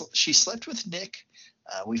 She slept with Nick.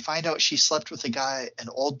 We find out she slept with an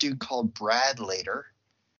old dude called Brad later.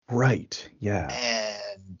 Right. Yeah.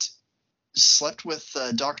 And slept with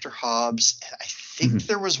Dr. Hobbs. And I think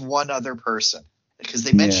there was one other person, because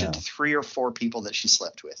they mentioned 3 or 4 people that she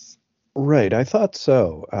slept with. Right. I thought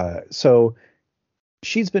so. So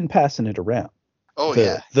she's been passing it around. Oh,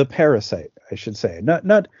 the parasite, I should say.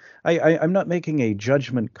 I'm not making a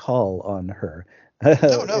judgment call on her.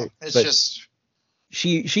 No, it's just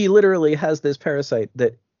she literally has this parasite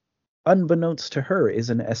that, unbeknownst to her, is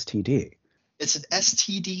an STD. It's an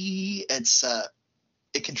STD. It's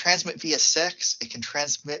it can transmit via sex. It can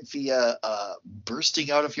transmit via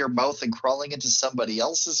bursting out of your mouth and crawling into somebody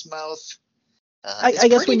else's mouth. I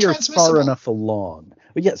guess when you're far enough along.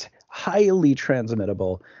 But yes, highly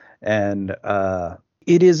transmittable. And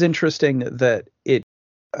it is interesting that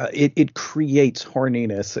it creates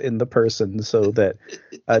horniness in the person, so that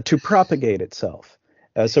to propagate itself.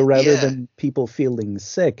 So rather than people feeling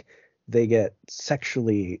sick, they get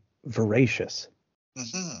sexually voracious.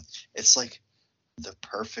 Mm-hmm. It's like the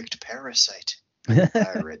perfect parasite. You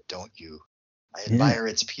admire it, don't you? I admire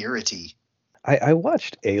its purity. I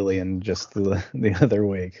watched Alien just the other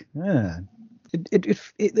week. Yeah.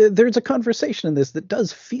 There's a conversation in this that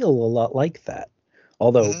does feel a lot like that,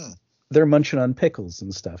 although they're munching on pickles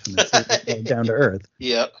and stuff, and it's down to earth.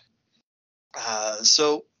 Yep.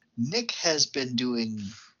 So Nick has been doing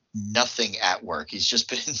nothing at work. He's just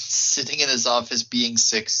been sitting in his office, being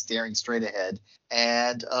sick, staring straight ahead,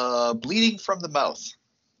 and bleeding from the mouth.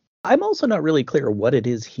 I'm also not really clear what it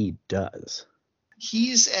is he does.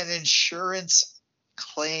 He's an insurance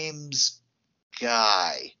claims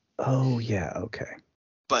guy. Oh, yeah, okay.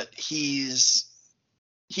 But he's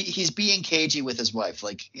being cagey with his wife.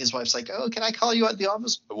 Like, his wife's like, oh, can I call you at the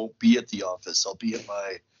office? I won't be at the office. I'll be at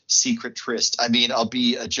my secret tryst. I mean, I'll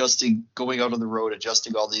be going out on the road,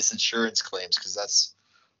 adjusting all these insurance claims because that's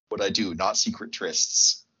what I do, not secret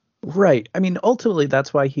trysts. Right. I mean, ultimately,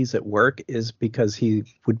 that's why he's at work, is because he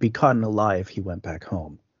would be caught in a lie if he went back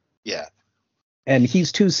home. Yeah. And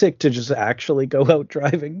he's too sick to just actually go out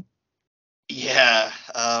driving. Yeah.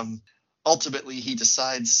 Ultimately, he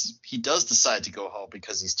does decide to go home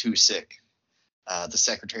because he's too sick. The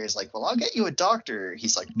secretary is like, well, I'll get you a doctor.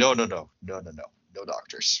 He's like, no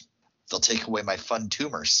doctors. They'll take away my fun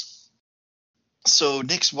tumors. So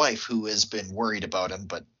Nick's wife, who has been worried about him,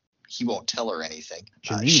 but he won't tell her anything.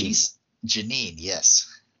 Janine. Janine, yes.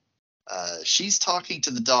 She's talking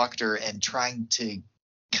to the doctor and trying to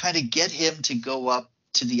kind of get him to go up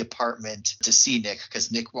to the apartment to see Nick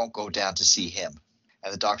because Nick won't go down to see him.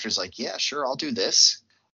 And the doctor's like, yeah, sure, I'll do this.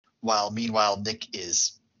 Meanwhile, Nick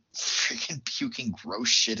is freaking puking gross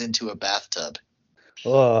shit into a bathtub.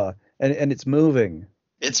 Oh, and it's moving.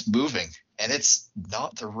 It's moving, and it's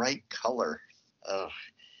not the right color.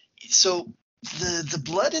 So the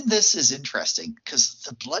blood in this is interesting because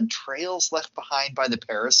the blood trails left behind by the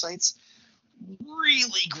parasites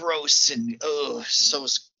really gross and so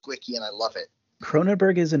squicky, and I love it.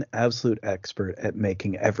 Cronenberg is an absolute expert at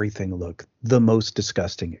making everything look the most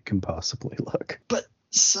disgusting it can possibly look. But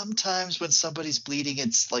sometimes when somebody's bleeding,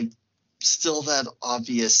 it's like still that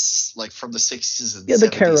obvious, like from the 60s and 70s, the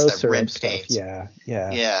Caro that syrup red stuff. paint. Yeah.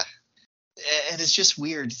 And it's just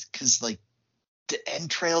weird because like the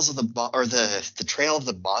entrails of the trail of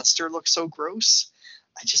the monster looks so gross.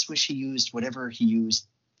 I just wish he used whatever he used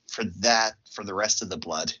for the rest of the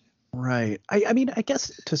blood. Right. I mean, I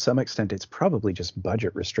guess to some extent it's probably just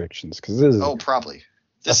budget restrictions because this is probably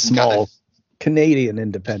this a small Canadian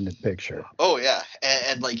independent picture. Oh yeah,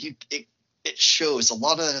 and like it shows a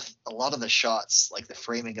lot of the shots, like the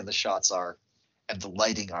framing of the shots and the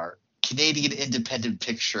lighting are Canadian independent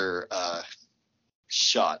picture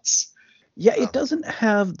shots. Yeah, it doesn't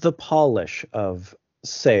have the polish of,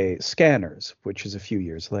 say, Scanners, which is a few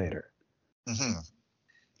years later. Mm-hmm.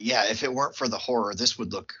 Yeah, if it weren't for the horror,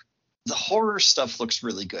 the horror stuff looks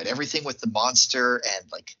really good. Everything with the monster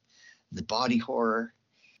and like the body horror.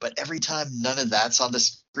 But every time none of that's on the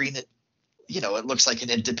screen, it looks like an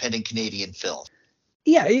independent Canadian film.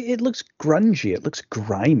 Yeah, it looks grungy. It looks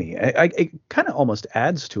grimy. It kind of almost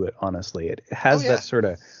adds to it, honestly. It has that sort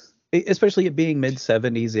of, especially it being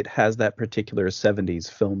mid-70s, it has that particular 70s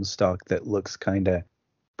film stock that looks kind of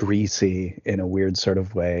greasy in a weird sort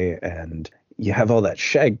of way. And you have all that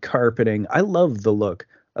shag carpeting. I love the look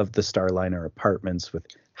of the Starliner apartments with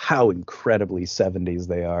how incredibly 70s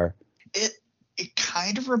they are. It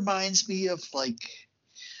kind of reminds me of like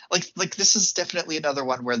this is definitely another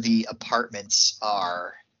one where the apartments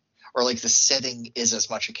are, or like the setting is as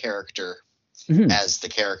much a character as the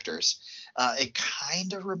characters. It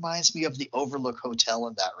kind of reminds me of the Overlook Hotel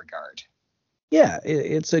in that regard. Yeah,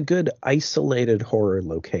 it's a good isolated horror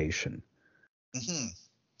location. Mm-hmm.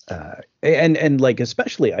 And like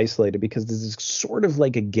especially isolated because this is sort of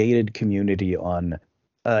like a gated community on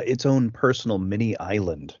its own personal mini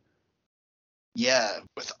island. Yeah,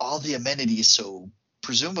 with all the amenities, so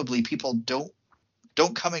presumably people don't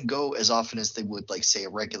come and go as often as they would, like, say, a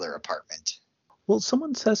regular apartment. Well,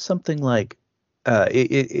 someone says something like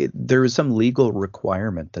there was some legal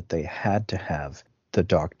requirement that they had to have the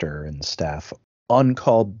doctor and staff on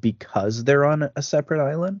call because they're on a separate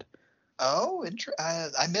island. Oh,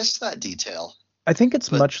 I missed that detail. I think it's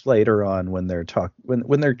much later on when they're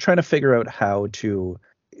when they're trying to figure out how to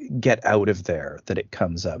get out of there that it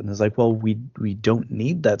comes up, and it's like, well, we don't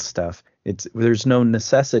need that stuff. There's no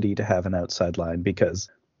necessity to have an outside line because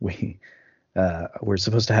we're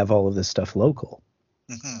supposed to have all of this stuff local.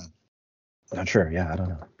 Mm-hmm. Not sure. Yeah, I don't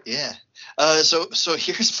know. Yeah. So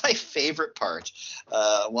here's my favorite part.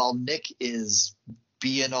 While Nick is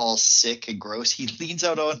being all sick and gross, he leans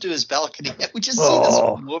out onto his balcony and we just see this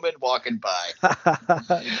woman walking by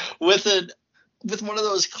with one of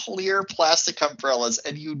those clear plastic umbrellas,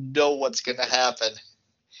 and you know what's going to happen.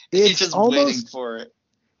 He's just waiting for it.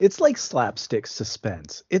 It's like slapstick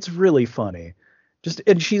suspense. It's really funny.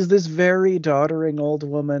 And she's this very doddering old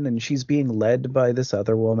woman, and she's being led by this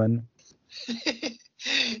other woman.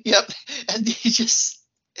 Yep. And he's just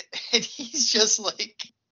like,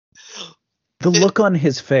 the look on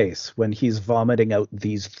his face when he's vomiting out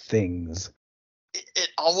these things. It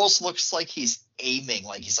almost looks like he's aiming,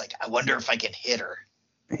 like he's like, I wonder if I can hit her.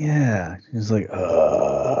 Yeah. He's like,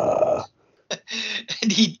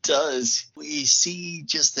 And he does. We see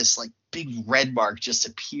just this like big red mark just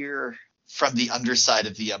appear from the underside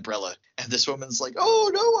of the umbrella. And this woman's like,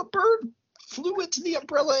 oh no, a bird flew into the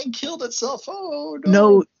umbrella and killed itself. Oh no.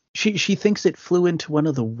 No, She thinks it flew into one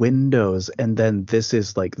of the windows, and then this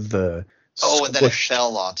is like the Oh, and then it squished.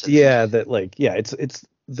 fell onto the. Yeah, that like yeah, it's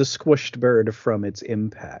the squished bird from its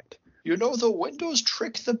impact, You know, the windows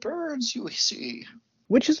trick the birds, you see.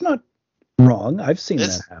 which is not wrong. I've seen that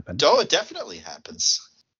It's happen. Oh, it definitely happens.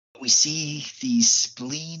 We see the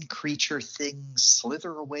spleen creature thing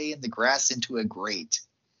slither away in the grass into a grate.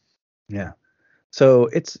 Yeah. So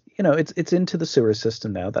it's into the sewer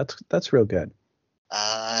system now. That's real good.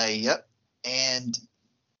 Yep. And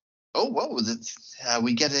oh, whoa!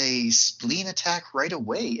 We get a spleen attack right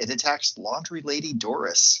away. It attacks Laundry Lady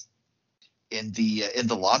Doris in the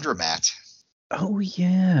laundromat. Oh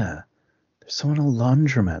yeah. There's someone in a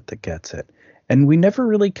laundromat that gets it. And we never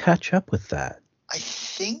really catch up with that. I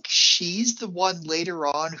think she's the one later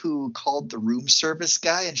on who called the room service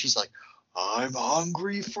guy, and she's like, "I'm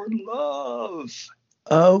hungry for love."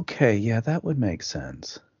 Okay, yeah, that would make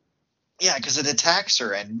sense. Yeah, because it attacks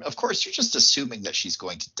her, and of course you're just assuming that she's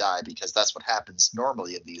going to die because that's what happens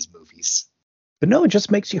normally in these movies. But no, it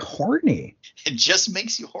just makes you horny. It just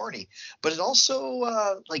makes you horny, but it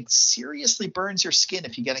also like seriously burns your skin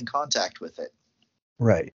if you get in contact with it.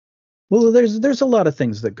 Right. Well, there's a lot of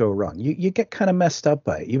things that go wrong. You get kind of messed up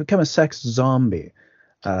by it. You become a sex zombie.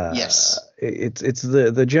 Yes. It's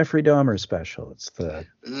the Jeffrey Dahmer special. It's the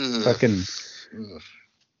Ugh. fucking Ugh.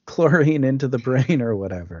 chlorine into the brain or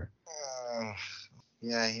whatever.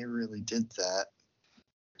 Yeah, he really did that.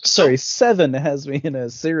 Sorry, Se7en has me in a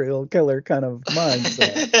serial killer kind of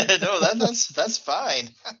mindset. No, that's fine.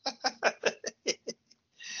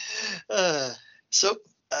 So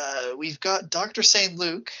we've got Dr. St.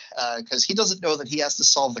 Luke, because he doesn't know that he has to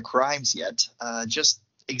solve the crimes yet, just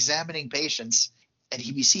examining patients. And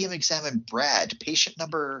we see him examine Brad, victim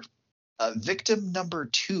number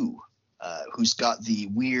 2, who's got the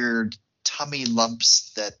weird tummy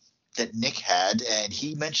lumps that Nick had, and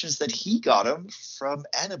he mentions that he got them from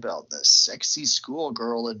Annabelle, the sexy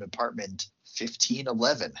schoolgirl in apartment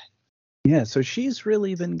 1511. Yeah, so she's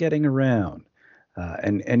really been getting around,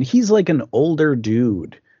 and he's like an older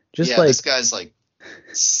dude, just like this guy's like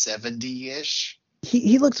 70-ish.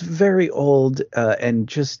 He looks very old, and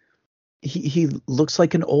just he looks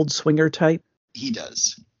like an old swinger type. He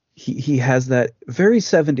does. He has that very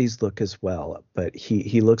 70s look as well, but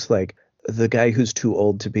he looks like the guy who's too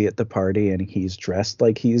old to be at the party, and he's dressed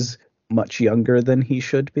like he's much younger than he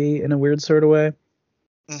should be in a weird sort of way.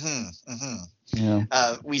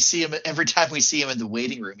 Yeah. We see him every time we see him in the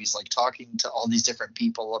waiting room. He's like talking to all these different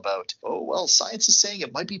people about, oh, well, science is saying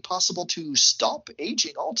it might be possible to stop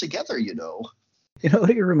aging altogether, You know what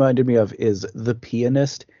he reminded me of is the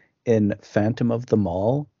pianist in Phantom of the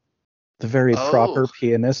Mall, the very proper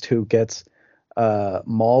pianist who gets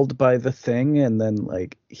mauled by the thing, and then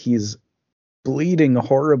like he's bleeding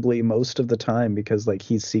horribly most of the time because like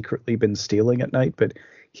he's secretly been stealing at night, but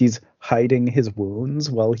he's hiding his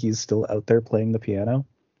wounds while he's still out there playing the piano.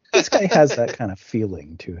 This guy has that kind of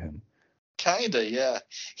feeling to him. Kinda, yeah.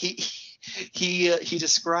 He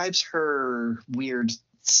describes her weird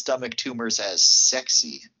stomach tumors as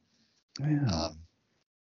sexy. Yeah.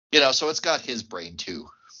 So it's got his brain too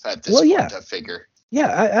at this point, I figure. Yeah,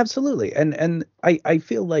 absolutely. And I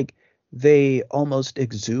feel like they almost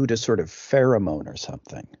exude a sort of pheromone or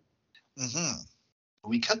something.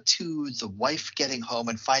 We cut to the wife getting home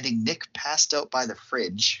and finding Nick passed out by the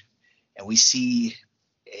fridge, and we see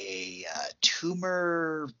a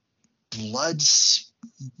tumor blood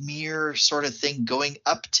smear sort of thing going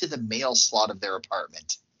up to the mail slot of their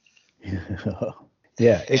apartment.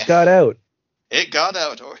 Yeah, it got out. It got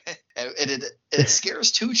out, and it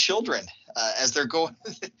scares 2 children as they're going.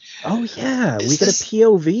 Oh yeah, we get a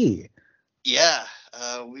POV. Yeah,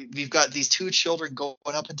 we've got these 2 children going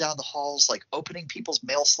up and down the halls, like opening people's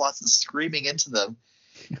mail slots and screaming into them.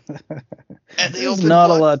 And there's not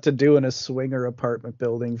a lot to do in a swinger apartment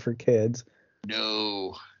building for kids.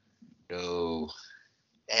 No.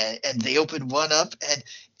 And they open one up, and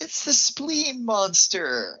it's the spleen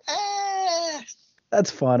monster. That's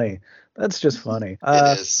funny. That's just funny.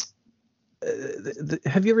 It is.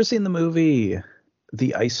 Have you ever seen the movie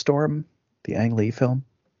The Ice Storm, the Ang Lee film?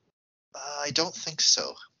 I don't think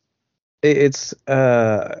so. It's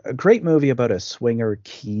a great movie about a swinger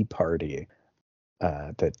key party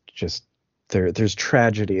that just there's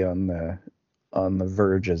tragedy on the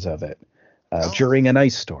verges of it during an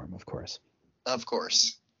ice storm, of course. Of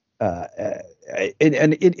course.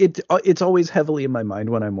 It's always heavily in my mind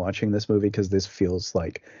when I'm watching this movie because this feels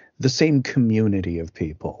like the same community of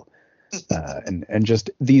people, and just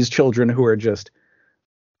these children who are just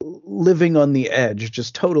living on the edge,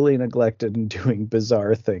 just totally neglected and doing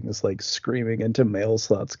bizarre things like screaming into mail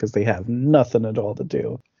slots because they have nothing at all to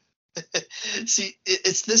do. See,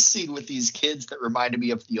 it's this scene with these kids that reminded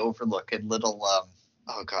me of the Overlook and little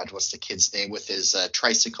oh god, what's the kid's name with his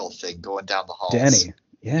tricycle thing going down the halls? Danny.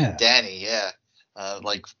 Yeah. Danny, yeah.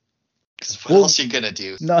 Like, 'cause what Well, else are you gonna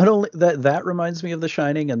do? not only that reminds me of The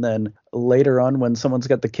Shining, and then later on when someone's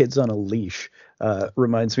got the kids on a leash,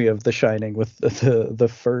 reminds me of The Shining with the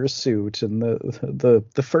fursuit and the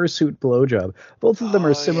fursuit blowjob. Both of them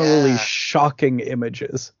are Oh similarly yeah, shocking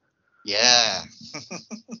images. yeah.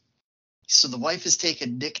 So the wife has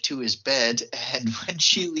taken Nick to his bed, and when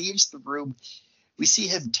she leaves the room, we see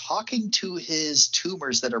him talking to his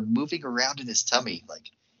tumors that are moving around in his tummy, like,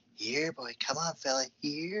 "Here, boy, come on, fella,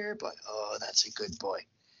 here, boy. Oh, that's a good boy."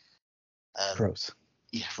 Gross.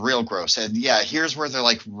 Yeah, real gross. And yeah, here's where they're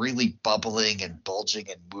like really bubbling and bulging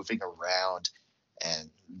and moving around, and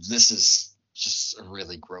this is just a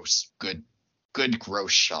really gross, good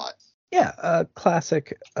gross shot. Yeah,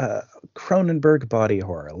 classic Cronenberg body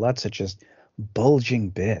horror. Lots of just bulging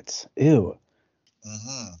bits. Ew.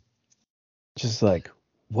 Hmm. Just like,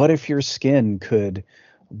 what if your skin could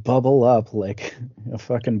bubble up like a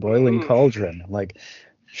fucking boiling cauldron? Like,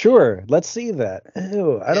 sure, let's see that.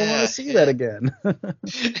 Ew, I don't want to Yeah, see that yeah. again.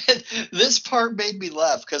 This part made me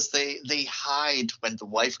laugh because they hide when the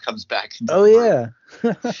wife comes back into Oh the room.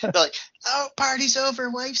 yeah. They're like, "Oh, party's over,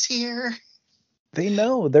 wife's here." They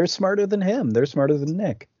know. They're smarter than him. They're smarter than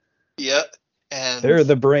Nick. Yeah, and They're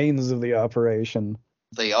the brains of the operation.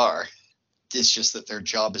 they are. It's just that their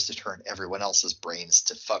job is to turn everyone else's brains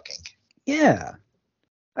to fucking. Yeah.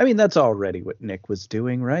 I mean, that's already what Nick was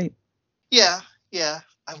doing, right? Yeah, yeah.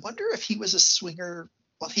 I wonder if he was a swinger.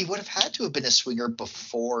 Well, he would have had to have been a swinger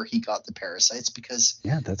before he got the parasites, because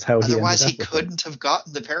Yeah, that's how he ended otherwise he up with it. couldn't have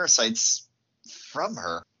gotten the parasites from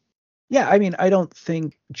her. Yeah, I mean, I don't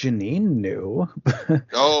think Janine knew,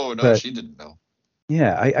 Oh no, but she didn't know.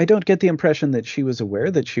 yeah, I don't get the impression that she was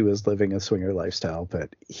aware that she was living a swinger lifestyle,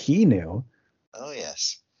 but he knew. Oh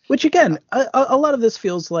yes. Which again, a lot of this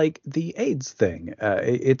feels like the AIDS thing.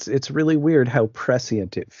 It's really weird how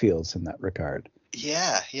prescient it feels in that regard.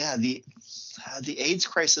 Yeah, yeah. The AIDS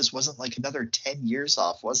crisis wasn't like another 10 years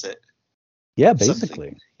off, was it? Yeah, Something.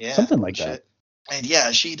 basically, Yeah. something Holy like that. shit. And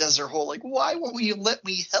yeah, she does her whole like, "Why won't you let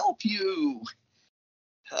me help you?"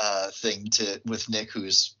 Thing to with Nick,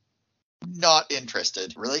 who's not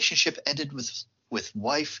interested. Relationship ended with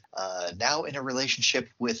wife. Now in a relationship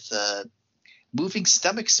with moving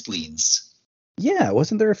stomach spleens. Yeah,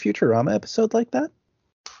 wasn't there a Futurama episode like that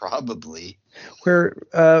Probably. where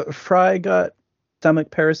Fry got stomach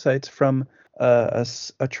parasites from a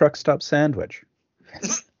truck stop sandwich,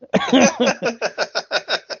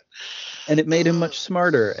 and it made him much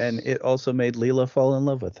smarter, and it also made Leela fall in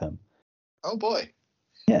love with him. Oh boy.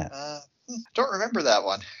 Yeah. Don't remember that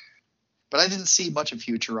one. But I didn't see much of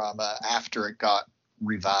Futurama after it got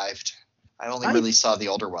revived. I only I really saw the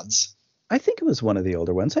older ones. I think it was one of the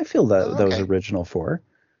older ones. I feel that Oh, those okay. original four.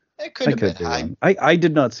 It could I have been. could be wrong. I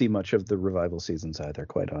did not see much of the revival seasons either,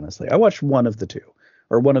 quite honestly. I watched one of the two,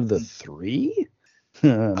 or one of the three. I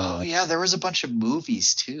don't Oh know. yeah, there was a bunch of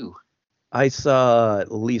movies too. I saw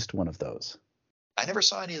at least one of those. I never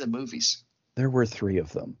saw any of the movies. There were three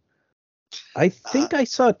of them. I Uh, think I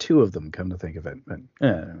saw two of them, come to think of it. But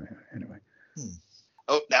anyway.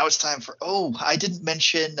 oh, now it's time for. Oh, I didn't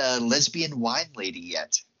mention lesbian wine lady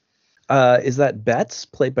yet. Is that Betts,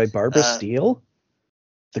 played by Barbara Uh, Steele?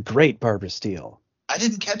 The great Barbara Steele. I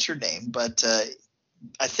didn't catch her name, but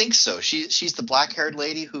I think so. She's the black-haired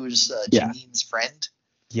lady who's Yeah. Janine's friend.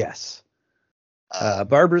 Yes. Uh,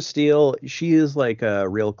 Barbara Steele, she is like a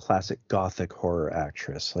real classic gothic horror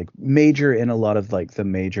actress, like major in a lot of like the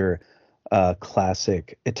major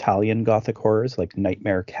classic Italian gothic horrors, like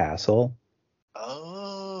Nightmare Castle.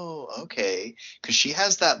 oh, okay. Because she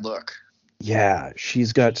has that look. Yeah,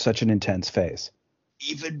 she's got such an intense face.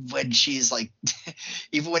 Even when she's like,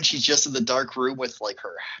 even when she's just in the dark room with like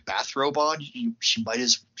her bathrobe on, she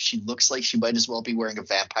looks like she might as well be wearing a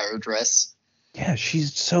vampire dress. Yeah,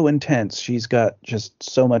 she's so intense. She's got just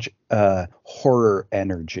so much horror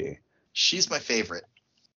energy. She's my favorite.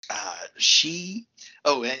 She.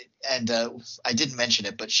 Oh, and I didn't mention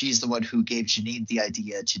it, but she's the one who gave Janine the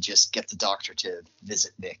idea to just get the doctor to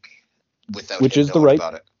visit Nick without Which him is the knowing right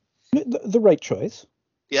about it. the right choice.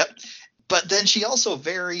 Yep. But then she also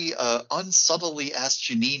very unsubtly asked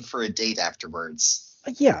Janine for a date afterwards.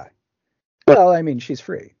 Yeah. Well, I mean, she's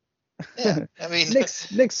free. Yeah, I mean, Nick's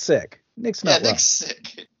sick. Nick's yeah, not well. Nick's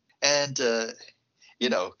sick, and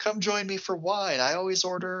come join me for wine. I always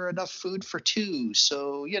order enough food for two,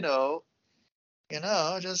 so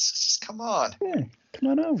just come on. Yeah, come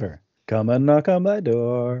on over. Come and knock on my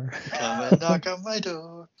door. Come and knock on my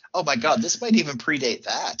door. Oh my God, this might even predate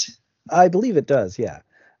that. I believe it does, yeah.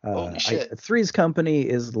 Holy shit. Three's Company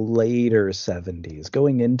is later 70s,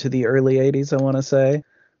 going into the early 80s, I want to say.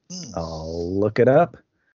 Hmm. I'll look it up.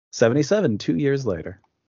 77, 2 years later.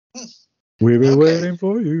 Hmm. We've been Okay. waiting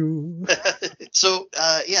for you. So,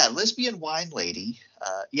 yeah, lesbian wine lady.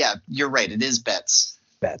 Yeah, you're right. It is Betts.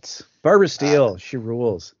 Bets. Barbara Uh, Steele, she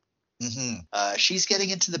rules. she's getting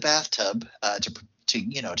into the bathtub to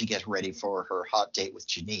get ready for her hot date with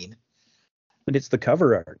Janine. And it's the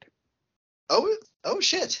cover art. Oh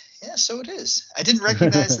shit. Yeah, so it is. I didn't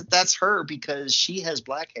recognize that that's her because she has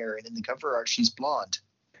black hair and in the cover art she's blonde.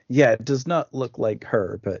 Yeah, it does not look like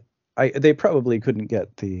her, but they probably couldn't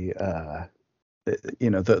get the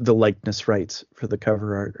likeness rights for the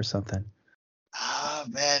cover art or something. Ah,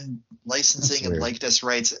 man, That's licensing and weird. likeness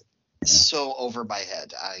rights Yeah. so over my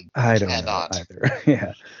head. I I don't know cannot. either.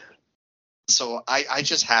 Yeah. So I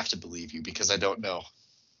just have to believe you because I don't know.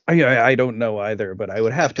 I don't know either, but I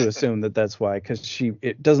would have to assume that that's why, because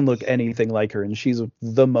it doesn't look anything like her, and she's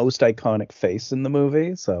the most iconic face in the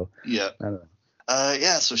movie. So Yeah. I don't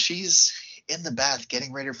Yeah, so she's in the bath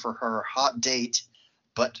getting ready for her hot date,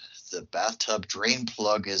 but the bathtub drain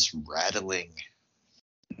plug is rattling.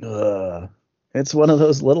 know. It's one of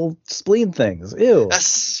those little spleen things. Ew. A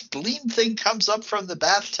spleen thing comes up from the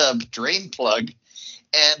bathtub drain plug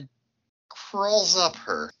and crawls up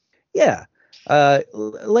her. Yeah.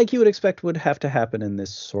 Like you would expect would have to happen in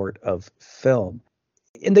this sort of film.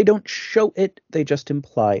 And they don't show it, they just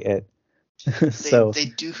imply it. They So they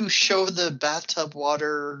do show the bathtub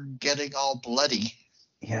water getting all bloody.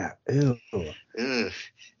 yeah, ew. Ugh.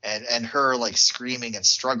 And her like screaming and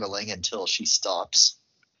struggling until she stops.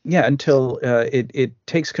 Yeah, until it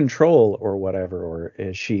takes control or whatever,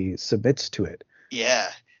 or she submits to it. Yeah.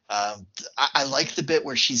 I like the bit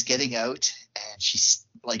where she's getting out and she's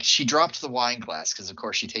like she dropped the wine glass because of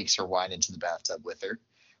course she takes her wine into the bathtub with her,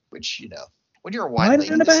 which when you're a wine Wine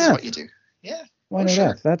lady, in a this is what you bath. do. Yeah. Wine Oh in a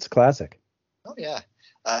sure. bath. That's classic. Oh yeah.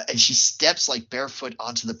 And she steps like barefoot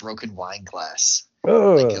onto the broken wine glass,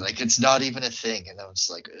 Oh, like it's not even a thing. And I was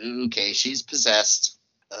like, okay, she's possessed.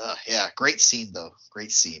 Yeah, great scene though.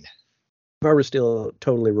 Great scene. Barbara Steele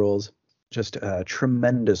totally rules. Just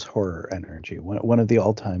tremendous horror energy. One of the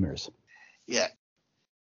all timers. Yeah.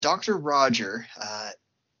 Dr. Roger,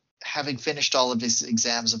 having finished all of his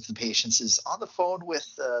exams of the patients, is on the phone with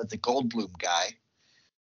the Goldblum guy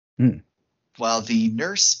Hmm. while the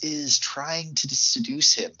nurse is trying to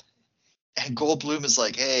seduce him. And Goldblum is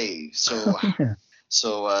like, hey,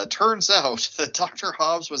 Yeah. turns out that Dr.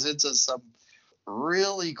 Hobbs was into some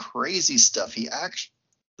really crazy stuff.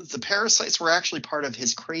 The parasites were actually part of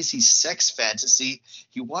his crazy sex fantasy.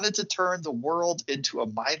 He wanted to turn the world into a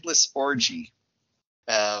mindless orgy.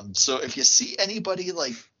 So if you see anybody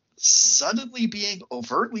like suddenly being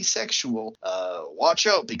overtly sexual, watch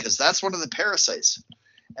out because that's one of the parasites.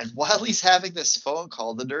 And while he's having this phone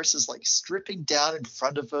call, the nurse is like stripping down in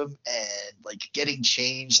front of him and like getting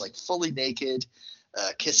changed, like fully naked,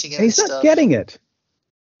 kissing him And and he's not stuff. getting it.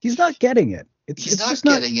 He's not getting it. He's It's not just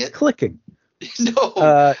not getting it. clicking. No.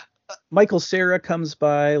 Uh, Michael Cera comes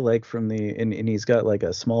by like and he's got like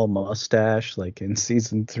a small mustache like in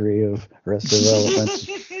season 3 of Arrested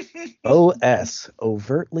Development. OS,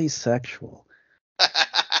 overtly sexual.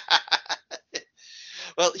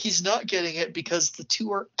 Well, he's not getting it because the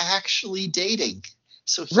two are actually dating.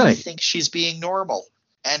 So he Right. thinks she's being normal.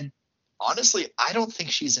 And honestly, I don't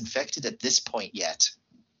think she's infected at this point yet.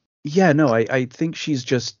 Yeah, no, I think she's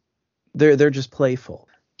just they're just playful.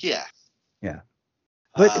 Yeah. Yeah.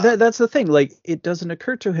 But that's the thing. Like, it doesn't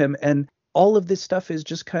occur to him, and all of this stuff is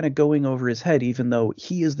just kind of going over his head, even though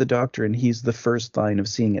he is the doctor and he's the first line of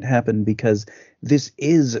seeing it happen, because this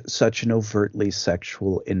is such an overtly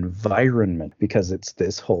sexual environment, because it's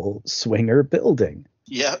this whole swinger building.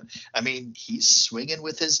 Yeah. I mean, he's swinging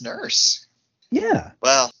with his nurse. Yeah.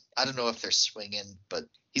 Well, I don't know if they're swinging, but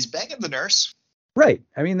he's banging the nurse. Right.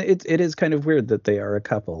 I mean, it is kind of weird that they are a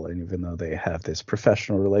couple, and even though they have this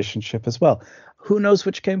professional relationship as well, who knows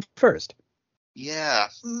which came first? Yeah.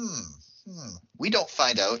 We don't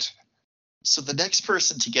find out. So the next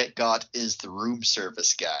person to get got is the room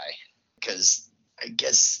service guy, because I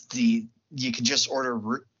guess you can just order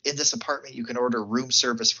in this apartment. You can order room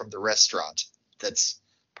service from the restaurant that's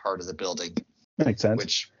part of the building. Makes sense.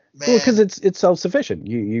 Which, well, because man, it's self-sufficient.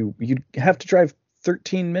 You have to drive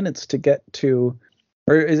 13 minutes to get to,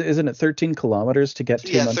 or isn't it 13 kilometers to get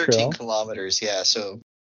to yeah, Montreal? 13 kilometers. Yeah, so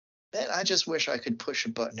man, I just wish I could push a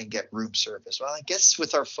button and get room service. Well, I guess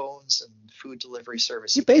with our phones and food delivery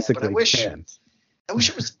service, You can, but basically can. I wish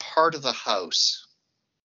it was part of the house.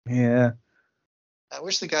 Yeah. I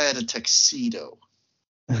wish the guy had a tuxedo.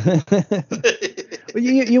 Well,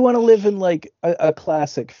 you want to live in like a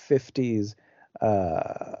classic 50s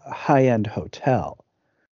high-end hotel.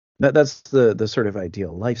 That's the sort of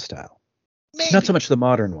ideal lifestyle. Not so Maybe. much the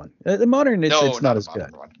modern one. The modern, No, it's not not a as good.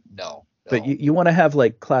 modern one. No, But no. you want to have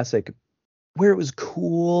like classic where it was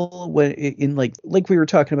cool when in like we were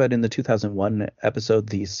talking about in the 2001 episode,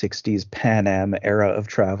 the 60s Pan Am era of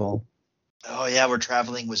travel. Oh yeah, where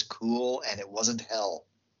traveling was cool and it wasn't hell.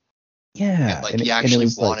 And Yeah, like you and it actually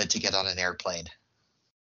was like wanted to get on an airplane.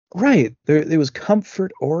 right there. It was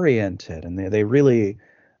comfort oriented, and they really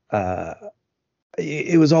uh,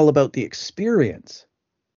 it was all about the experience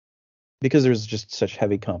because there's just such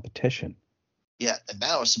heavy competition. Yeah, and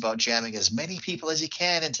now it's about jamming as many people as you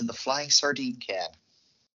can into the flying sardine can.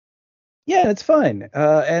 Yeah, it's fine.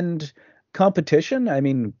 And competition, I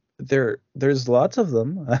mean, there's lots of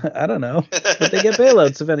them. I don't know, but they get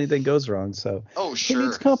bailouts if anything goes wrong. So Oh who needs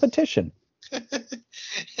sure. competition?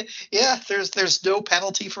 Yeah, there's no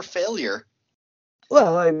penalty for failure.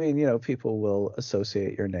 Well, I mean, people will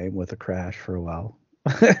associate your name with a crash for a while.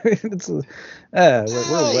 We're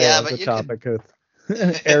Oh way yeah, off the but you can. topic of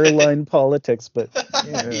airline politics, but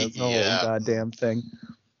yeah, it's a whole Yeah. goddamn thing.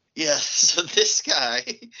 Yeah, so this guy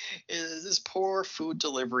is this poor food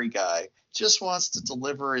delivery guy just wants to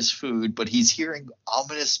deliver his food, but he's hearing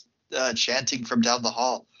ominous chanting from down the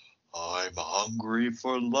hall. I'm hungry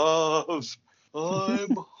for love.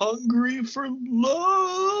 I'm hungry for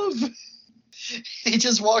love. He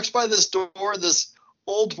just walks by this door. This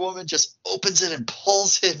old woman just opens it and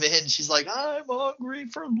pulls him in. She's like, I'm hungry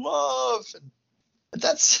for love. And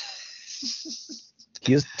that's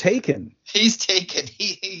He is taken. he's taken.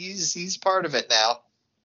 He's part of it now.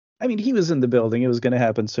 I mean, he was in the building. It was going to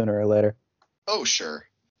happen sooner or later. Oh, sure.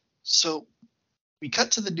 So we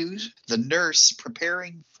cut to the news. The nurse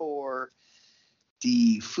preparing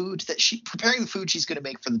the food she's going to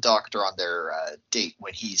make for the doctor on their date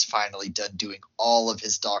when he's finally done doing all of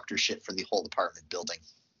his doctor shit for the whole apartment building.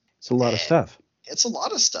 It's a lot of And stuff. it's a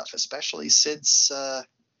lot of stuff, especially since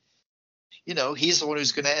he's the one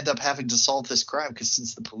who's going to end up having to solve this crime because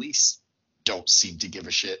since the police don't seem to give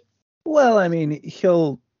a shit. Well, I mean,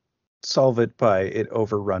 he'll solve it by it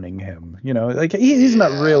overrunning him. Like he's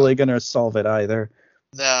not Yeah. really going to solve it either.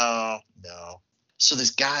 No, no. So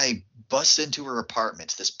this guy busts into her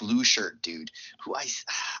apartment, this blue shirt dude, who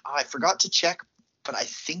I forgot to check, but I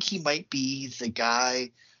think he might be the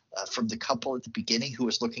guy from the couple at the beginning who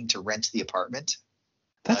was looking to rent the apartment,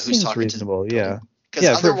 That who's seems talking to the reasonable. building. Yeah. Because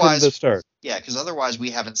Yeah, from the otherwise, start. yeah, because otherwise we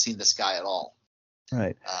haven't seen this guy at all.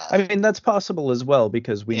 Right. Uh, I mean, that's possible as well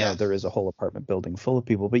because we know yeah, there is a whole apartment building full of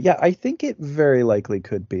people. But yeah, I think it very likely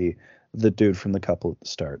could be the dude from the couple at the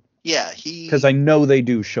start. yeah, Because I know they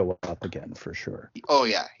do show up again for sure. oh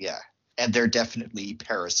yeah, yeah, and they're definitely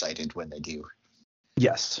parasited when they do.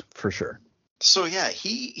 Yes, for sure. So yeah,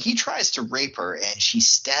 he tries to rape her, and she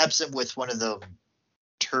stabs him with one of the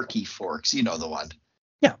turkey forks. You know the one.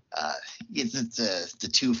 Yeah. The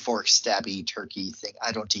two fork stabby turkey thing.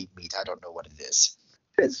 I don't eat meat. I don't know what it is.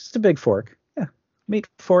 It's just a big fork. Yeah. Meat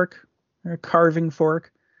fork or a carving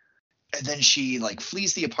fork. And then she like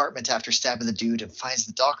flees the apartment after stabbing the dude and finds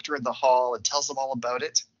the doctor in the hall and tells them all about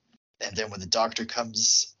it. And then when the doctor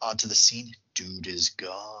comes onto the scene, dude is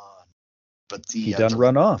gone. But He done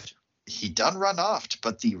run off. He done run off,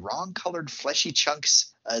 but the wrong colored fleshy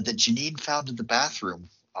chunks that Janine found in the bathroom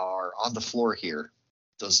are on the floor here.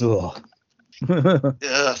 Those Ugh.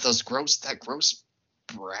 that gross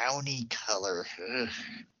brownie color. Ugh,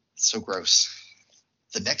 so gross.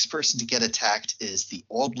 The next person to get attacked is the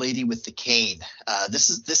old lady with the cane. This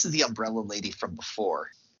is the umbrella lady from before.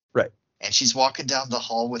 Right. And she's walking down the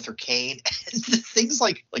hall with her cane, and the thing's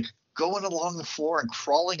like going along the floor and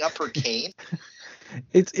crawling up her cane.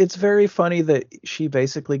 It's very funny that she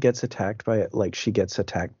basically gets attacked by she gets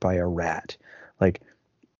attacked by a rat. Like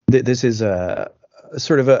this is a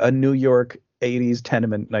sort of a New York 80s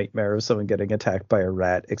tenement nightmare of someone getting attacked by a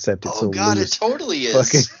rat, except it's Oh God, loose it totally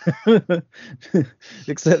is. fucking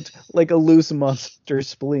except like a loose monster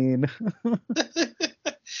spleen.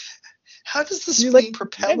 How does the You're like, spleen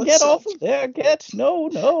propel get itself? off of there, no.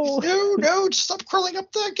 No, stop crawling up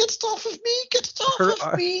there. Get it off of me. Get it off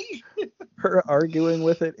Her of me. her arguing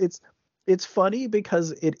with it. It's funny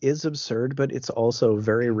because it is absurd, but it's also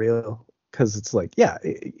very real because it's like, yeah,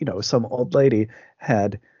 some old lady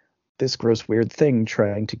had this gross weird thing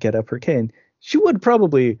trying to get up her cane. She would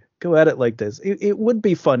probably go at it like this. It would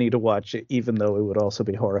be funny to watch it, even though it would also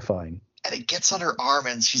be horrifying. And it gets on her arm,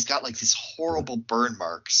 and she's got like these horrible burn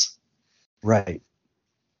marks. Right.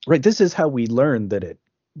 This is how we learn that it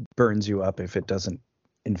burns you up if it doesn't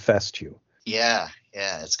infest you. Yeah.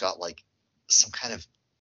 It's got like some kind of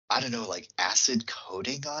I don't know, like acid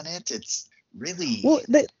coating on it. It's really. Well,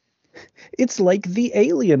 it's like the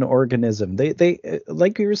alien organism. They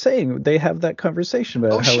like you were saying, they have that conversation Oh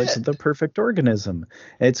about how it's shit. the perfect organism.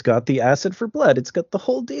 It's got the acid for blood. It's got the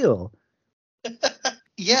whole deal.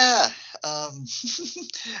 Yeah. I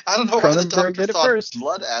don't know why the Cronenberg doctor did it thought first.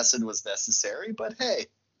 blood acid was necessary, but hey.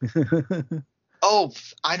 Oh,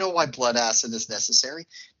 I know why blood acid is necessary,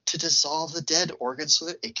 to dissolve the dead organ so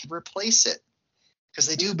that it can replace it. Because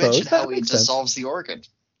they I do mention suppose how that he makes sense. dissolves the organ.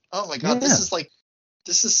 Oh my god, Yeah.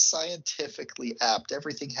 this is scientifically apt.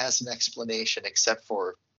 Everything has an explanation except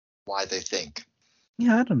for why they think.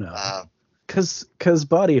 Yeah, I don't know. Uh, Cause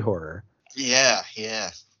body horror. yeah,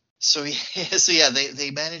 yeah. So yeah,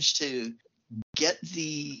 they managed to get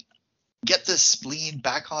the get the spleen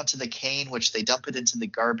back onto the cane, which they dump it into the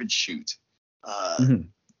garbage chute. Uh, Mhm.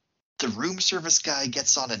 the room service guy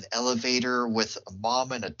gets on an elevator with a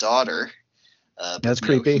mom and a daughter, That's but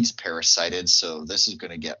creepy. he's parasited, so this is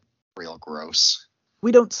going to get real gross.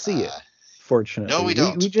 We don't see it, Uh, no, fortunately. we We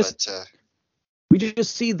don't. we just But we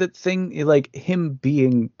just see that thing, like him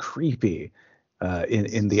being creepy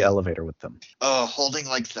in the mhm. elevator with them. Holding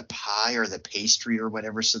like the pie or the pastry or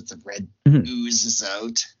whatever, so the red Mhm. oozes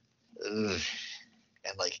out. Ugh.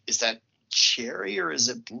 And like, is that cherry or is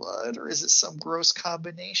it blood or is it some gross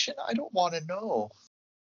combination? I don't want to know.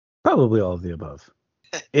 Probably all of the above.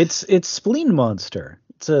 It's spleen monster.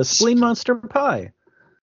 It's a spleen Spl- monster pie.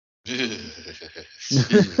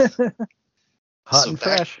 Hot so and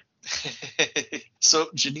back. fresh. So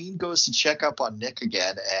Janine goes to check up on Nick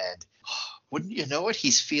again, and wouldn't you know it,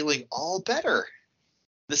 he's feeling all better.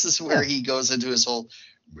 This is where Yeah. he goes into his whole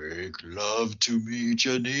 "make love to me,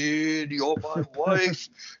 Janine. You're my wife.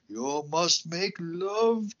 You must make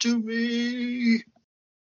love to me."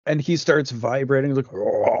 And he starts vibrating like,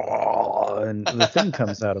 "Roar," and the thing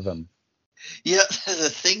comes out of him. Yeah, the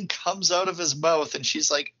thing comes out of his mouth, and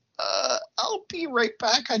she's like, I'll be right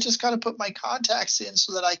back. I just got to put my contacts in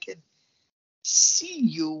so that I can see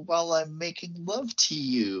you while I'm making love to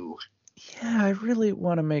you. Yeah, I really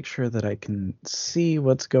want to make sure that I can see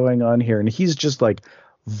what's going on here. And he's just like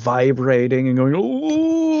vibrating and going, Yeah,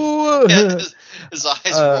 "Ooh." his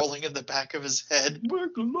eyes uh, rolling in the back of his head.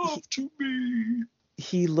 Make love to me.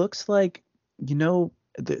 he looks like,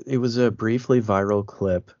 it was a briefly viral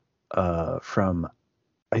clip from,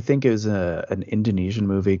 I think it was an Indonesian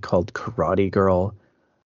movie called Karate Girl.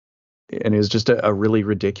 And it was just a really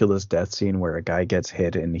ridiculous death scene where a guy gets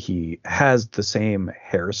hit and he has the same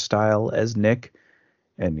hairstyle as Nick.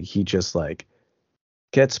 And he just like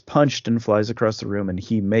gets punched and flies across the room and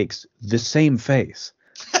he makes the same face.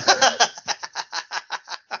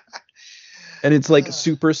 And it's like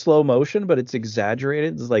super slow motion, but it's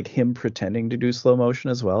exaggerated. It's like him pretending to do slow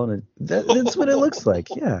motion as well. And that's what it looks like.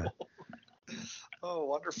 Yeah. Oh,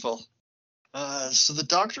 wonderful. So the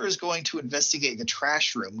doctor is going to investigate the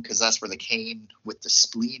trash room because that's where the cane with the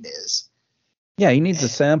spleen is. Yeah, he needs a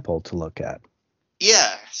And sample to look at.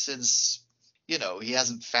 yeah, since he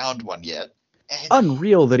hasn't found one yet. And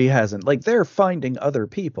Unreal that he hasn't. Like, they're finding other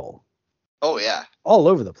people oh yeah, all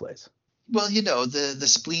over the place. well, the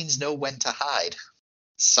spleens know when to hide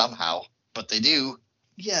somehow, but they do.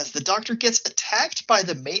 Yes, the doctor gets attacked by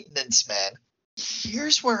the maintenance man.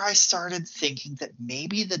 Here's where I started thinking that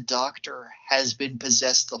maybe the doctor has been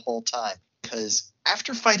possessed the whole time. Because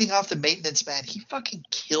after fighting off the maintenance man, he fucking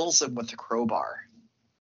kills him with a crowbar.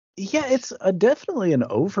 Yeah, it's definitely an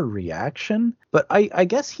overreaction, but I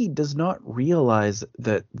guess he does not realize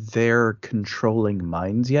that they're controlling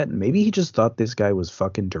minds yet. Maybe he just thought this guy was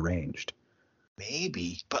fucking deranged.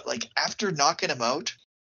 Maybe. But like after knocking him out,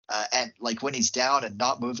 and like when he's down and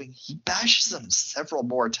not moving, he bashes him several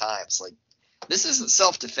more times. Like, this isn't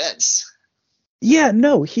self-defense. Yeah,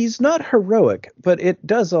 no, he's not heroic, but it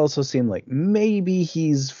does also seem like maybe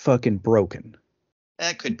he's fucking broken.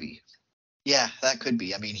 That could be. Yeah, that could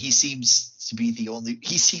be. I mean, he seems to be the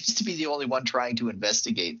only one trying to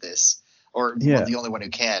investigate this, or well, Yeah, the only one who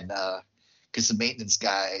can. Because the maintenance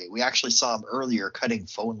guy, we actually saw him earlier cutting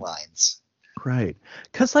phone lines. right.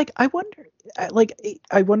 Because like I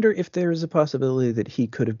wonder if there is a possibility that he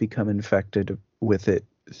could have become infected with it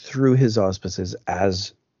through his auspices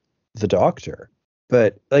as the doctor.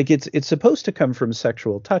 But like it's supposed to come from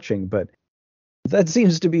sexual touching, but that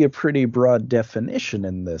seems to be a pretty broad definition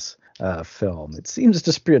in this film. It seems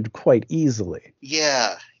to spread quite easily.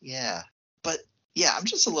 Yeah, yeah. But yeah, I'm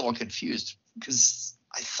just a little confused because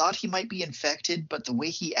I thought he might be infected, but the way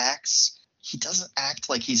he acts, he doesn't act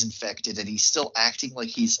like he's infected, and he's still acting like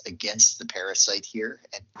he's against the parasite here.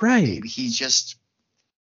 And Right. maybe he just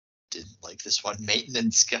didn't like this one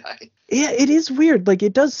maintenance guy. Yeah, it is weird. Like,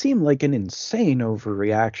 it does seem like an insane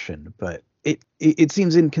overreaction, but it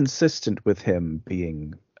seems inconsistent with him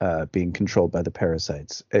being controlled by the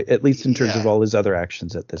parasites, at least in terms of Yeah, all his other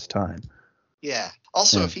actions at this time. yeah.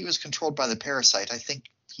 Also, Yeah. if he was controlled by the parasite, I think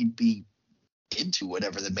he'd be into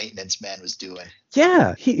whatever the maintenance man was doing.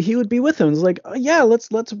 Yeah, he would be with him. It's like, oh, yeah,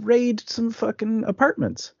 let's raid some fucking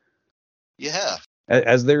apartments. Yeah.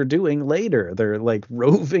 As they're doing later, they're like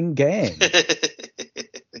roving gang,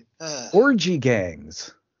 orgy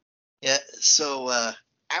gangs. Yeah, so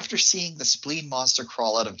after seeing the spleen monster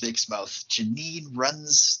crawl out of Vic's mouth, Janine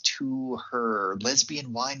runs to her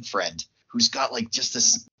lesbian wine friend, who's got like just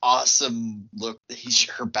this awesome look.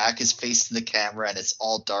 Her back is faced to the camera and it's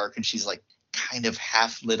all dark, and she's like kind of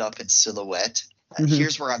half lit up in silhouette.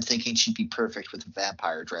 Here's where I'm thinking she'd be perfect with a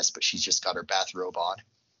vampire dress, but she's just got her bathrobe on.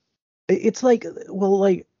 It's like, well,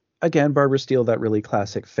 like, again, Barbara Steele, that really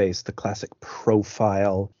classic face, the classic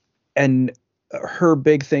profile. And her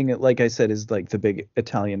big thing, like I said, is like the big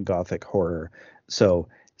Italian Gothic horror. So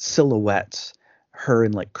silhouettes, her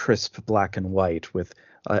in like crisp black and white with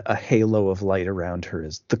a halo of light around her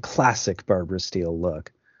is the classic Barbara Steele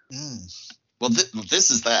look. Well,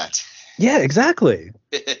 this is that. Yeah, exactly.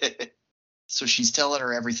 So she's telling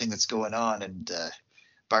her everything that's going on, and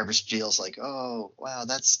Barbara Steele's like, "Oh, wow,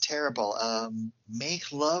 that's terrible.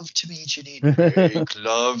 Make love to me, Janine. Make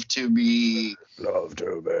love to me. Love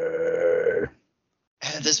to me."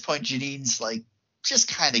 And at this point, Janine's like, just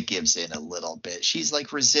kind of gives in a little bit. She's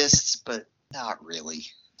like resists, but not really.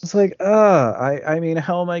 It's like, I mean,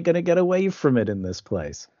 how am I going to get away from it in this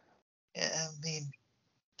place? I mean,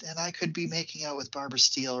 and I could be making out with Barbara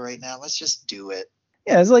Steele right now. Let's just do it.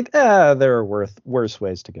 Yeah, it's like, there are worse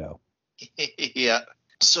ways to go. Yeah.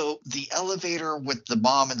 So the elevator with the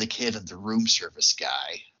mom and the kid and the room service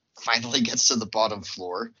guy finally gets to the bottom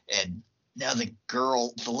floor, and now the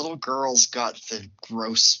little girl's got the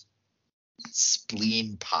gross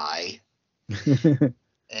spleen pie.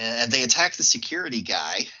 And they attack the security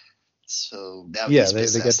guy. So now yeah,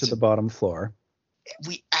 they get to the bottom floor.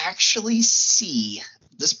 We actually see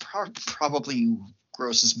this probably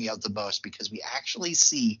grosses me out the most, because we actually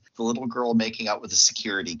see the little girl making out with the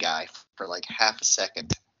security guy for like half a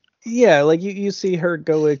second. Yeah, like you see her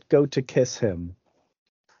go to kiss him.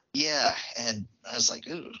 Yeah, and I was like,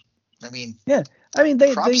 ooh. I mean, yeah, I mean,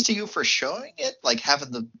 props to you for showing it, like having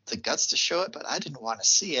the guts to show it, but I didn't want to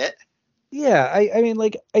see it. Yeah, I mean,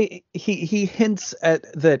 like, he hints at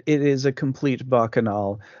that it is a complete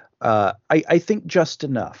bacchanal. I think just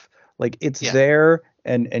enough. Like, it's there,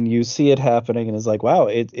 and you see it happening, and it's like, wow,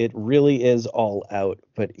 it really is all out,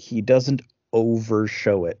 but he doesn't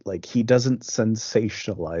overshow it. Like, he doesn't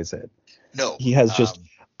sensationalize it. No, he has just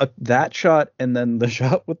that shot, and then the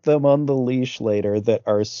shot with them on the leash later that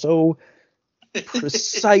are so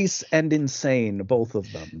precise and insane, both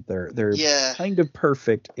of them. They're kind of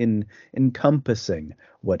perfect in encompassing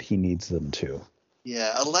what he needs them to.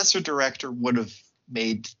 Yeah, a lesser director would have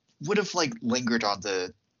like lingered on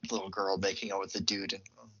the little girl making out with the dude, and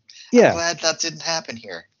I'm glad that didn't happen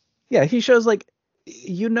here. Yeah, he shows like,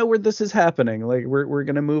 you know where this is happening. Like, we're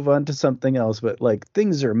gonna move on to something else, but like,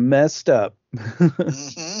 things are messed up.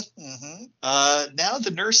 Now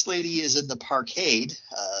the nurse lady is in the parkade,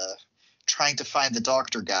 trying to find the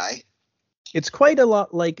doctor guy. It's quite a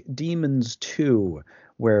lot like Demons 2,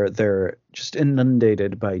 where they're just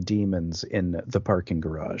inundated by demons in the parking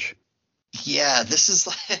garage. Yeah, this is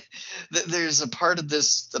like, there's a part of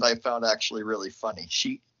this that I found actually really funny.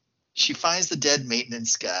 She finds the dead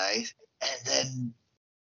maintenance guy, and then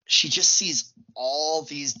she just sees all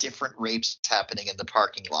these different rapes happening in the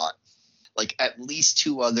parking lot. Like at least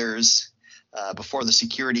 2 others before the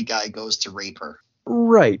security guy goes to rape her.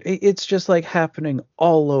 Right. It's just like happening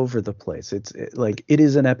all over the place. It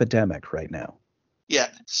is an epidemic right now. Yeah.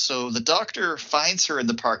 So the doctor finds her in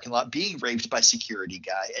the parking lot being raped by security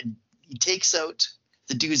guy, and he takes out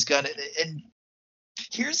the dude's gun. And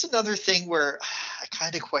here's another thing where I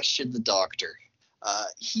kind of question the doctor.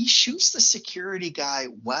 He shoots the security guy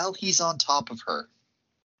while he's on top of her.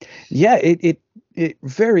 Yeah, it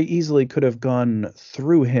very easily could have gone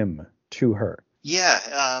through him to her.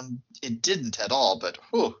 Yeah, it didn't at all, but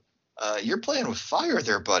you're playing with fire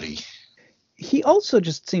there, buddy. He also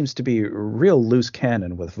just seems to be real loose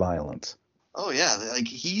cannon with violence. Oh, yeah, like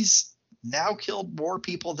he's now killed more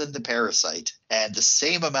people than the parasite, and the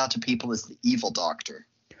same amount of people as the evil doctor.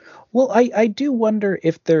 Well, I do wonder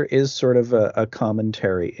if there is sort of a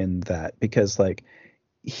commentary in that, because like,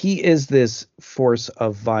 he is this force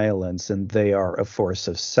of violence and they are a force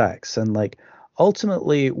of sex, and like,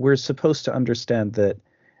 ultimately we're supposed to understand that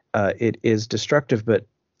it is destructive, but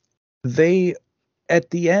they at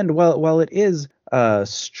the end, while it is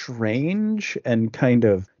strange and kind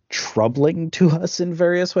of troubling to us in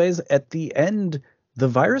various ways, at the end the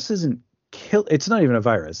virus isn't kill. It's not even a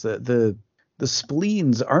virus. The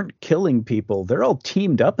spleens aren't killing people. They're all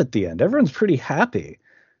teamed up at the end. Everyone's pretty happy.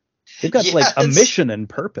 They've got like Yeah, a mission and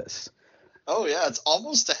purpose. oh yeah, it's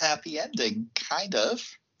almost a happy ending, kind of.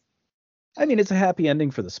 I mean, it's a happy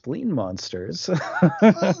ending for the spleen monsters.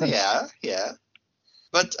 Well, yeah, yeah.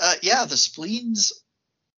 But yeah, the spleens,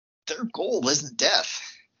 their goal isn't death.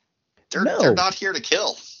 They're No, not here to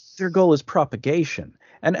kill. their goal is propagation.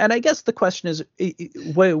 And I guess the question is,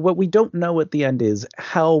 what we don't know at the end is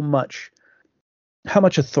how much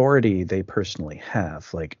authority they personally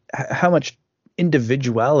have, like how much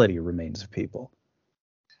individuality remains of people.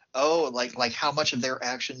 Oh, like how much of their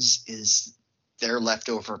actions is their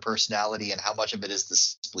leftover personality, and how much of it is the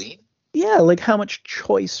spleen? Yeah, like how much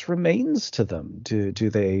choice remains to them? Do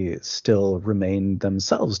they still remain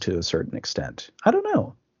themselves to a certain extent? I don't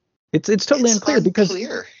know. It's totally It's unclear because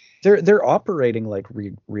unclear. they're operating like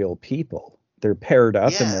real people. They're paired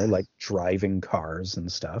up and Yeah, they're like driving cars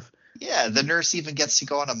and stuff. yeah. The nurse even gets to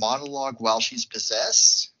go on a monologue while she's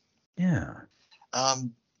possessed. Yeah.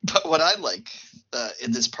 But what I like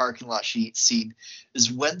in this parking lot scene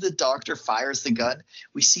is when the doctor fires the gun,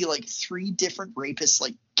 we see like three different rapists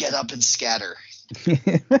like get up and scatter.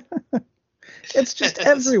 It's just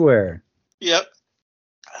everywhere. Yep.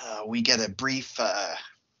 We get a brief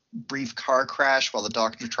car crash while the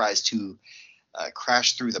doctor tries to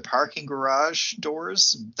crash through the parking garage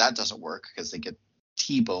doors. That doesn't work because they get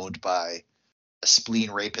T-boned by a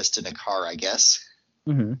spleen rapist in a car, I guess.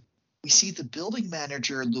 Hmm. We see the building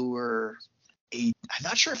manager lure I'm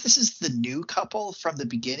not sure if this is the new couple from the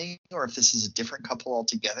beginning or if this is a different couple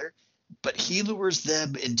altogether, but he lures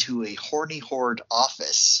them into a horny horde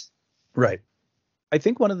office. Right. I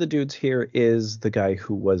think one of the dudes here is the guy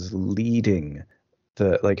who was leading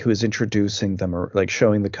who is introducing them or like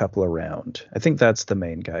showing the couple around. I think that's the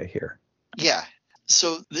main guy here. Yeah.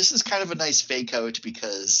 So this is kind of a nice fake out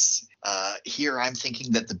because here I'm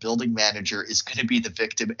thinking that the building manager is going to be the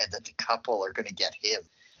victim and that the couple are going to get him.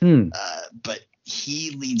 Hmm. But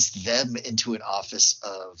he leads them into an office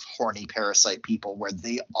of horny parasite people where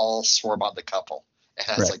they all swarm on the couple. And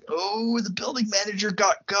I was Right. like, oh, the building manager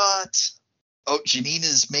got. Oh, Janine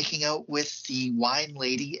is making out with the wine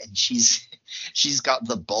lady, and she's got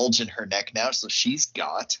the bulge in her neck now, so she's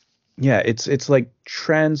got. Yeah, it's like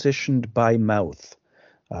transitioned by mouth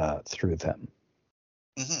through them.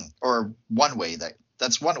 Or one way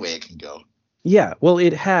that's one way it can go. Yeah, well,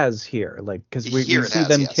 it has here, like because we Here it see has,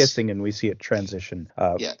 them yes. kissing and we see it transition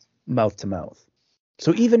Yeah. mouth to mouth.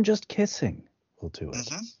 So even just kissing will do it.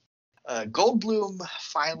 Goldblum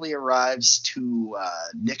finally arrives to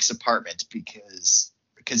Nick's apartment because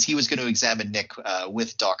he was going to examine Nick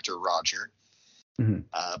with Dr. Roger. Mhm.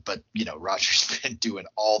 But, Roger's been doing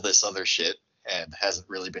all this other shit and hasn't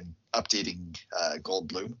really been updating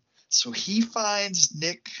Goldblum. So he finds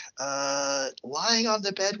Nick lying on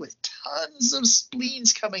the bed with tons of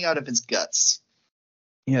spleens coming out of his guts.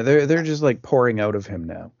 Yeah, they're just like pouring out of him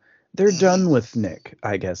now. They're done with Nick,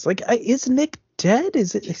 I guess. Like, is Nick dead?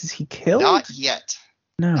 Is he killed? Not yet.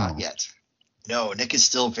 No. Not yet. No, Nick is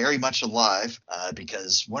still very much alive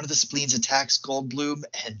because one of the spleens attacks Goldblum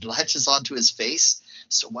and latches onto his face.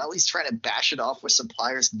 So while he's trying to bash it off with some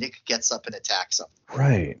pliers, Nick gets up and attacks him.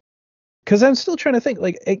 Right. Because I'm still trying to think,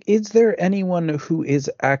 like, is there anyone who is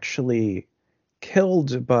actually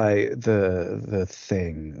killed by the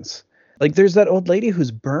things? Like, there's that old lady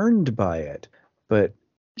who's burned by it, but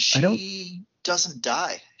She doesn't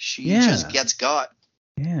die. She Yeah. just gets got.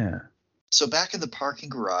 Yeah. So back in the parking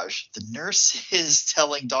garage, the nurse is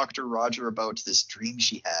telling Dr. Roger about this dream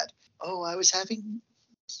she had. Oh, I was having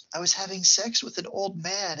sex with an old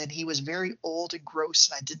man, and he was very old and gross,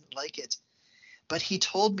 and I didn't like it. But he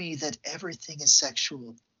told me that everything is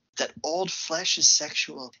sexual, that old flesh is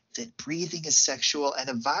sexual, that breathing is sexual, and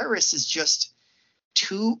a virus is just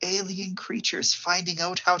two alien creatures finding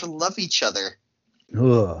out how to love each other.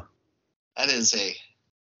 Ugh. That is a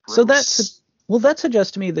gross. So that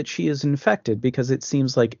suggests to me that she is infected because it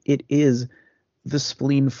seems like it is the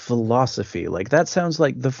spleen philosophy. Like, that sounds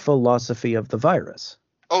like the philosophy of the virus.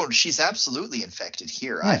 Oh, she's absolutely infected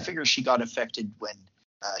here. Yeah. I figure she got infected when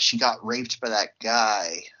she got raped by that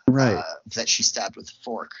guy Right. that she stabbed with a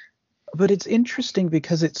fork. But it's interesting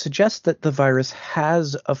because it suggests that the virus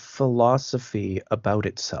has a philosophy about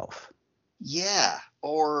itself. Yeah,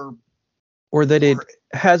 or that it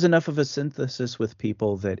has enough of a synthesis with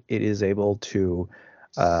people that it is able to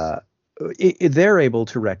they're able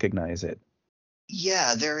to recognize it.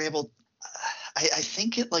 Yeah, they're able. I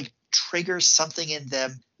think it like triggers something in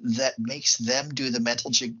them that makes them do the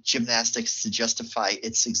mental gymnastics to justify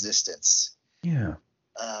its existence. Yeah.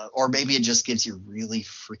 Or maybe it just gives you really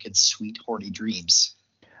freaking sweet, horny dreams.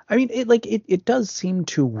 I mean, it does seem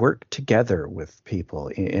to work together with people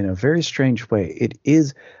in a very strange way. It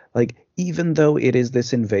is like, even though it is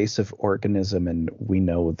this invasive organism, and we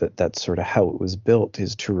know that that's sort of how it was built,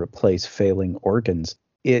 is to replace failing organs.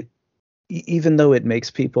 Even though it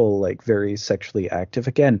makes people like very sexually active,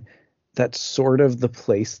 again, that's sort of the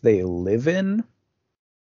place they live in.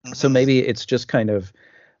 So maybe it's just kind of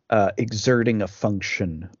exerting a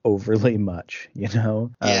function overly much, you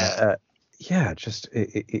know? Yeah. Yeah, just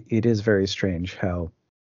it is very strange how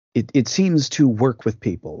it seems to work with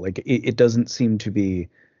people. Like it doesn't seem to be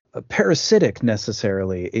parasitic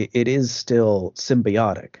necessarily. It is still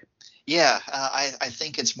symbiotic. Yeah, I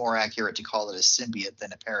think it's more accurate to call it a symbiote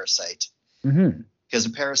than a parasite. Mm-hmm. Because a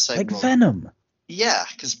parasite Like will... venom. Yeah,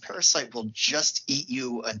 because parasite will just eat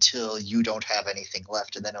you until you don't have anything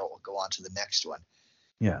left, and then it will go on to the next one.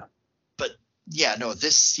 Yeah. But yeah, no,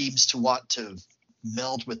 this seems to want to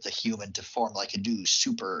meld with the human to form like a new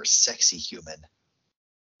super sexy human.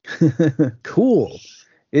 Cool.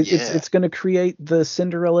 Yeah. It's going to create the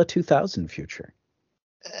Cinderella 2000 future.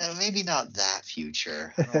 Maybe not that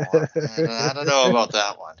future. I don't know about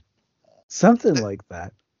that one. Something like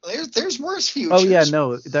that. There's worse futures. Oh yeah,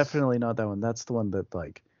 no, definitely not that one. That's the one that,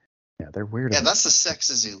 like, yeah, they're weird. Yeah, that's the sex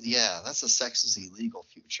is illegal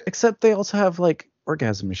future. Except they also have like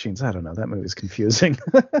orgasm machines. I don't know. That movie's confusing.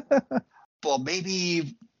 Well,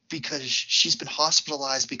 maybe because she's been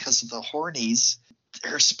hospitalized because of the hornies,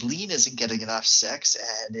 her spleen isn't getting enough sex,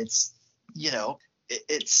 and it's,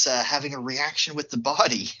 it's having a reaction with the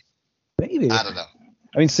body. Maybe. I don't know.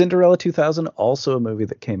 I mean, Cinderella 2000, also a movie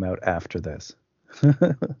that came out after this.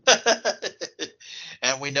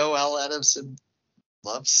 And we know Al Adamson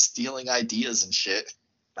loves stealing ideas and shit.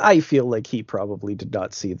 I feel like he probably did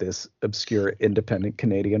not see this obscure independent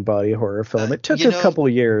Canadian body horror film. It took a couple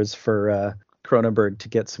years for Cronenberg to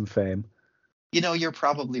get some fame. You're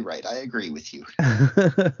probably right. I agree with you.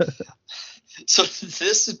 So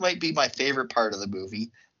this might be my favorite part of the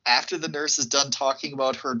movie. After the nurse is done talking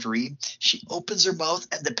about her dream, she opens her mouth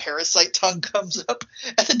and the parasite tongue comes up,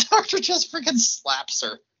 and the doctor just freaking slaps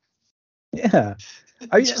her. Yeah.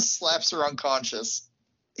 Just slaps her unconscious.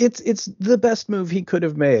 It's the best move he could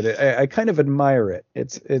have made. I kind of admire it.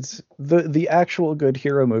 It's the actual good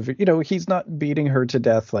hero movie. He's not beating her to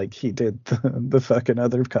death like he did the fucking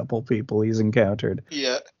other couple people he's encountered.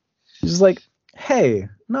 Yeah. He's like, hey,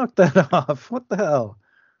 knock that off. What the hell?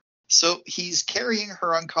 So he's carrying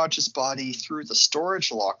her unconscious body through the storage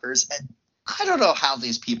lockers, and I don't know how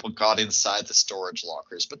these people got inside the storage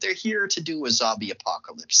lockers, but they're here to do a zombie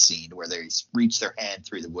apocalypse scene where they reach their hand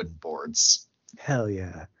through the wooden boards. Hell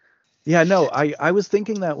yeah. Yeah, no, I was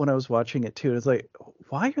thinking that when I was watching it too. It's like,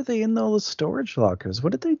 why are they in all the storage lockers?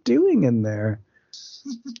 What are they doing in there?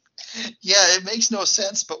 Yeah, it makes no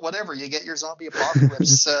sense, but whatever. You get your zombie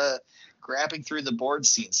apocalypse grabbing through the board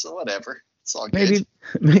scene, so whatever. It's all good.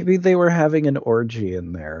 Maybe they were having an orgy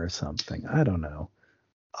in there or something. I don't know.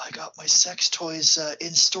 I got my sex toys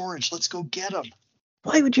in storage. Let's go get them.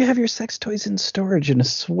 Why would you have your sex toys in storage in a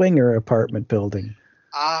swinger apartment building?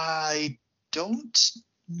 I don't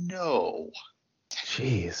know.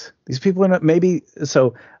 Jeez. These people are not, maybe,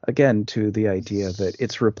 so again, to the idea that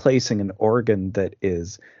it's replacing an organ that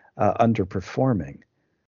is underperforming.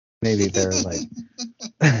 Maybe they're like,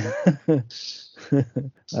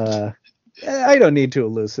 I don't need to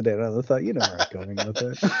elucidate on the thought. You know where I'm going with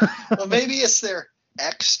it. Well, maybe it's their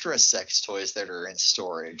extra sex toys that are in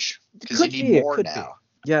storage because you need more now.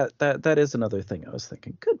 Be. Yeah, that is another thing I was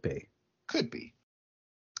thinking. Could be.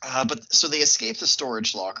 But so they escape the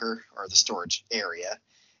storage locker or the storage area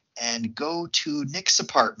and go to Nick's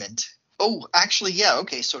apartment. Oh, actually, yeah.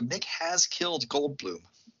 Okay, so Nick has killed Goldblum.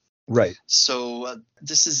 Right. So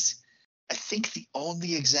this is, I think, the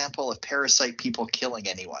only example of parasite people killing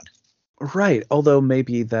anyone. Right. Although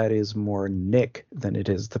maybe that is more Nick than it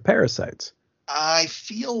is the parasites. I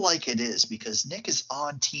feel like it is because Nick is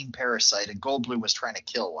on Team Parasite and Goldblum was trying to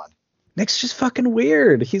kill one. Nick's just fucking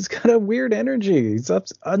weird. He's got a weird energy. He's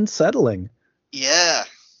unsettling. Yeah.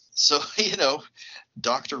 So,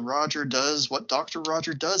 Dr. Roger does what Dr.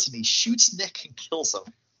 Roger does, and he shoots Nick and kills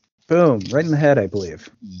him. Boom. Right in the head, I believe.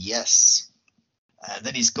 Yes. And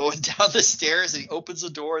then he's going down the stairs, and he opens the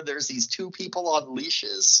door, and there's these two people on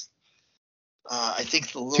leashes. I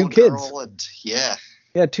think the little girl and, yeah.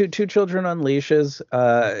 Yeah, two children on leashes.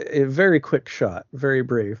 A very quick shot. Very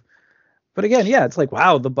brief. But again, yeah, it's like,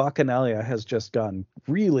 wow, the Bacchanalia has just gone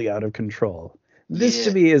really out of control. This to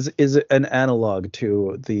Yeah. me is an analog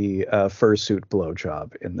to the fursuit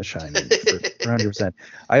blowjob in The Shining for 100%.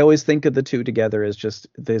 I always think of the two together as just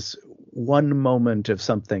this one moment of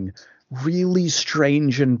something really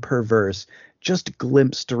strange and perverse, just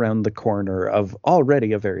glimpsed around the corner of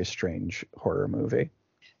already a very strange horror movie.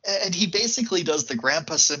 And he basically does the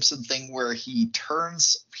Grandpa Simpson thing where he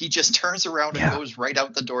just turns around and Yeah. goes right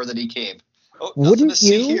out the door that he came. Oh, nothing to Wouldn't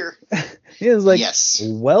see you? here. It's like, Yes.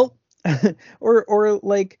 well, or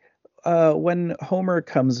like when Homer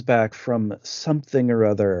comes back from something or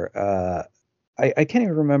other, I can't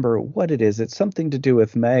even remember what it is. It's something to do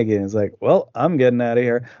with Maggie, and it's like, well, I'm getting out of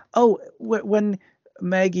here. Oh, when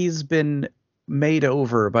Maggie's been made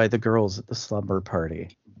over by the girls at the slumber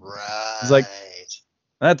party, it's like, Right.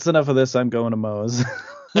 that's enough of this. I'm going to Moe's.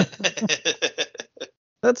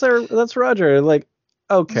 That's Roger. Like,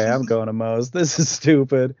 okay, I'm going to Moe's. This is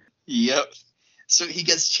stupid. Yep. So he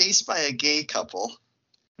gets chased by a gay couple.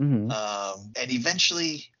 Hmm. And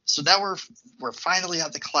eventually, so now we're finally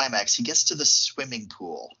at the climax. He gets to the swimming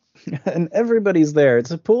pool. And everybody's there.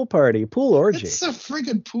 It's a pool party, pool orgy. It's a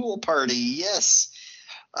friggin' pool party, yes.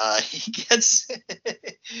 He gets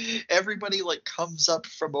everybody like comes up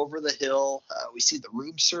from over the hill. We see the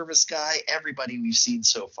room service guy, everybody we've seen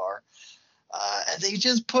so far, and they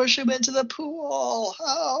just push him into the pool.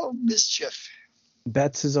 Oh, mischief!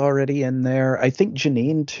 Betts is already in there. I think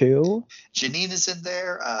Janine too. Janine is in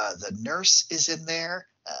there. The nurse is in there.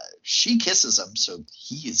 She kisses him, so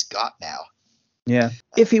he is got now. Yeah.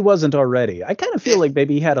 If he wasn't already. I kind of feel Yeah. like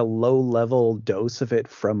maybe he had a low level dose of it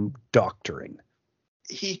from doctoring.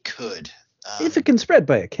 He could. If it can spread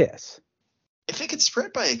by a kiss. If it can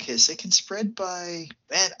spread by a kiss, it can spread by.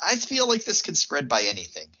 Man, I feel like this can spread by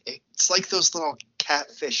anything. It's like those little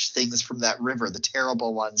catfish things from that river, the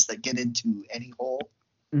terrible ones that get into any hole.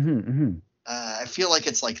 Hmm. Hmm. I feel like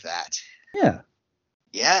it's like that. Yeah.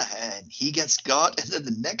 Yeah, and he gets got, and then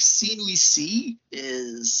the next scene we see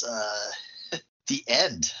is the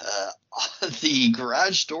end. The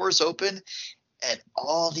garage doors open, and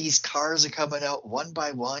all these cars are coming out one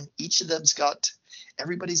by one.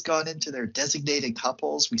 Everybody's gone into their designated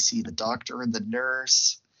couples. We see the doctor and the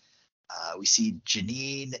nurse. We see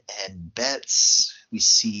Janine and Betts. We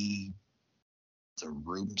see the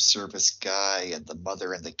room service guy and the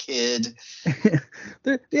mother and the kid.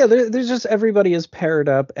 There's just everybody is paired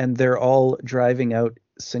up and they're all driving out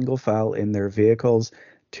single file in their vehicles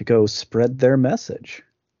to go spread their message.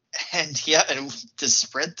 And to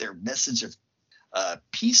spread their message of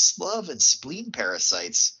peace, love, and spleen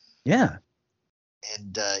parasites. Yeah.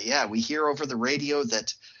 And we hear over the radio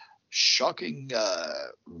that shocking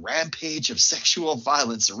rampage of sexual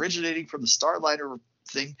violence originating from the Starliner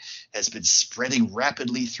thing has been spreading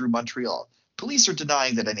rapidly through Montreal. Police are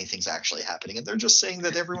denying that anything's actually happening, and they're just saying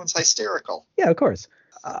that everyone's hysterical. Yeah, of course.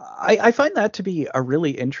 I find that to be a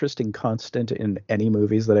really interesting constant in any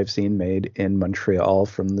movies that I've seen made in Montreal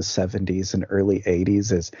from the 70s and early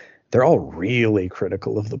 80s is they're all really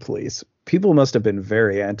critical of the police. People must have been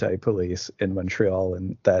very anti-police in Montreal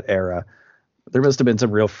in that era. There must have been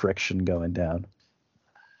some real friction going down.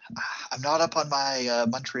 I'm not up on my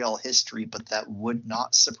Montreal history, but that would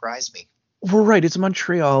not surprise me. Well, right, it's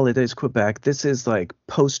Montreal, it is Quebec. This is like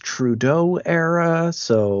post-Trudeau era,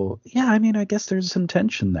 so yeah, I mean, I guess there's some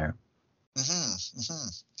tension there. Mm-hmm, mm-hmm.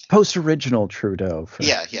 Post-original Trudeau.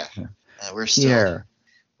 Yeah. We're still Here.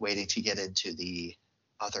 waiting to get into the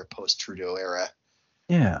other post-Trudeau era.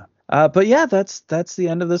 Yeah. But yeah, that's the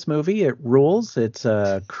end of this movie. It rules. It's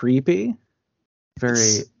creepy.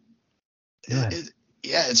 Very.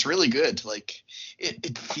 It's really good. Like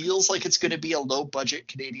it feels like it's going to be a low-budget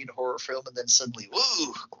Canadian horror film, and then suddenly,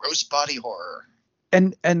 woo, gross body horror.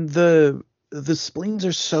 And the spleens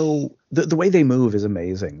are so the way they move is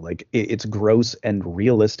amazing. Like it's gross and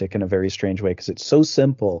realistic in a very strange way because it's so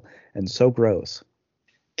simple and so gross.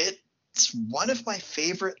 It's one of my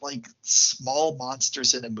favorite like small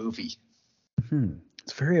monsters in a movie.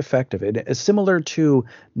 It's very effective. It is similar to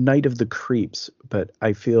Night of the Creeps, but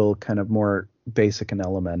I feel kind of more basic and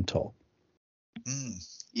elemental.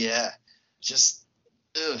 Yeah, just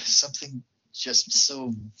something just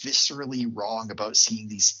so viscerally wrong about seeing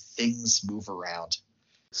these things move around.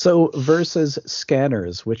 So versus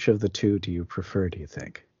Scanners, which of the two do you prefer, do you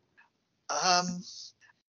think?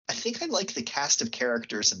 I think I like the cast of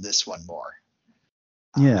characters in this one more.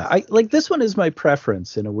 Yeah, I like this one is my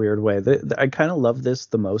preference in a weird way. I kind of love this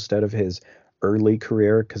the most out of his early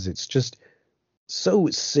career because it's just so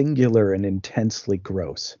singular and intensely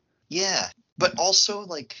gross. Yeah, but also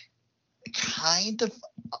like kind of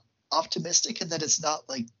optimistic in that it's not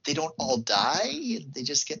like they don't all die and they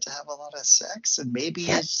just get to have a lot of sex and maybe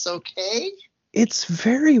it's okay. It's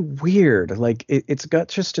very weird. Like it's got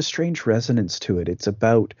just a strange resonance to it. It's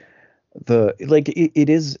about it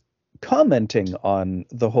is commenting on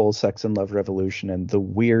the whole sex and love revolution and the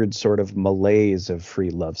weird sort of malaise of free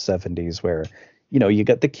love 70s where, you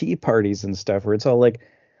get the key parties and stuff where it's all like,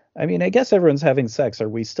 I mean, I guess everyone's having sex. Are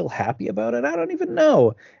we still happy about it? I don't even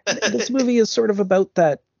know. And this movie is sort of about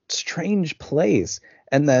that strange place.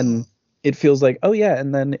 And Mm. then it feels like, oh yeah,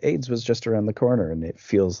 and then AIDS was just around the corner and it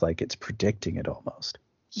feels like it's predicting it almost.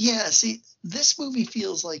 Yeah, see, this movie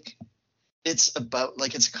feels like it's about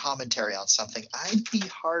like it's a commentary on something. I'd be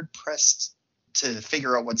hard pressed to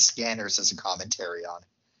figure out what Scanners is a commentary on.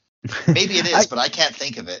 Maybe it is, I but I can't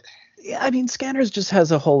think of it. Yeah, I mean, Scanners just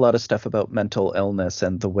has a whole lot of stuff about mental illness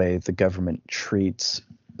and the way the government treats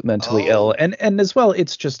mentally ill. Oh, And as well,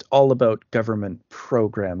 it's just all about government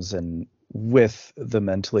programs and with the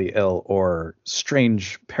mentally ill or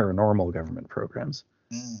strange paranormal government programs.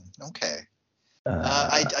 okay.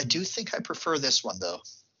 Uh, I do think I prefer this one though.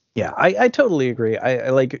 yeah, I totally agree. I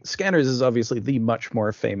like Scanners is obviously the much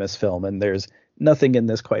more famous film, and there's nothing in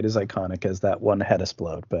this quite as iconic as that one head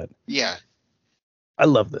explode, but Yeah. I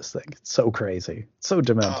love this thing. It's so crazy. It's so Oh,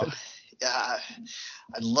 demented. yeah.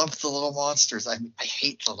 I love the little monsters. I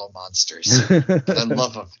hate the little monsters, but I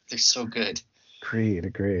love them. They're so good.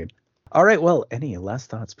 Agreed. All right. Well, any last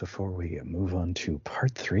thoughts before we move on to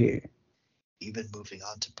part three? Even moving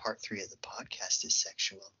on to part 3 of the podcast is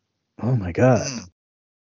sexual. Oh my God. Mm.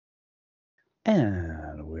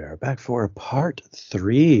 And we are back for part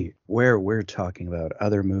three, where we're talking about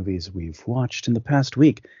other movies we've watched in the past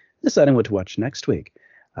week, deciding what to watch next week.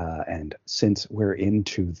 And since we're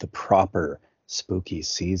into the proper spooky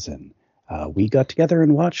season, we got together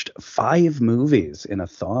and watched 5 movies in a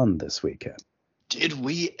thon this weekend. Did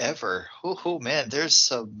we ever? Oh man, there's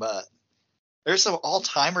some all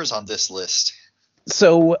timers on this list.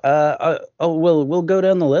 So, we'll go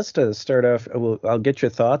down the list to start off. I'll get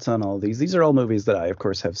your thoughts on all these. These are all movies that I, of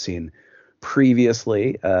course, have seen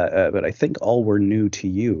previously, but I think all were new to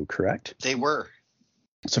you, correct? They were.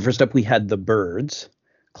 So first up, we had The Birds,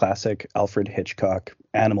 classic Alfred Hitchcock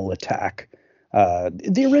Animal Attack,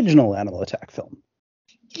 the original Animal Attack film.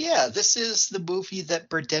 Yeah, this is the movie that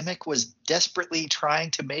Birdemic was desperately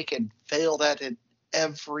trying to make and failed at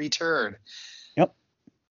every turn. Yep.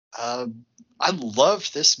 I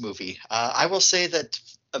loved this movie. I will say that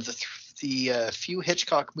of the few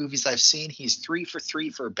Hitchcock movies I've seen, he's 3 for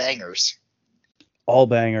 3 for bangers. All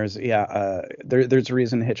bangers. Yeah. There's a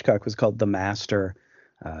reason Hitchcock was called the master.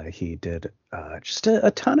 He did just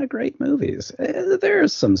a ton of great movies.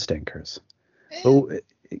 There's some stinkers. But,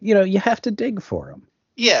 you have to dig for them.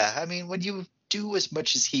 Yeah, I mean, when you do as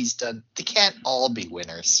much as he's done, they can't all be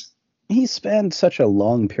winners. He spanned such a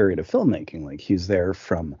long period of filmmaking. Like he's there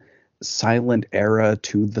from silent era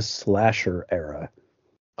to the slasher era.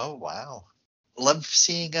 Oh, wow. Love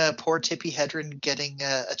seeing poor Tippi Hedren getting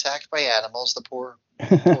attacked by animals, the poor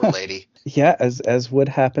lady. Yeah, as would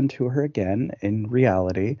happen to her again in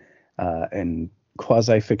reality, and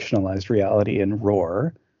quasi-fictionalized reality in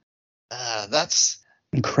Roar. That's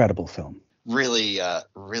Incredible film. really,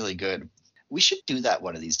 really good. We should do that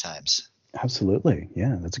one of these times. Absolutely.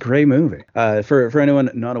 Yeah, that's a great movie. For anyone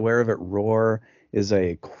not aware of it, Roar is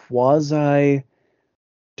a quasi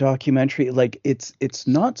documentary. Like it's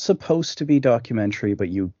not supposed to be documentary, but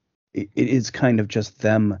it is kind of just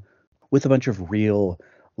them with a bunch of real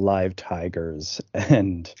live tigers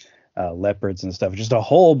and leopards and stuff. Just a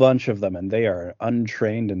whole bunch of them, and they are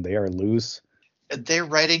untrained and they are loose. They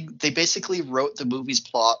basically wrote the movie's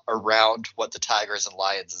plot around what the tigers and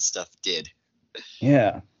lions and stuff did.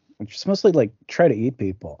 Yeah, which is mostly like try to eat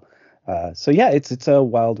people. So yeah, it's a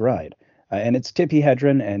wild ride. And it's Tippi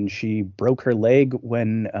Hedren, and she broke her leg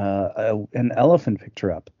when an elephant picked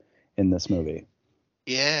her up in this movie.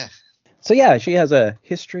 Yeah. So yeah, she has a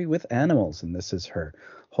history with animals, and this is her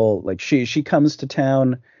whole like she comes to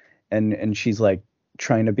town, and she's like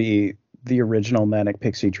trying to be the original Manic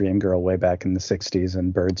Pixie Dream Girl way back in the '60s,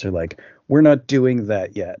 and birds are like, we're not doing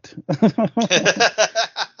that yet.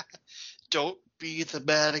 Don't be the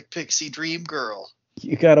Manic Pixie Dream Girl.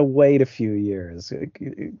 You gotta wait a few years.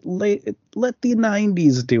 Let the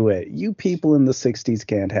 '90s do it. You people in the '60s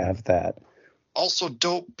can't have that. Also,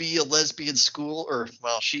 don't be a lesbian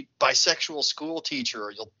bisexual school teacher,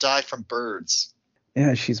 or you'll die from birds.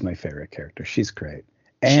 Yeah, she's my favorite character. She's great.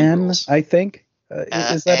 She Anne, rules. I think.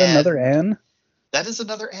 Is that another Anne? That is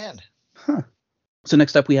another Anne. Huh. So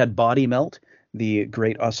next up we had Body Melt, the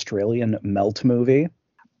great Australian melt movie.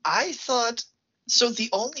 I thought so. The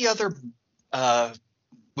only other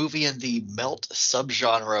movie in the melt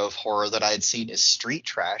subgenre of horror that I had seen is Street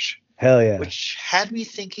Trash. Hell yeah. Which had me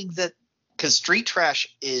thinking that because street trash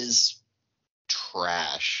is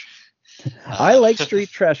trash. I like street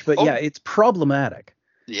trash, but yeah, oh. it's problematic.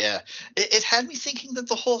 Yeah, it had me thinking that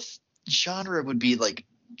the whole genre would be like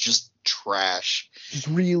just trash. Just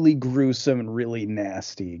really gruesome and really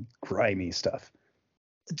nasty, grimy stuff.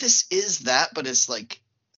 This is that, but it's like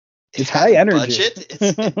it's high energy. Budget.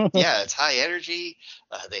 It's high energy.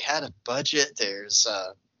 They had a budget. There's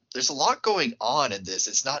a lot going on in this.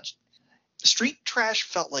 It's not street trash.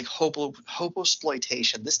 Felt like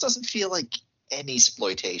hobo-sploitation. This doesn't feel like any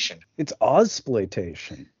exploitation. It's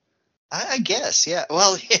Ozploitation. I guess, yeah.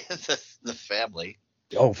 Well, yeah, the family.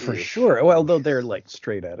 Oh, for sure. Well, though they're like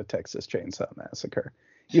straight out of Texas Chainsaw Massacre.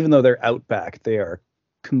 Even though they're Outback, they are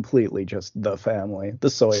completely just the family, the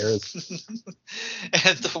Sawyers.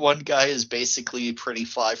 And the one guy is basically pretty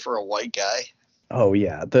fly for a white guy. Oh,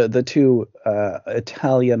 yeah. The two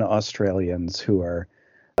Italian Australians who are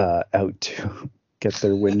out to get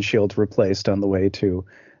their windshield replaced on the way to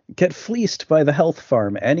get fleeced by the health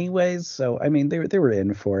farm anyways. So, I mean, they were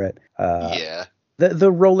in for it. Yeah.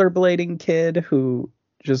 The rollerblading kid who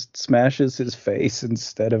just smashes his face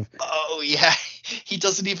instead of... Oh, yeah. He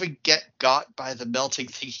doesn't even get got by the melting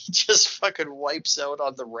thing. He just fucking wipes out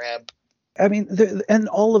on the ramp. I mean, and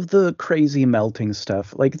all of the crazy melting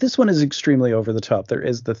stuff. Like, this one is extremely over the top. There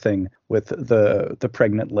is the thing with the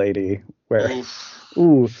pregnant lady where,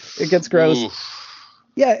 it gets gross. Oof.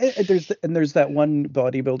 Yeah, there's that one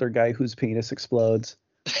bodybuilder guy whose penis explodes.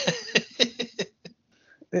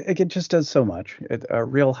 it just does so much. A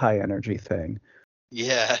real high energy thing.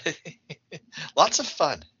 Yeah. Lots of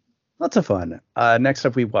fun. Lots of fun. Next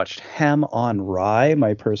up, we watched Ham on Rye,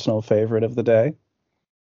 my personal favorite of the day.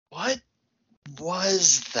 What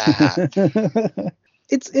was that?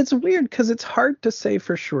 It's weird because it's hard to say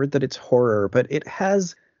for sure that it's horror, but it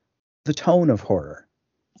has the tone of horror.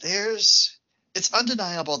 It's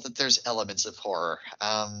undeniable that there's elements of horror.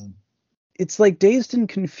 It's like Dazed and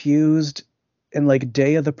Confused and like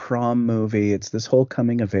Day of the Prom movie. It's this whole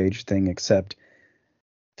coming of age thing, except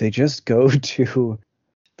they just go to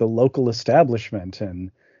the local establishment and,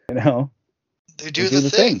 they do the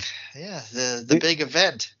thing. Yeah, the big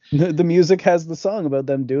event. The music has the song about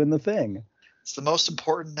them doing the thing. It's the most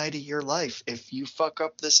important night of your life. If you fuck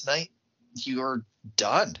up this night, you're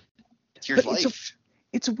done. Your life.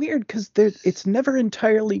 It's weird because it's never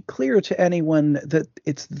entirely clear to anyone that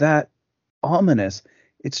it's that ominous.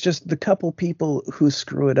 It's just the couple people who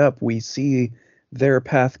screw it up. We see their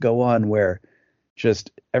path go on where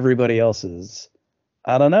just everybody else's,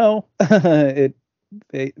 I don't know.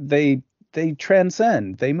 They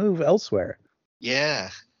transcend. They move elsewhere. Yeah.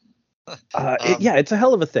 It's a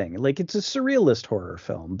hell of a thing. Like, it's a surrealist horror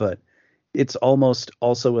film, but it's almost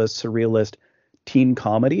also a surrealist teen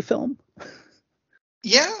comedy film.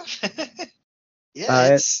 Yeah.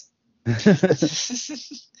 Yeah.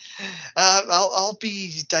 I'll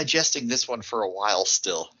be digesting this one for a while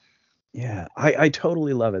still. Yeah, I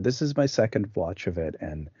totally love it. This is my second watch of it,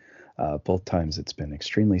 and both times it's been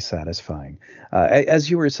extremely satisfying. As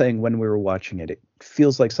you were saying when we were watching it, it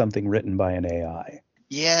feels like something written by an AI.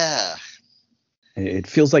 Yeah. It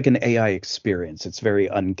feels like an AI experience. It's very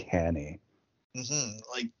uncanny. Mm-hmm.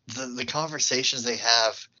 Like the conversations they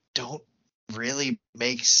have don't really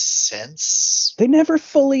make sense. They never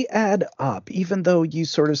fully add up, even though you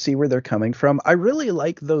sort of see where they're coming from. I really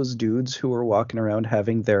like those dudes who are walking around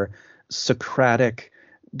having their Socratic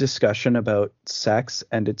discussion about sex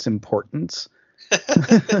and its importance.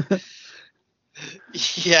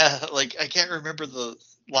 Yeah, like I can't remember the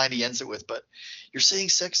line he ends it with, but you're saying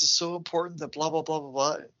sex is so important that blah blah blah blah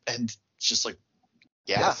blah, and it's just like,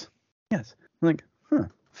 yeah, yes. Like,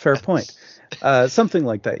 fair point. Something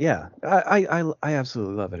like that. Yeah, I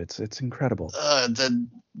absolutely love it. It's incredible. Then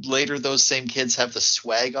later, those same kids have the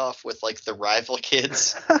swag off with like the rival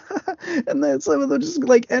kids, and then some of them just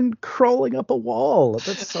like crawling up a wall.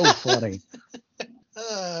 That's so funny.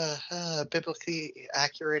 Biblically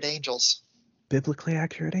accurate angels. Biblically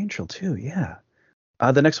accurate angel too. Yeah.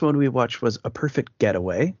 The next one we watched was A Perfect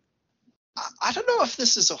Getaway. I don't know if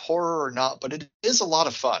this is a horror or not, but it is a lot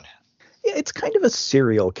of fun. Yeah, it's kind of a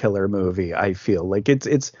serial killer movie. I feel like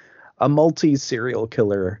it's a multi-serial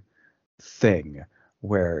killer thing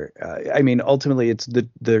where ultimately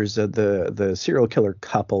there's the serial killer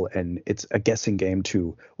couple, and it's a guessing game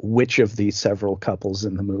to which of the several couples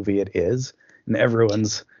in the movie it is, and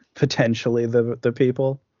everyone's potentially the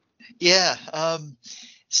people. Yeah,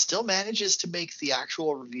 still manages to make the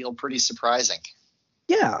actual reveal pretty surprising.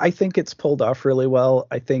 Yeah, I think it's pulled off really well.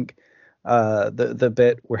 I think the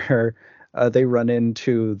bit where they run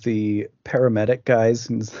into the paramedic guys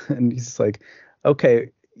and he's like,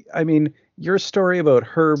 okay, I mean, your story about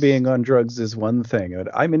her being on drugs is one thing. And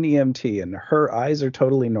I'm an EMT, and her eyes are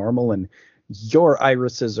totally normal, and your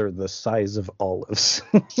irises are the size of olives.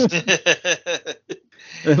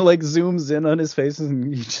 And like zooms in on his face,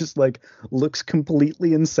 and he just like looks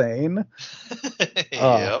completely insane.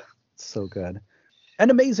 Oh, Yep. so good.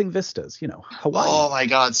 And amazing vistas, Hawaii. Oh my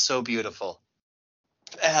God, so beautiful.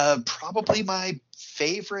 Probably my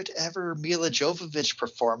favorite ever Mila Jovovich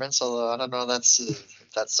performance, although I don't know if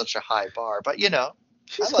that's such a high bar, but I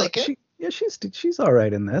like it. She's all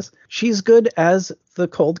right in this. She's good as the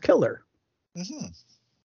cold killer. Mm-hmm.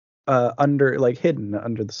 Under like hidden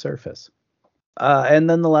under the surface. And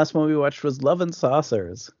then the last one we watched was Love and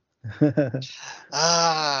Saucers. This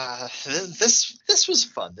was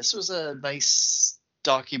fun. This was a nice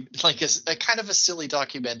like a kind of a silly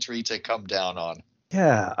documentary to come down on.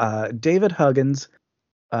 Yeah, David Huggins,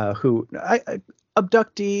 who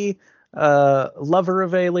abductee, lover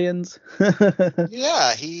of aliens.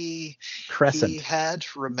 Yeah, he Crescent. had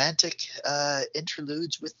romantic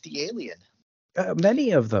interludes with the alien.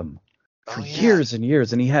 Many of them. For years and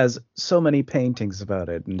years, and he has so many paintings about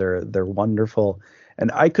it, and they're wonderful.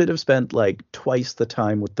 And I could have spent like twice the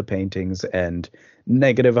time with the paintings and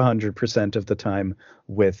negative 100% of the time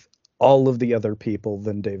with all of the other people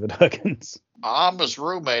than David Huggins. I'm his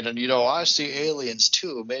roommate, and I see aliens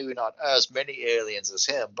too. Maybe not as many aliens as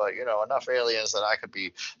him, but enough aliens that I could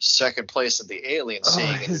be second place in the alien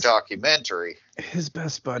seeing in your documentary. His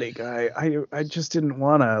best buddy guy. I just didn't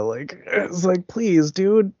wanna it's like, please,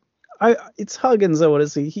 dude. It's Huggins I want to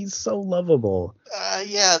see. He's so lovable.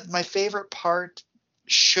 Yeah, my favorite part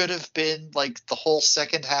should have been like the whole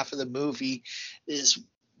second half of the movie is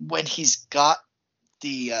when he's got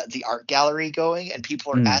the art gallery going and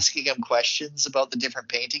people are asking him questions about the different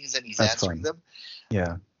paintings and he's answering them.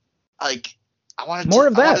 Yeah. Like I wanted more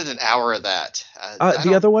of that. I wanted an hour of that.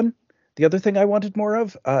 The other thing I wanted more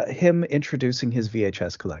of, him introducing his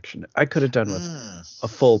VHS collection. I could have done with a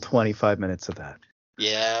full 25 minutes of that.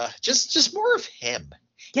 Yeah, just more of him.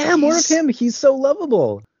 Yeah, more of him. He's so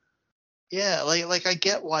lovable. Yeah, like I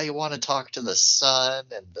get why you want to talk to the son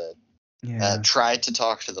and tried to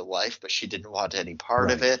talk to the wife, but she didn't want any part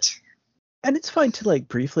of it. And it's fine to like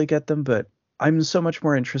briefly get them, but I'm so much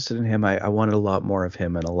more interested in him. I wanted a lot more of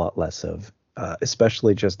him and a lot less of,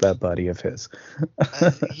 especially just that buddy of his.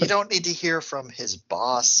 You don't need to hear from his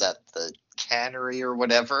boss at the cannery or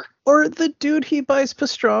whatever, or the dude he buys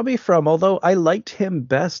pastrami from, although I liked him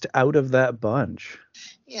best out of that bunch.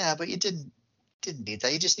 Yeah, but you didn't need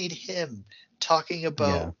that. You just need him talking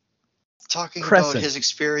about his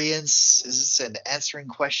experiences and answering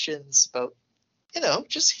questions about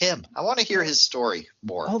just him. I want to hear his story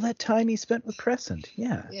more. All that time he spent with Crescent.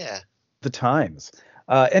 Yeah the times.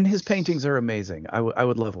 And his paintings are amazing. I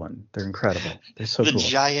would love one. They're incredible. They're so cool.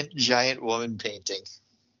 The giant woman painting.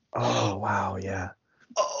 Oh, wow, yeah.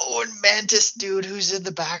 Oh, and Mantis dude who's in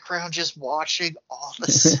the background just watching all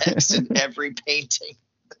the sex in every painting.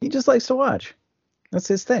 He just likes to watch. That's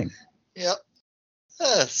his thing. Yep.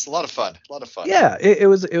 It's a lot of fun. Yeah, it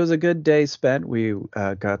was a good day spent. We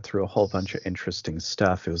got through a whole bunch of interesting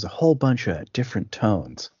stuff. It was a whole bunch of different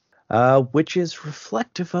tones, which is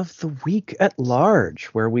reflective of the week at large,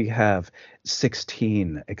 where we have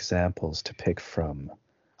 16 examples to pick from.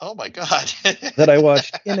 Oh my God! That I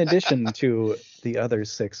watched in addition to the other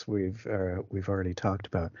 6 we've already talked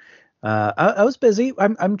about. I was busy.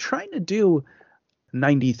 I'm trying to do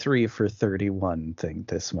 93 for 31 thing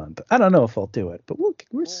this month. I don't know if I'll do it, but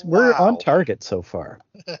we're on target so far.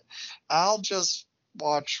 I'll just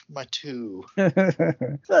watch my 2. Well,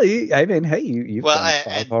 I mean, hey, you've done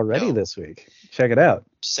 5 already this week. Check it out.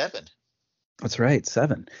 7. That's right,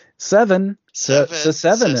 7. Se7en.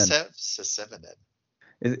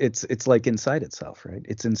 It's like inside itself, right?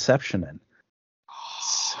 It's Inception-en.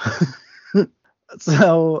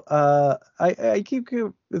 So I keep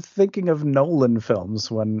thinking of Nolan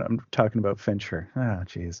films when I'm talking about Fincher. Oh,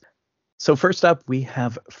 jeez. So first up, we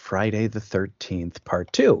have Friday the 13th,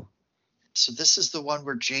 Part 2. So this is the one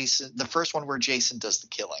where the first one where Jason does the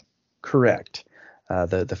killing. Correct.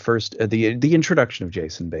 The first, the introduction of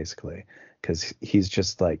Jason, basically, because he's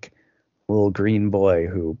just like a little green boy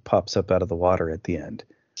who pops up out of the water at the end.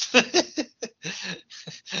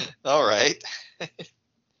 All right.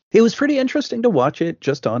 It was pretty interesting to watch it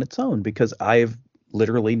just on its own, because I've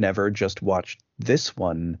literally never just watched this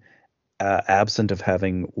one absent of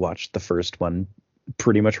having watched the first one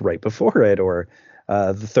pretty much right before it, or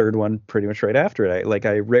the third one pretty much right after it.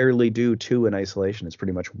 I rarely do 2 in isolation. It's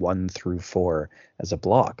pretty much 1 through 4 as a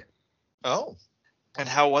block. Oh, and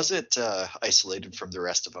how was it isolated from the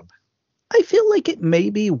rest of them? I feel like it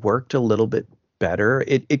maybe worked a little bit better.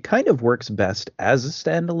 It kind of works best as a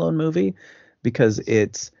standalone movie because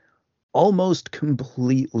it's almost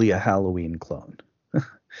completely a Halloween clone.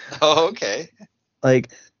 Oh, okay.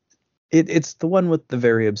 Like it's the one with the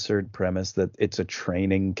very absurd premise that it's a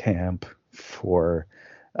training camp for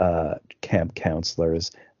camp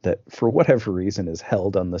counselors that for whatever reason is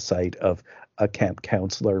held on the site of a camp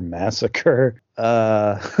counselor massacre.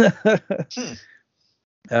 Hmm.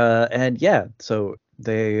 And yeah, so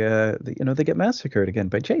they get massacred again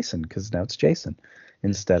by Jason because now it's Jason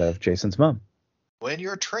instead of Jason's mom. When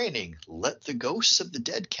you're training, let the ghosts of the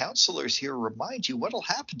dead counselors here remind you what'll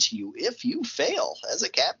happen to you if you fail as a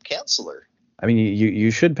camp counselor. I mean,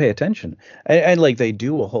 you should pay attention, and like they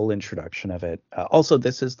do a whole introduction of it. Also,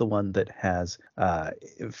 this is the one that has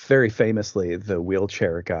very famously the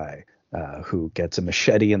wheelchair guy who gets a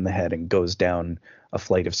machete in the head and goes down a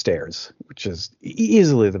flight of stairs, which is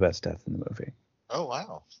easily the best death in the movie. Oh,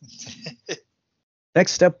 wow.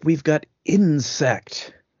 Next up, we've got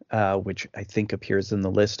Insect, which I think appears in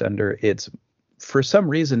the list under its, for some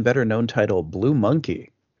reason, better known title, Blue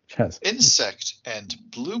Monkey. Insect and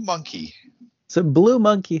Blue Monkey. So Blue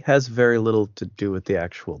Monkey has very little to do with the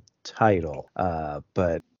actual title,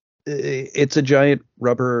 but it's a giant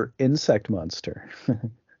rubber insect monster.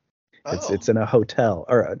 It's in a hotel,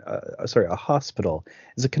 or a hospital.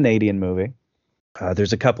 It's a Canadian movie.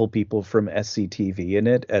 There's a couple people from SCTV in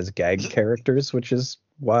it as gag characters, which is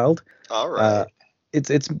wild. All right.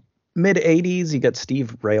 It's mid 80s. You got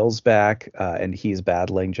Steve Railsback, and he's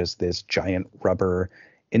battling just this giant rubber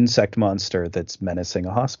insect monster that's menacing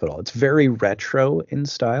a hospital. It's very retro in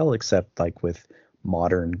style, except like with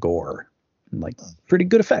modern gore and like pretty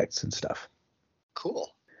good effects and stuff.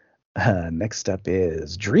 Cool. Next up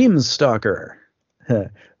is Dreamstalker,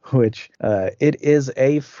 which it is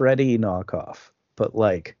a Freddy knockoff, but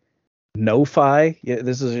like no-fi. Yeah,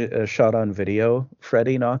 this is a shot on video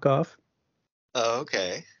Freddy knockoff. Oh,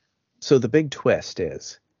 okay. So the big twist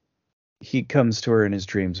is he comes to her in his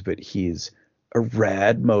dreams, but he's a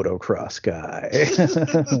rad motocross guy.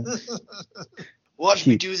 Watch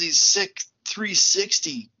me do these sick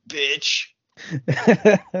 360, bitch.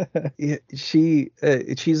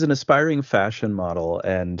 She's an aspiring fashion model,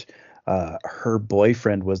 and her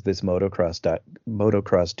boyfriend was this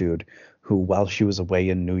motocross dude who, while she was away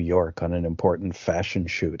in New York on an important fashion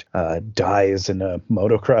shoot, dies in a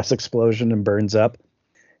motocross explosion and burns up.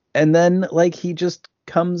 And then, like, he just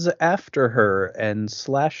comes after her and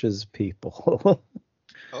slashes people.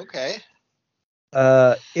 Okay.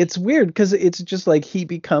 It's weird because it's just like he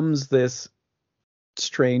becomes this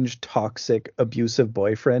strange, toxic, abusive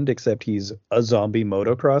boyfriend, except he's a zombie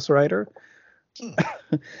motocross rider.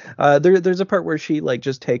 There's a part where she like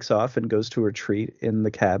just takes off and goes to a retreat in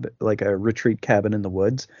the like a retreat cabin in the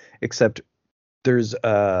woods, except there's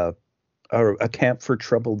a camp for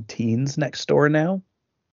troubled teens next door now.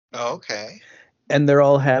 Oh, okay. And they're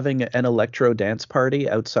all having an electro dance party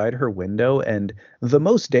outside her window. And the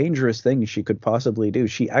most dangerous thing she could possibly do,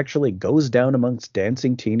 she actually goes down amongst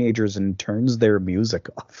dancing teenagers and turns their music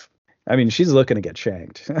off. I mean, she's looking to get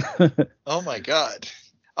shanked. Oh, my God.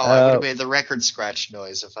 Oh, I would have made the record scratch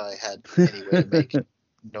noise if I had any way to make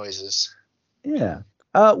noises. Yeah.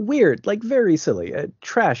 Weird, like very silly.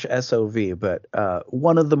 Trash SOV, but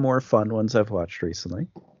one of the more fun ones I've watched recently.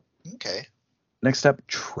 Okay. Next up,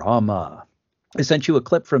 Trauma. I sent you a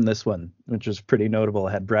clip from this one, which is pretty notable.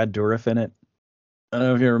 It had Brad Dourif in it. I don't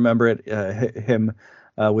know if you remember it. Him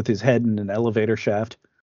with his head in an elevator shaft.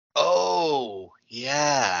 Oh,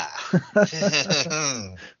 yeah.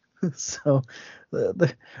 So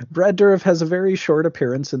Brad Dourif has a very short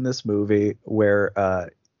appearance in this movie where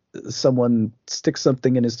someone sticks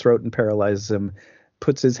something in his throat and paralyzes him,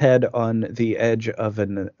 puts his head on the edge of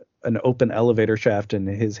an open elevator shaft, and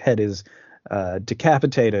his head is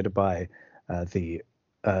decapitated by the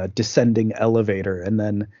descending elevator, and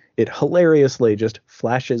then it hilariously just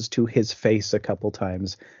flashes to his face a couple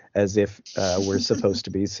times as if we're supposed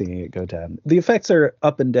to be seeing it go down. The effects are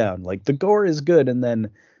up and down. Like the gore is good, and then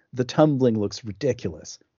the tumbling looks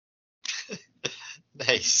ridiculous.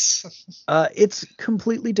 Nice. It's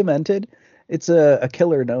completely demented. It's a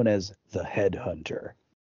killer known as the Headhunter.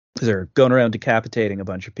 They're going around decapitating a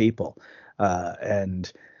bunch of people,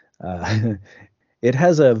 and it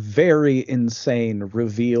has a very insane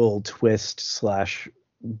reveal twist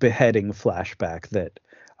 / beheading flashback that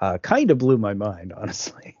kind of blew my mind,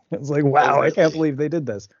 honestly. I was like, wow, really? I can't believe they did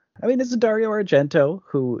this. I mean, it's Dario Argento,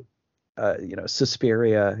 who,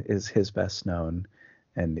 Suspiria is his best known.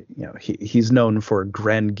 And, he's known for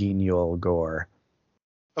grand guignol gore.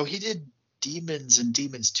 Oh, he did Demons and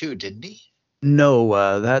Demons 2, didn't he?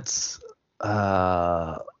 No, that's...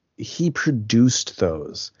 he produced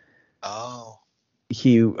those. Oh.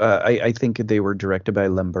 I think they were directed by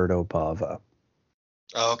Lamberto Bava.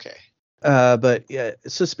 Oh, okay. But yeah,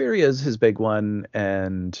 Suspiria is his big one,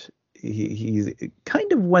 and he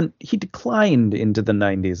kind of he declined into the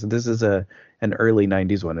 90s. This is an early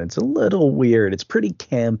 90s one. It's a little weird. It's pretty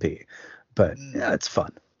campy, but yeah, it's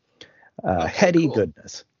fun. Okay, Heady cool.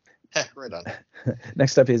 goodness. Right on.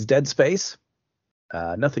 Next up is Dead Space.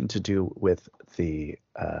 Nothing to do with the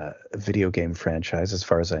video game franchise, as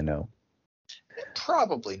far as I know.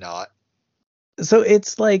 Probably not. So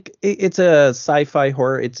it's like it's a sci-fi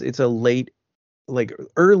horror. It's a late, like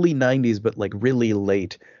early 90s, but like really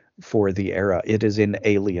late for the era. It is an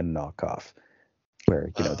Alien knockoff,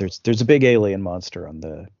 where there's a big alien monster on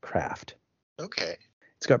the craft. Okay.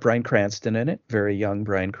 It's got Bryan Cranston in it, very young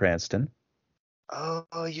Bryan Cranston.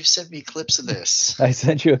 Oh, you sent me clips of this. I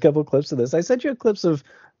sent you a couple clips of this. I sent you clips of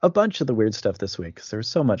a bunch of the weird stuff this week because there's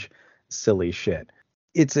so much silly shit.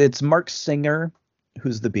 It's Mark Singer,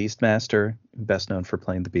 who's the Beastmaster, best known for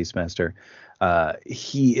playing the Beastmaster.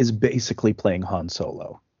 He is basically playing Han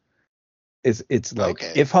Solo. It's like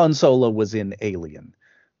if Han Solo was in Alien.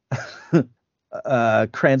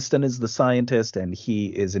 Cranston is the scientist, and he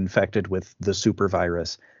is infected with the super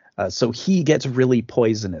virus. So he gets really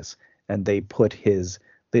poisonous, and they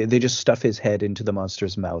just stuff his head into the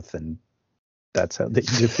monster's mouth, and that's how they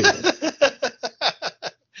defeat it.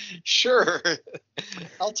 Sure.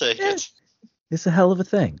 I'll take it. It's a hell of a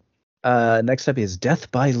thing. Next up is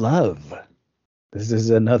Death by Love. This is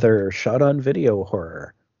another shot on video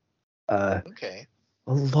horror. Okay.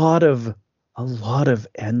 A lot of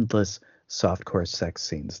endless softcore sex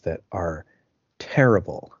scenes that are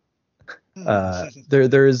terrible.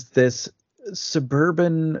 There's this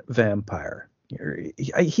suburban vampire.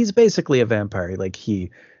 He's basically a vampire. Like,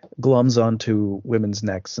 he glums onto women's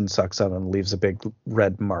necks and sucks on them and leaves a big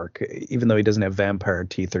red mark, even though he doesn't have vampire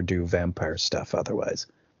teeth or do vampire stuff otherwise.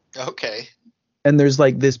 Okay. And there's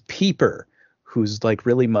like this peeper who's like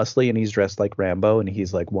really muscly, and he's dressed like Rambo, and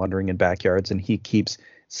he's like wandering in backyards, and he keeps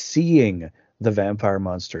seeing the vampire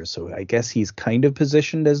monster. So I guess he's kind of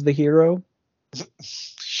positioned as the hero.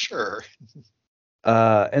 Sure.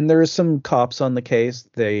 And there are some cops on the case.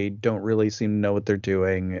 They don't really seem to know what they're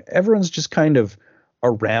doing. Everyone's just kind of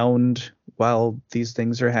around while these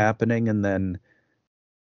things are happening, and then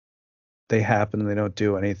they happen and they don't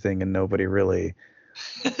do anything, and nobody really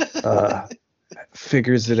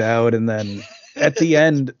figures it out. And then at the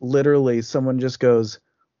end, literally, someone just goes,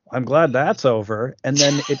 "I'm glad that's over." And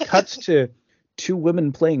then it cuts to two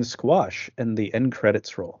women playing squash, and the end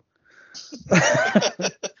credits roll.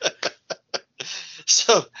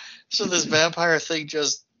 So this vampire thing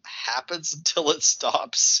just happens until it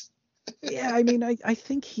stops. Yeah, I mean, I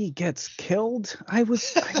think he gets killed. I was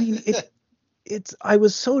so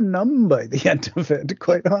numb by the end of it,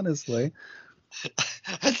 quite honestly.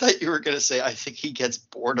 I thought you were going to say, I think he gets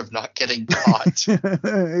bored of not getting caught.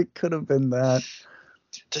 It could have been that.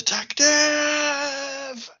 Detective!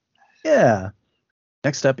 Yeah.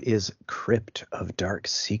 Next up is Crypt of Dark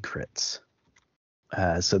Secrets.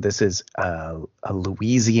 So this is a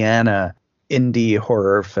Louisiana indie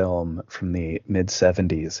horror film from the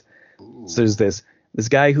mid-70s. So there's this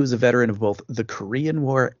guy who's a veteran of both the Korean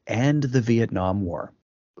War and the Vietnam War.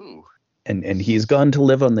 Ooh. And he's gone to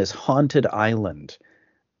live on this haunted island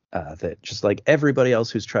that, just like everybody else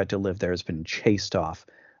who's tried to live there, has been chased off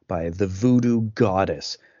by the voodoo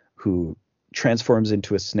goddess who transforms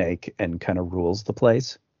into a snake and kind of rules the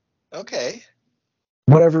place. Okay.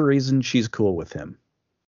 Whatever reason, she's cool with him.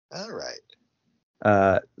 All right.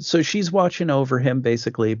 So she's watching over him,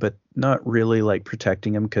 basically, but not really like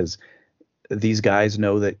protecting him, because these guys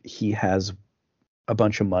know that he has a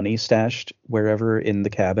bunch of money stashed wherever in the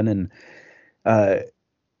cabin. And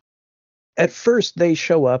at first they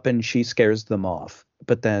show up and she scares them off.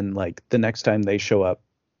 But then, like, the next time they show up,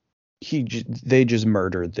 they just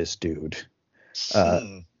murdered this dude.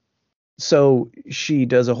 So she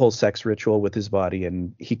does a whole sex ritual with his body,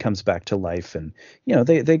 and he comes back to life. And,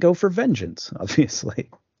 they go for vengeance, obviously.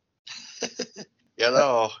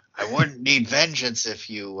 I wouldn't need vengeance if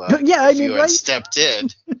you had stepped in.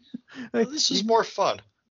 Well, this is more fun.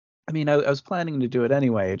 I mean, I was planning to do it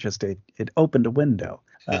anyway. It opened a window.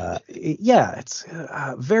 It's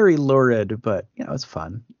very lurid, but, it's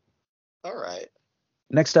fun. All right.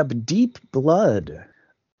 Next up, Deep Blood.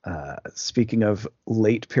 Speaking of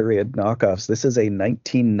late period knockoffs, this is a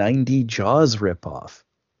 1990 Jaws ripoff.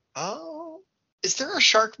 Oh, is there a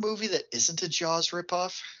shark movie that isn't a Jaws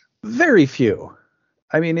ripoff? Very few.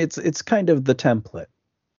 I mean, it's kind of the template.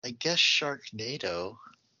 I guess Sharknado.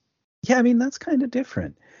 Yeah, I mean, that's kind of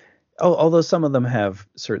different. although some of them have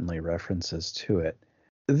certainly references to it.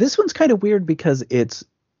 This one's kind of weird because it's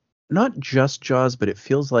not just Jaws, but it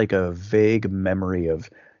feels like a vague memory of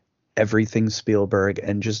everything Spielberg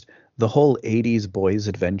and just the whole 80s boys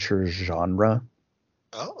adventure genre.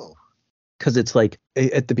 Oh. Because it's like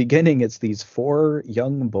at the beginning, it's these four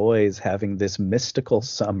young boys having this mystical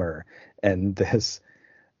summer, and this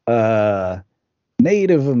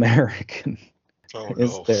Native American Oh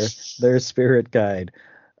is no. their spirit guide.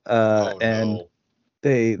 Oh And no.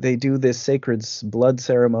 they do this sacred blood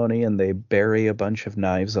ceremony, and they bury a bunch of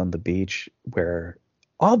knives on the beach where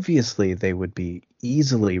obviously they would be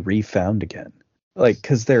easily refound again. Like,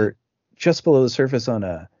 because they're just below the surface on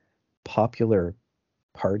a popular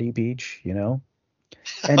party beach, you know?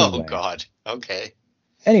 Oh Anyway, God. Okay.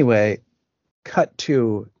 anyway, cut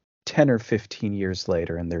to 10 or 15 years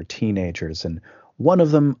later, and they're teenagers, and one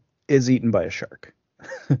of them is eaten by a shark.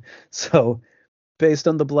 So, based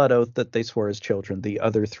on the blood oath that they swore as children, the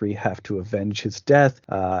other three have to avenge his death.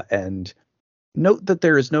 And note that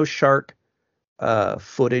there is no shark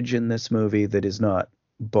footage in this movie that is not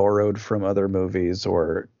borrowed from other movies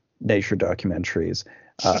or nature documentaries.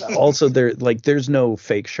 Also, there's no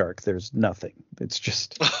fake shark. There's nothing. It's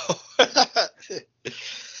just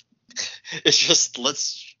It's just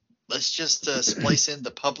let's just splice in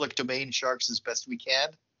the public domain sharks as best we can.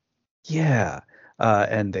 yeah.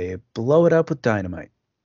 And they blow it up with dynamite.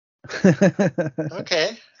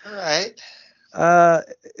 Okay. All right. Uh,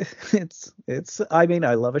 it's. I mean,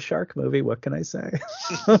 I love a shark movie. What can I say?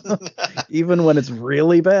 Even when it's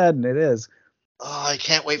really bad, and it is. Oh, I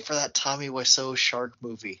can't wait for that Tommy Wiseau shark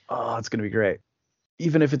movie. Oh, it's gonna be great.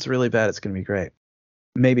 Even if it's really bad, it's gonna be great.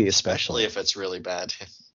 Maybe Especially especially. if it's really bad.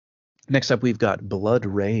 Next up, we've got Blood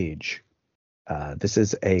Rage. This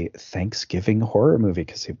is a Thanksgiving horror movie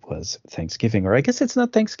because it was Thanksgiving, or I guess it's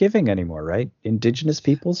not Thanksgiving anymore, right? Indigenous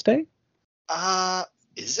Peoples Day?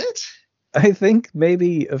 Is it? I think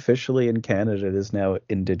maybe officially in Canada it is now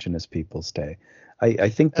Indigenous Peoples Day. I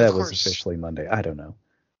think And of that was course, officially Monday. I don't know.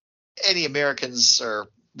 any Americans are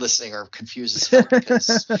listening are confused as hell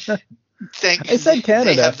because I said they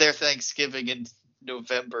Canada. have their Thanksgiving in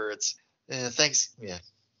November. It's thanks. Yeah.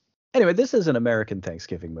 Anyway, this is an American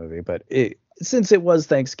Thanksgiving movie, but since it was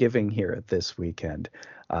Thanksgiving here this weekend,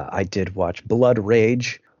 I did watch Blood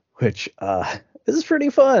Rage, which is pretty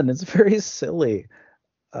fun. It's very silly.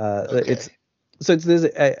 Okay. It's this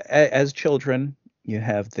as children, you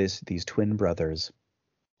have these twin brothers,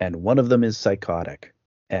 and one of them is psychotic,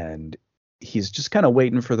 and he's just kind of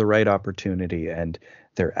waiting for the right opportunity, and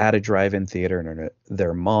they're at a drive-in theater, and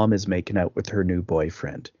their mom is making out with her new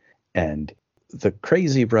boyfriend, and the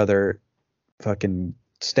crazy brother fucking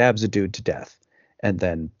stabs a dude to death, and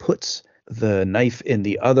then puts the knife in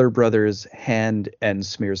the other brother's hand and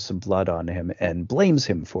smears some blood on him and blames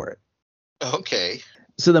him for it. Okay.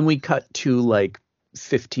 So then we cut to like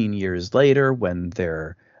 15 years later when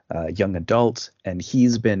they're young adults, and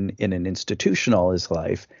he's been in an institution all his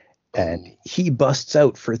life, and Ooh. he busts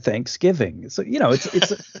out for Thanksgiving. So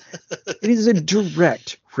it is a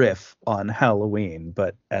direct riff on Halloween,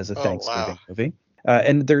 but as a Oh wow. Thanksgiving movie.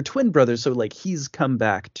 And they're twin brothers, so like he's come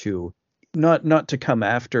back to not to come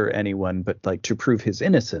after anyone, but like to prove his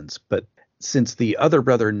innocence. But since the other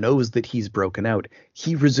brother knows that he's broken out,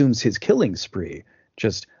 he resumes his killing spree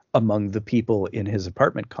just among the people in his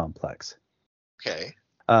apartment complex. Okay.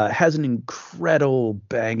 Has an incredible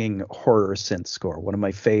banging horror synth score, one of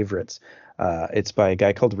my favorites. It's by a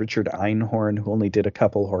guy called Richard Einhorn, who only did a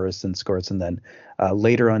couple horror synth scores, and then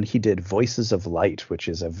later on he did Voices of Light, which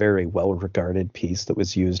is a very well-regarded piece that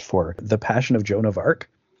was used for The Passion of Joan of Arc.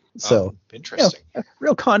 Oh, So, interesting. a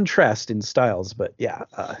real contrast in styles, but yeah,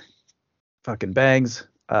 fucking bangs.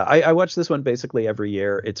 I watch this one basically every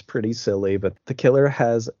year. It's pretty silly, but the killer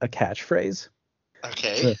has a catchphrase.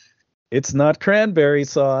 Okay. It's not cranberry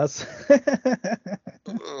sauce.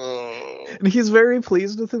 Oh, And he's very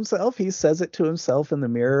pleased with himself. He says it to himself in the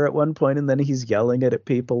mirror at one point, and then he's yelling it at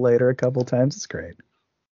people later a couple times. It's great.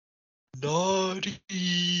 naughty.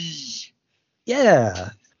 Yeah,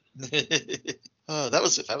 Oh, that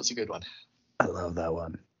was a good one. I love that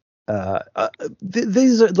one.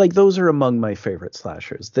 These are like those are among my favorite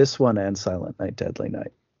slashers. This one and Silent Night, Deadly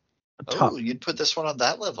Night. Oh, Top you'd put this one on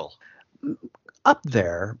that level. up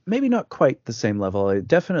there, maybe not quite the same level.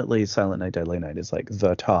 Definitely Silent Night, Deadly Night is like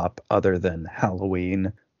the top, other than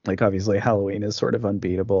Halloween. Like obviously Halloween is sort of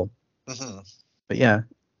unbeatable, Hmm. but yeah,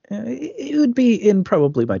 it would be in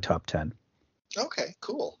probably my top 10. Okay,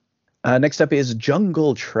 cool. Next up is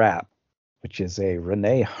Jungle Trap, which is a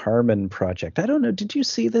Renee Harmon project. I don't know. Did you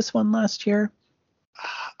see this one last year?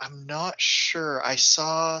 I'm not sure. I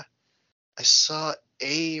saw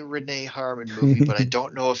a Renee Harmon movie, but I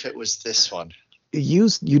don't know if it was this one. You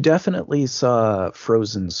definitely saw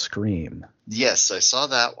Frozen Scream. Yes, I saw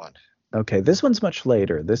that one. Okay, this one's much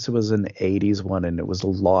later. This was an 80s one, and it was a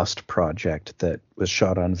lost project that was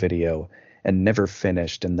shot on video and never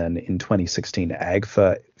finished. And then in 2016,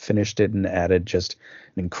 AGFA finished it and added just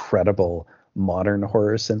an incredible modern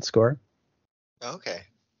horror synth score. Okay.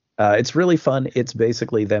 It's really fun. It's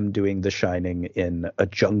basically them doing The Shining in a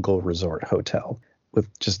jungle resort hotel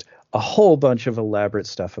with just a whole bunch of elaborate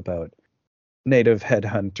stuff about native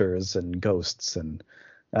headhunters and ghosts, and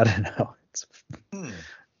I don't know. It's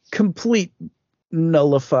complete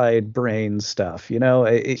nullified brain stuff.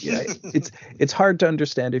 It's hard to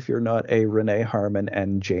understand if you're not a Renee Harmon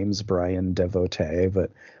and James Bryan devotee,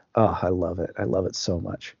 but I love it. I love it so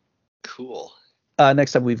much. Cool.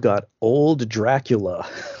 Next up, we've got Old Dracula.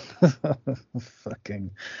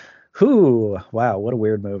 Fucking whoo! Wow, what a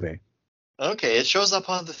weird movie. Okay, it shows up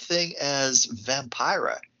on the thing as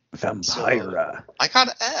Vampira. Vampira. So, I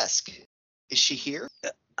gotta ask, is she here?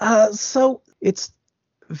 So it's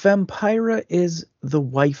Vampira is the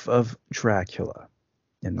wife of Dracula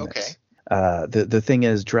in this. Okay. The thing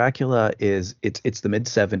is, Dracula is it's the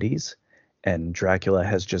mid-70s, and Dracula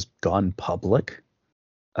has just gone public.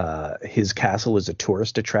 His castle is a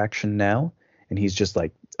tourist attraction now, and he's just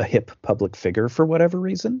like a hip public figure for whatever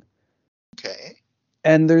reason. Okay.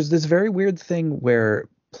 And there's this very weird thing where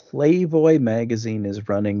Playboy magazine is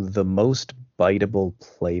running the most biteable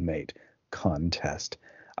playmate contest,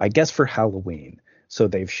 I guess for Halloween. So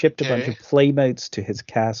they've shipped a bunch of playmates to his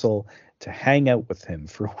castle to hang out with him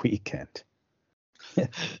for a weekend.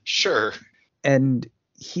 Sure. And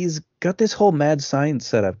he's got this whole mad science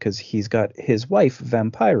set up because he's got his wife,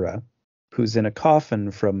 Vampira, who's in a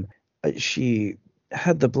coffin from... she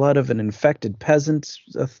had the blood of an infected peasant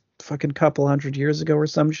a fucking couple hundred years ago or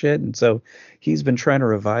some shit. And so he's been trying to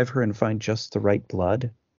revive her and find just the right blood.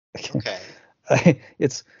 Okay.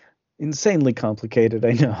 It's insanely complicated,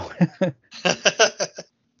 I know.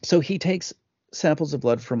 So he takes samples of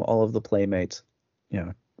blood from all of the playmates,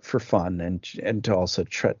 for fun and to also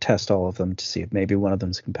test all of them to see if maybe one of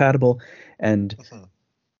them's compatible. And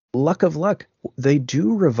luck of luck, they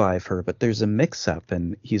do revive her, but there's a mix-up,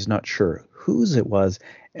 and he's not sure whose it was.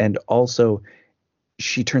 And also,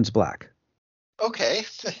 she turns black. Okay.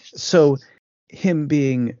 So him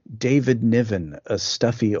being David Niven, a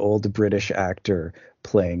stuffy old British actor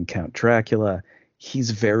playing Count Dracula, he's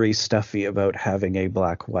very stuffy about having a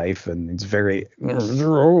black wife, and it's very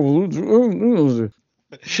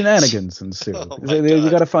shenanigans ensue. You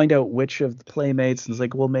got to find out which of the playmates, and it's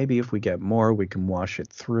like, well, maybe if we get more, we can wash it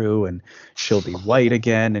through, and she'll be white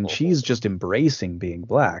again. And she's just embracing being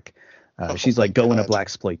black. She's like going to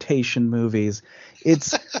blaxploitation movies.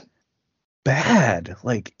 It's bad,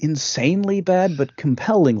 like insanely bad, but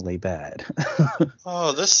compellingly bad.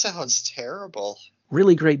 Oh, this sounds terrible.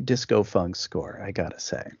 Really great disco funk score, I gotta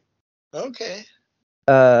say. Okay.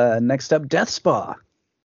 Next up, Death Spa.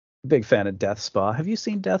 Big fan of Death Spa. Have you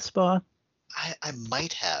seen Death Spa? I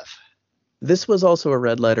might have. This was also a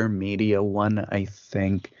Red Letter Media one, I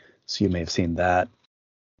think. So you may have seen that.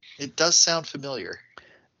 It does sound familiar.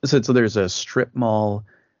 So there's a strip mall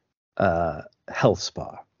health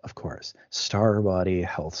spa, of course. Starbody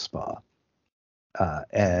Health Spa.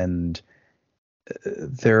 And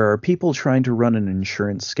there are people trying to run an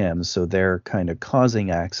insurance scam, so they're kind of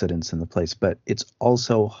causing accidents in the place, but it's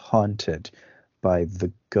also haunted by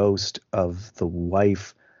the ghost of the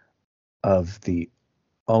wife of the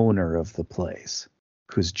owner of the place,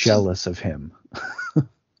 who's jealous of him.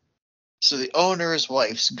 So the owner's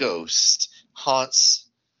wife's ghost haunts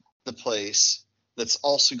the place that's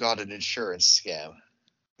also got an insurance scam.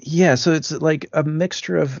 Yeah, so it's like a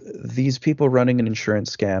mixture of these people running an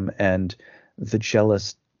insurance scam and the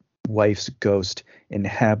jealous wife's ghost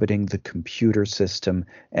inhabiting the computer system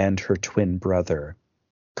and her twin brother,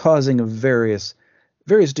 causing various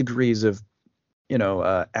degrees of,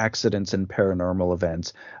 accidents and paranormal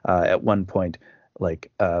events. At one point,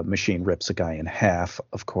 like a machine rips a guy in half,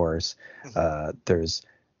 of course. There's,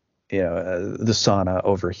 the sauna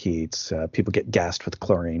overheats. People get gassed with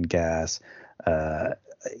chlorine gas.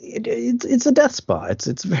 It's a death spa.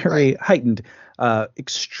 It's very heightened,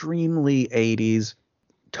 extremely 80s,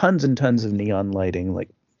 tons and tons of neon lighting, like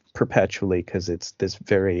perpetually, because it's this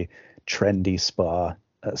very trendy spa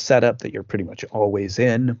setup that you're pretty much always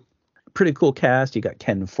in. Pretty cool cast. You got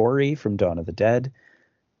Ken Foree from Dawn of the Dead.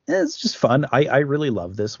 It's just fun. I really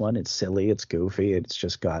love this one. It's silly. It's goofy. It's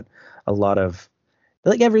just got a lot of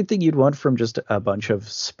like everything you'd want from just a bunch of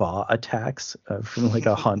spa attacks from like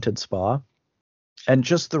a haunted spa. And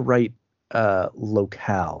just the right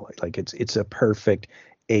locale. Like it's a perfect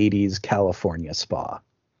 80s California spa.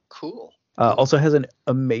 Cool. Also has an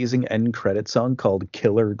amazing end credit song called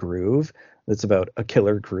Killer Groove. That's about a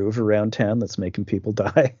killer groove around town that's making people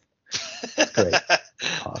die. It's great.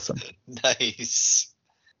 Awesome. Nice.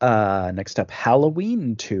 Next up,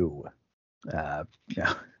 Halloween 2. Yeah,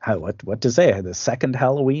 what to say? The second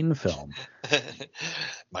Halloween film.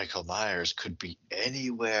 Michael Myers could be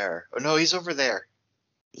anywhere. Oh no, he's over there.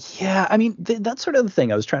 Yeah, I mean, that's sort of the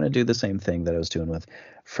thing. I was trying to do the same thing that I was doing with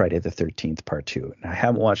Friday the 13th Part 2. And I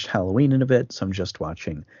haven't watched Halloween in a bit, so I'm just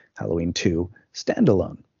watching Halloween 2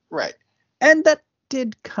 standalone. Right. And that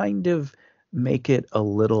did kind of make it a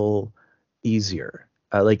little easier.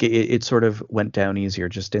 Like it sort of went down easier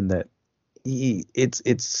just in that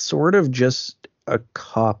it's sort of just a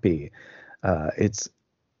copy.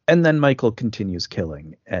 And then Michael continues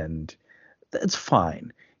killing, and that's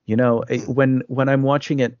fine. You know, when I'm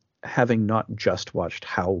watching it, having not just watched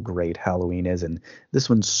how great Halloween is, and this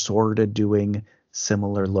one's sort of doing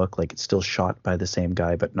similar look, like it's still shot by the same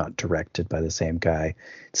guy, but not directed by the same guy.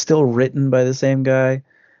 It's still written by the same guy.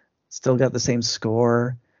 Still got the same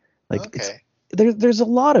score. Like okay. There's a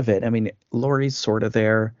lot of it. I mean, Laurie's sort of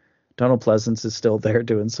there. Donald Pleasance is still there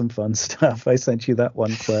doing some fun stuff. I sent you that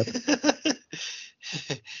one clip.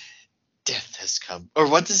 Death has come. Or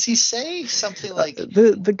what does he say? Something like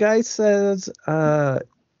the guy says, I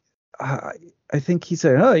think he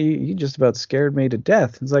said, "Oh, you just about scared me to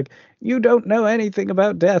death." It's like, you don't know anything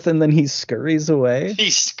about death, and then he scurries away. He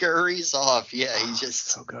scurries off. Yeah, he just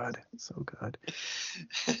so good.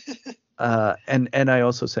 And I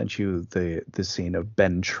also sent you the scene of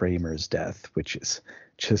Ben Tramer's death, which is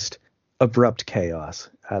just abrupt chaos,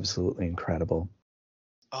 absolutely incredible.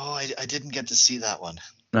 Oh, I didn't get to see that one.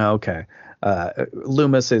 Okay.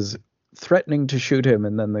 Loomis is threatening to shoot him,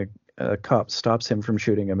 and then the cop stops him from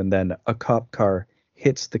shooting him, and then a cop car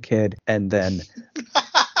hits the kid, and then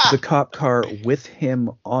the cop car with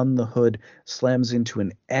him on the hood slams into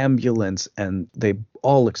an ambulance, and they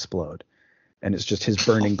all explode. And it's just his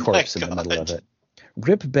burning corpse in the middle of it.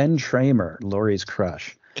 Rip Ben Tramer, Laurie's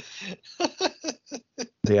crush.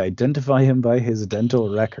 They identify him by his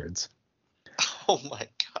dental records. Oh my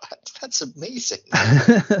God, that's amazing.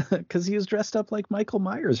 Because he was dressed up like Michael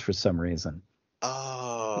Myers for some reason.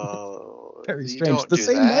 Oh, very strange. The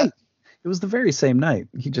same night. It was the very same night.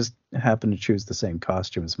 He just happened to choose the same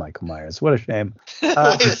costume as Michael Myers. What a shame. Wait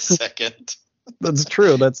a second. That's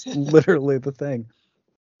true. That's literally the thing.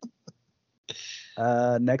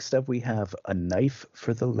 Next up, we have A Knife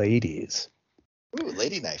for the Ladies. Ooh,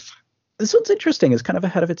 lady knife. This one's interesting. It's kind of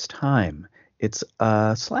ahead of its time. It's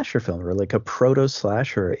a slasher film, or like a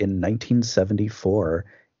proto-slasher in 1974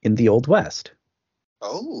 in the Old West.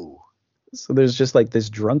 Oh. So there's just like this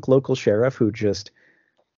drunk local sheriff who just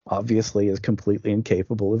obviously is completely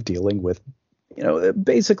incapable of dealing with,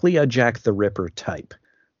 basically a Jack the Ripper type.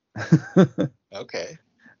 Okay.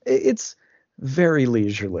 It's very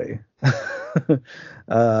leisurely.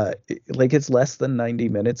 Like it's less than 90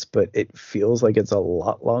 minutes, but it feels like it's a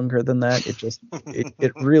lot longer than that.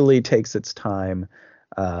 It really takes its time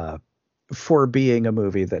for being a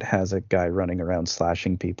movie that has a guy running around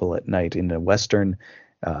slashing people at night in a Western.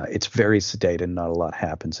 It's very sedate and not a lot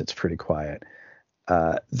happens. It's pretty quiet.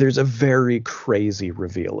 There's a very crazy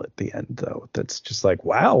reveal at the end, though. That's just like,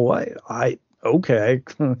 wow, okay,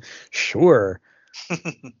 sure.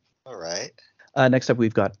 All right. Next up,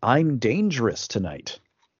 we've got I'm Dangerous Tonight.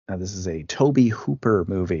 This is a Tobe Hooper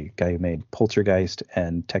movie, guy who made Poltergeist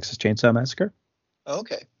and Texas Chainsaw Massacre.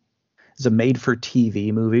 Okay. It's a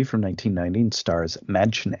made-for-TV movie from 1990 and stars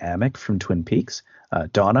Madchen Amick from Twin Peaks,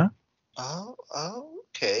 Donna. Oh,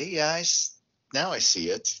 okay. Yeah, now I see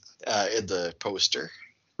it in the poster.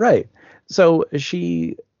 Right. So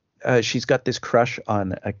she's got this crush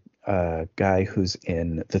on a guy who's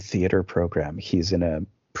in the theater program. He's in a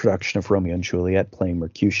production of Romeo and Juliet playing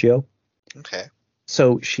Mercutio. Okay.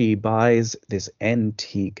 So she buys this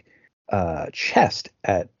antique chest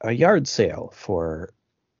at a yard sale for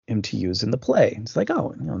him to use in the play. It's like,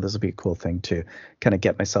 oh, this will be a cool thing to kind of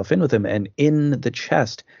get myself in with him. And in the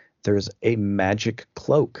chest, there's a magic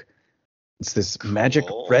cloak. It's this magic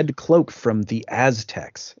red cloak from the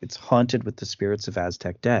Aztecs. It's haunted with the spirits of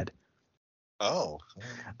Aztec dead. Oh.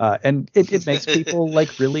 And it makes people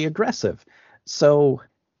like really aggressive. So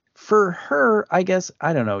for her, I guess,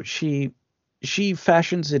 I don't know, she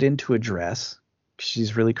fashions it into a dress.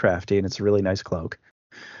 She's really crafty and it's a really nice cloak.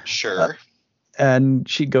 Sure. And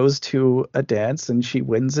she goes to a dance and she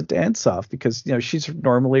wins a dance off because, she's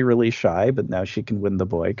normally really shy, but now she can win the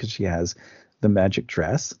boy because she has the magic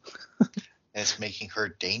dress. And it's making her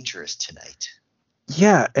dangerous tonight.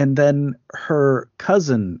 Yeah, and then her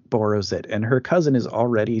cousin borrows it, and her cousin is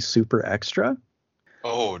already super extra.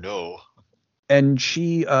 Oh no. And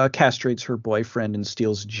she castrates her boyfriend and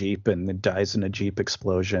steals a Jeep and then dies in a Jeep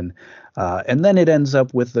explosion. And then it ends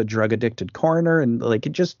up with the drug addicted coroner, and like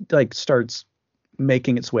it just like starts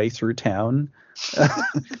making its way through town.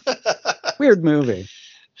 Weird movie.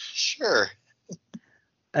 Sure.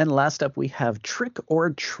 And last up, we have Trick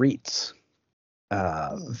or Treats.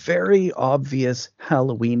 Hmm. Very obvious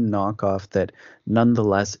Halloween knockoff that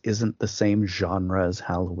nonetheless isn't the same genre as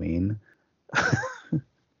Halloween.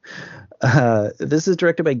 This is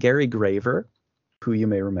directed by Gary Graver, who you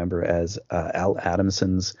may remember as Al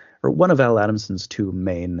Adamson's, or one of Al Adamson's two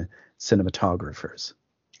main cinematographers.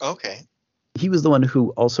 Okay. He was the one who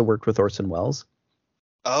also worked with Orson Welles.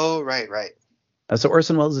 Oh, right, right. So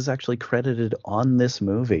Orson Welles is actually credited on this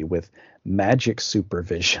movie with magic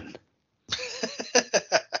supervision.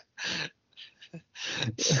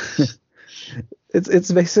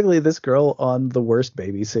 It's basically this girl on the worst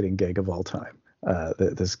babysitting gig of all time.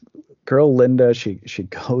 This girl Linda, she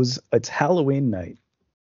goes. It's Halloween night,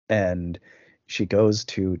 and she goes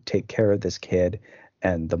to take care of this kid,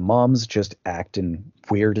 and the mom's just acting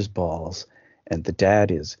weird as balls, and the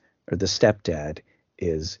dad is, or the stepdad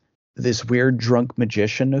is this weird drunk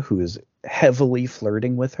magician who is heavily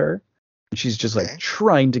flirting with her. And she's just like Okay.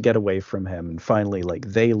 trying to get away from him, and finally like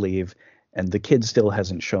they leave, and the kid still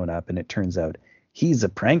hasn't shown up, and it turns out he's a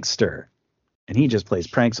prankster, and he just plays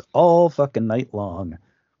pranks all fucking night long.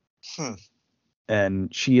 Hmm.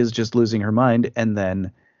 And she is just losing her mind, and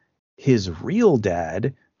then his real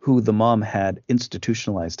dad, who the mom had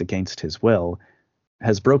institutionalized against his will,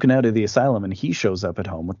 has broken out of the asylum, and he shows up at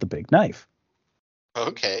home with the big knife.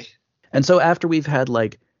 Okay. And so after we've had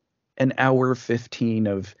like an hour 15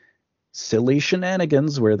 of silly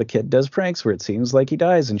shenanigans where the kid does pranks where it seems like he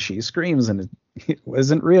dies and she screams and it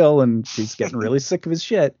wasn't real and she's getting really sick of his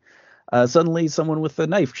shit, suddenly someone with a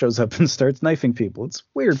knife shows up and starts knifing people. It's a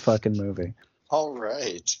weird fucking movie. All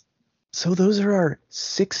right. So those are our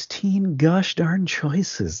 16 gosh darn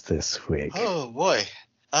choices this week. Oh boy.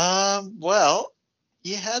 Well,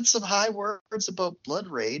 you had some high words about Blood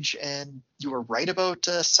Rage, and you were right about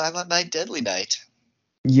Silent Night, Deadly Night.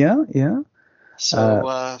 Yeah, yeah.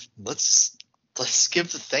 Uh, So let's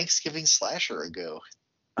give the Thanksgiving slasher a go.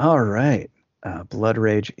 all right. Blood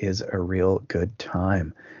Rage is a real good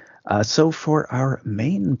time. So for our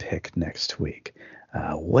main pick next week,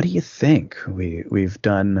 what do you think? We've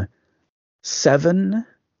done Se7en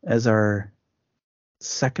as our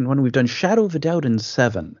second one. We've done Shadow of a Doubt and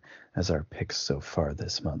Se7en as our picks so far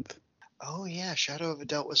this month. Oh yeah, Shadow of a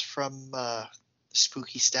Doubt was from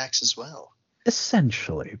Spooky Stacks as well.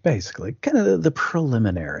 Essentially, basically, kind of the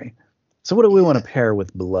preliminary. So what do we want Yeah. to pair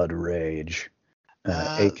with Blood Rage,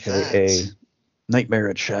 aka That Nightmare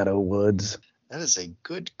at Shadow Woods? that is a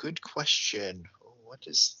good question. What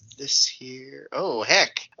is this here? Oh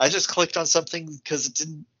heck! I just clicked on something because it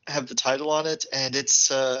didn't have the title on it, and it's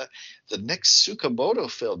the next Tsukamoto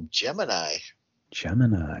film, Gemini.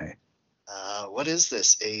 Gemini. What is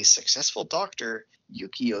this? A successful doctor,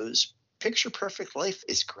 Yukio's picture perfect life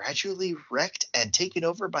is gradually wrecked and taken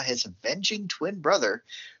over by his avenging twin brother,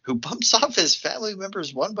 who bumps off his family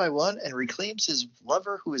members one by one and reclaims his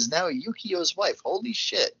lover, who is now Yukio's wife. Holy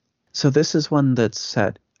shit. So this is one that's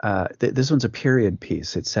set. This one's a period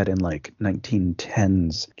piece. It's set in like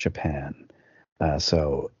 1910s Japan.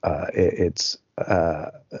 It's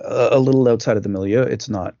a little outside of the milieu. It's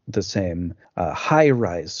not the same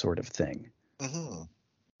high-rise sort of thing. Hmm.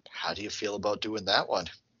 How do you feel about doing that one?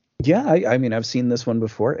 Yeah, I mean, I've seen this one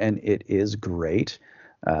before, and it is great.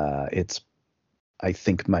 It's, I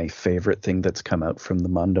think, my favorite thing that's come out from the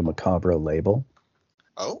Mondo Macabro label.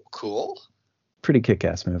 Oh, cool. Pretty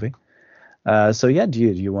kick-ass movie. So yeah, do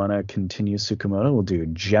you want to continue Tsukamoto? We'll do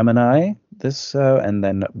Gemini this, and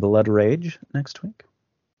then Blood Rage next week.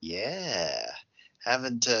 Yeah.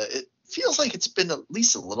 Haven't it feels like it's been at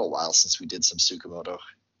least a little while since we did some Tsukamoto.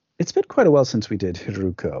 It's been quite a while since we did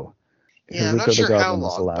Hiruko. Yeah, I'm not Hiruko the sure how Goblin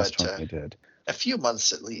was the long, last but one we did. a few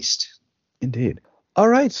months at least. Indeed. All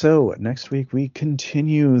right, so next week we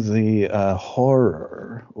continue the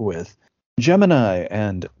horror with Gemini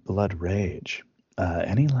and Blood Rage.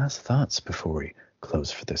 Any last thoughts before we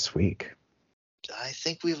close for this week? I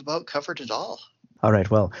think we've about covered it all. All right,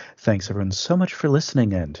 well, thanks everyone so much for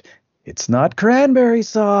listening, and it's not cranberry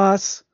sauce.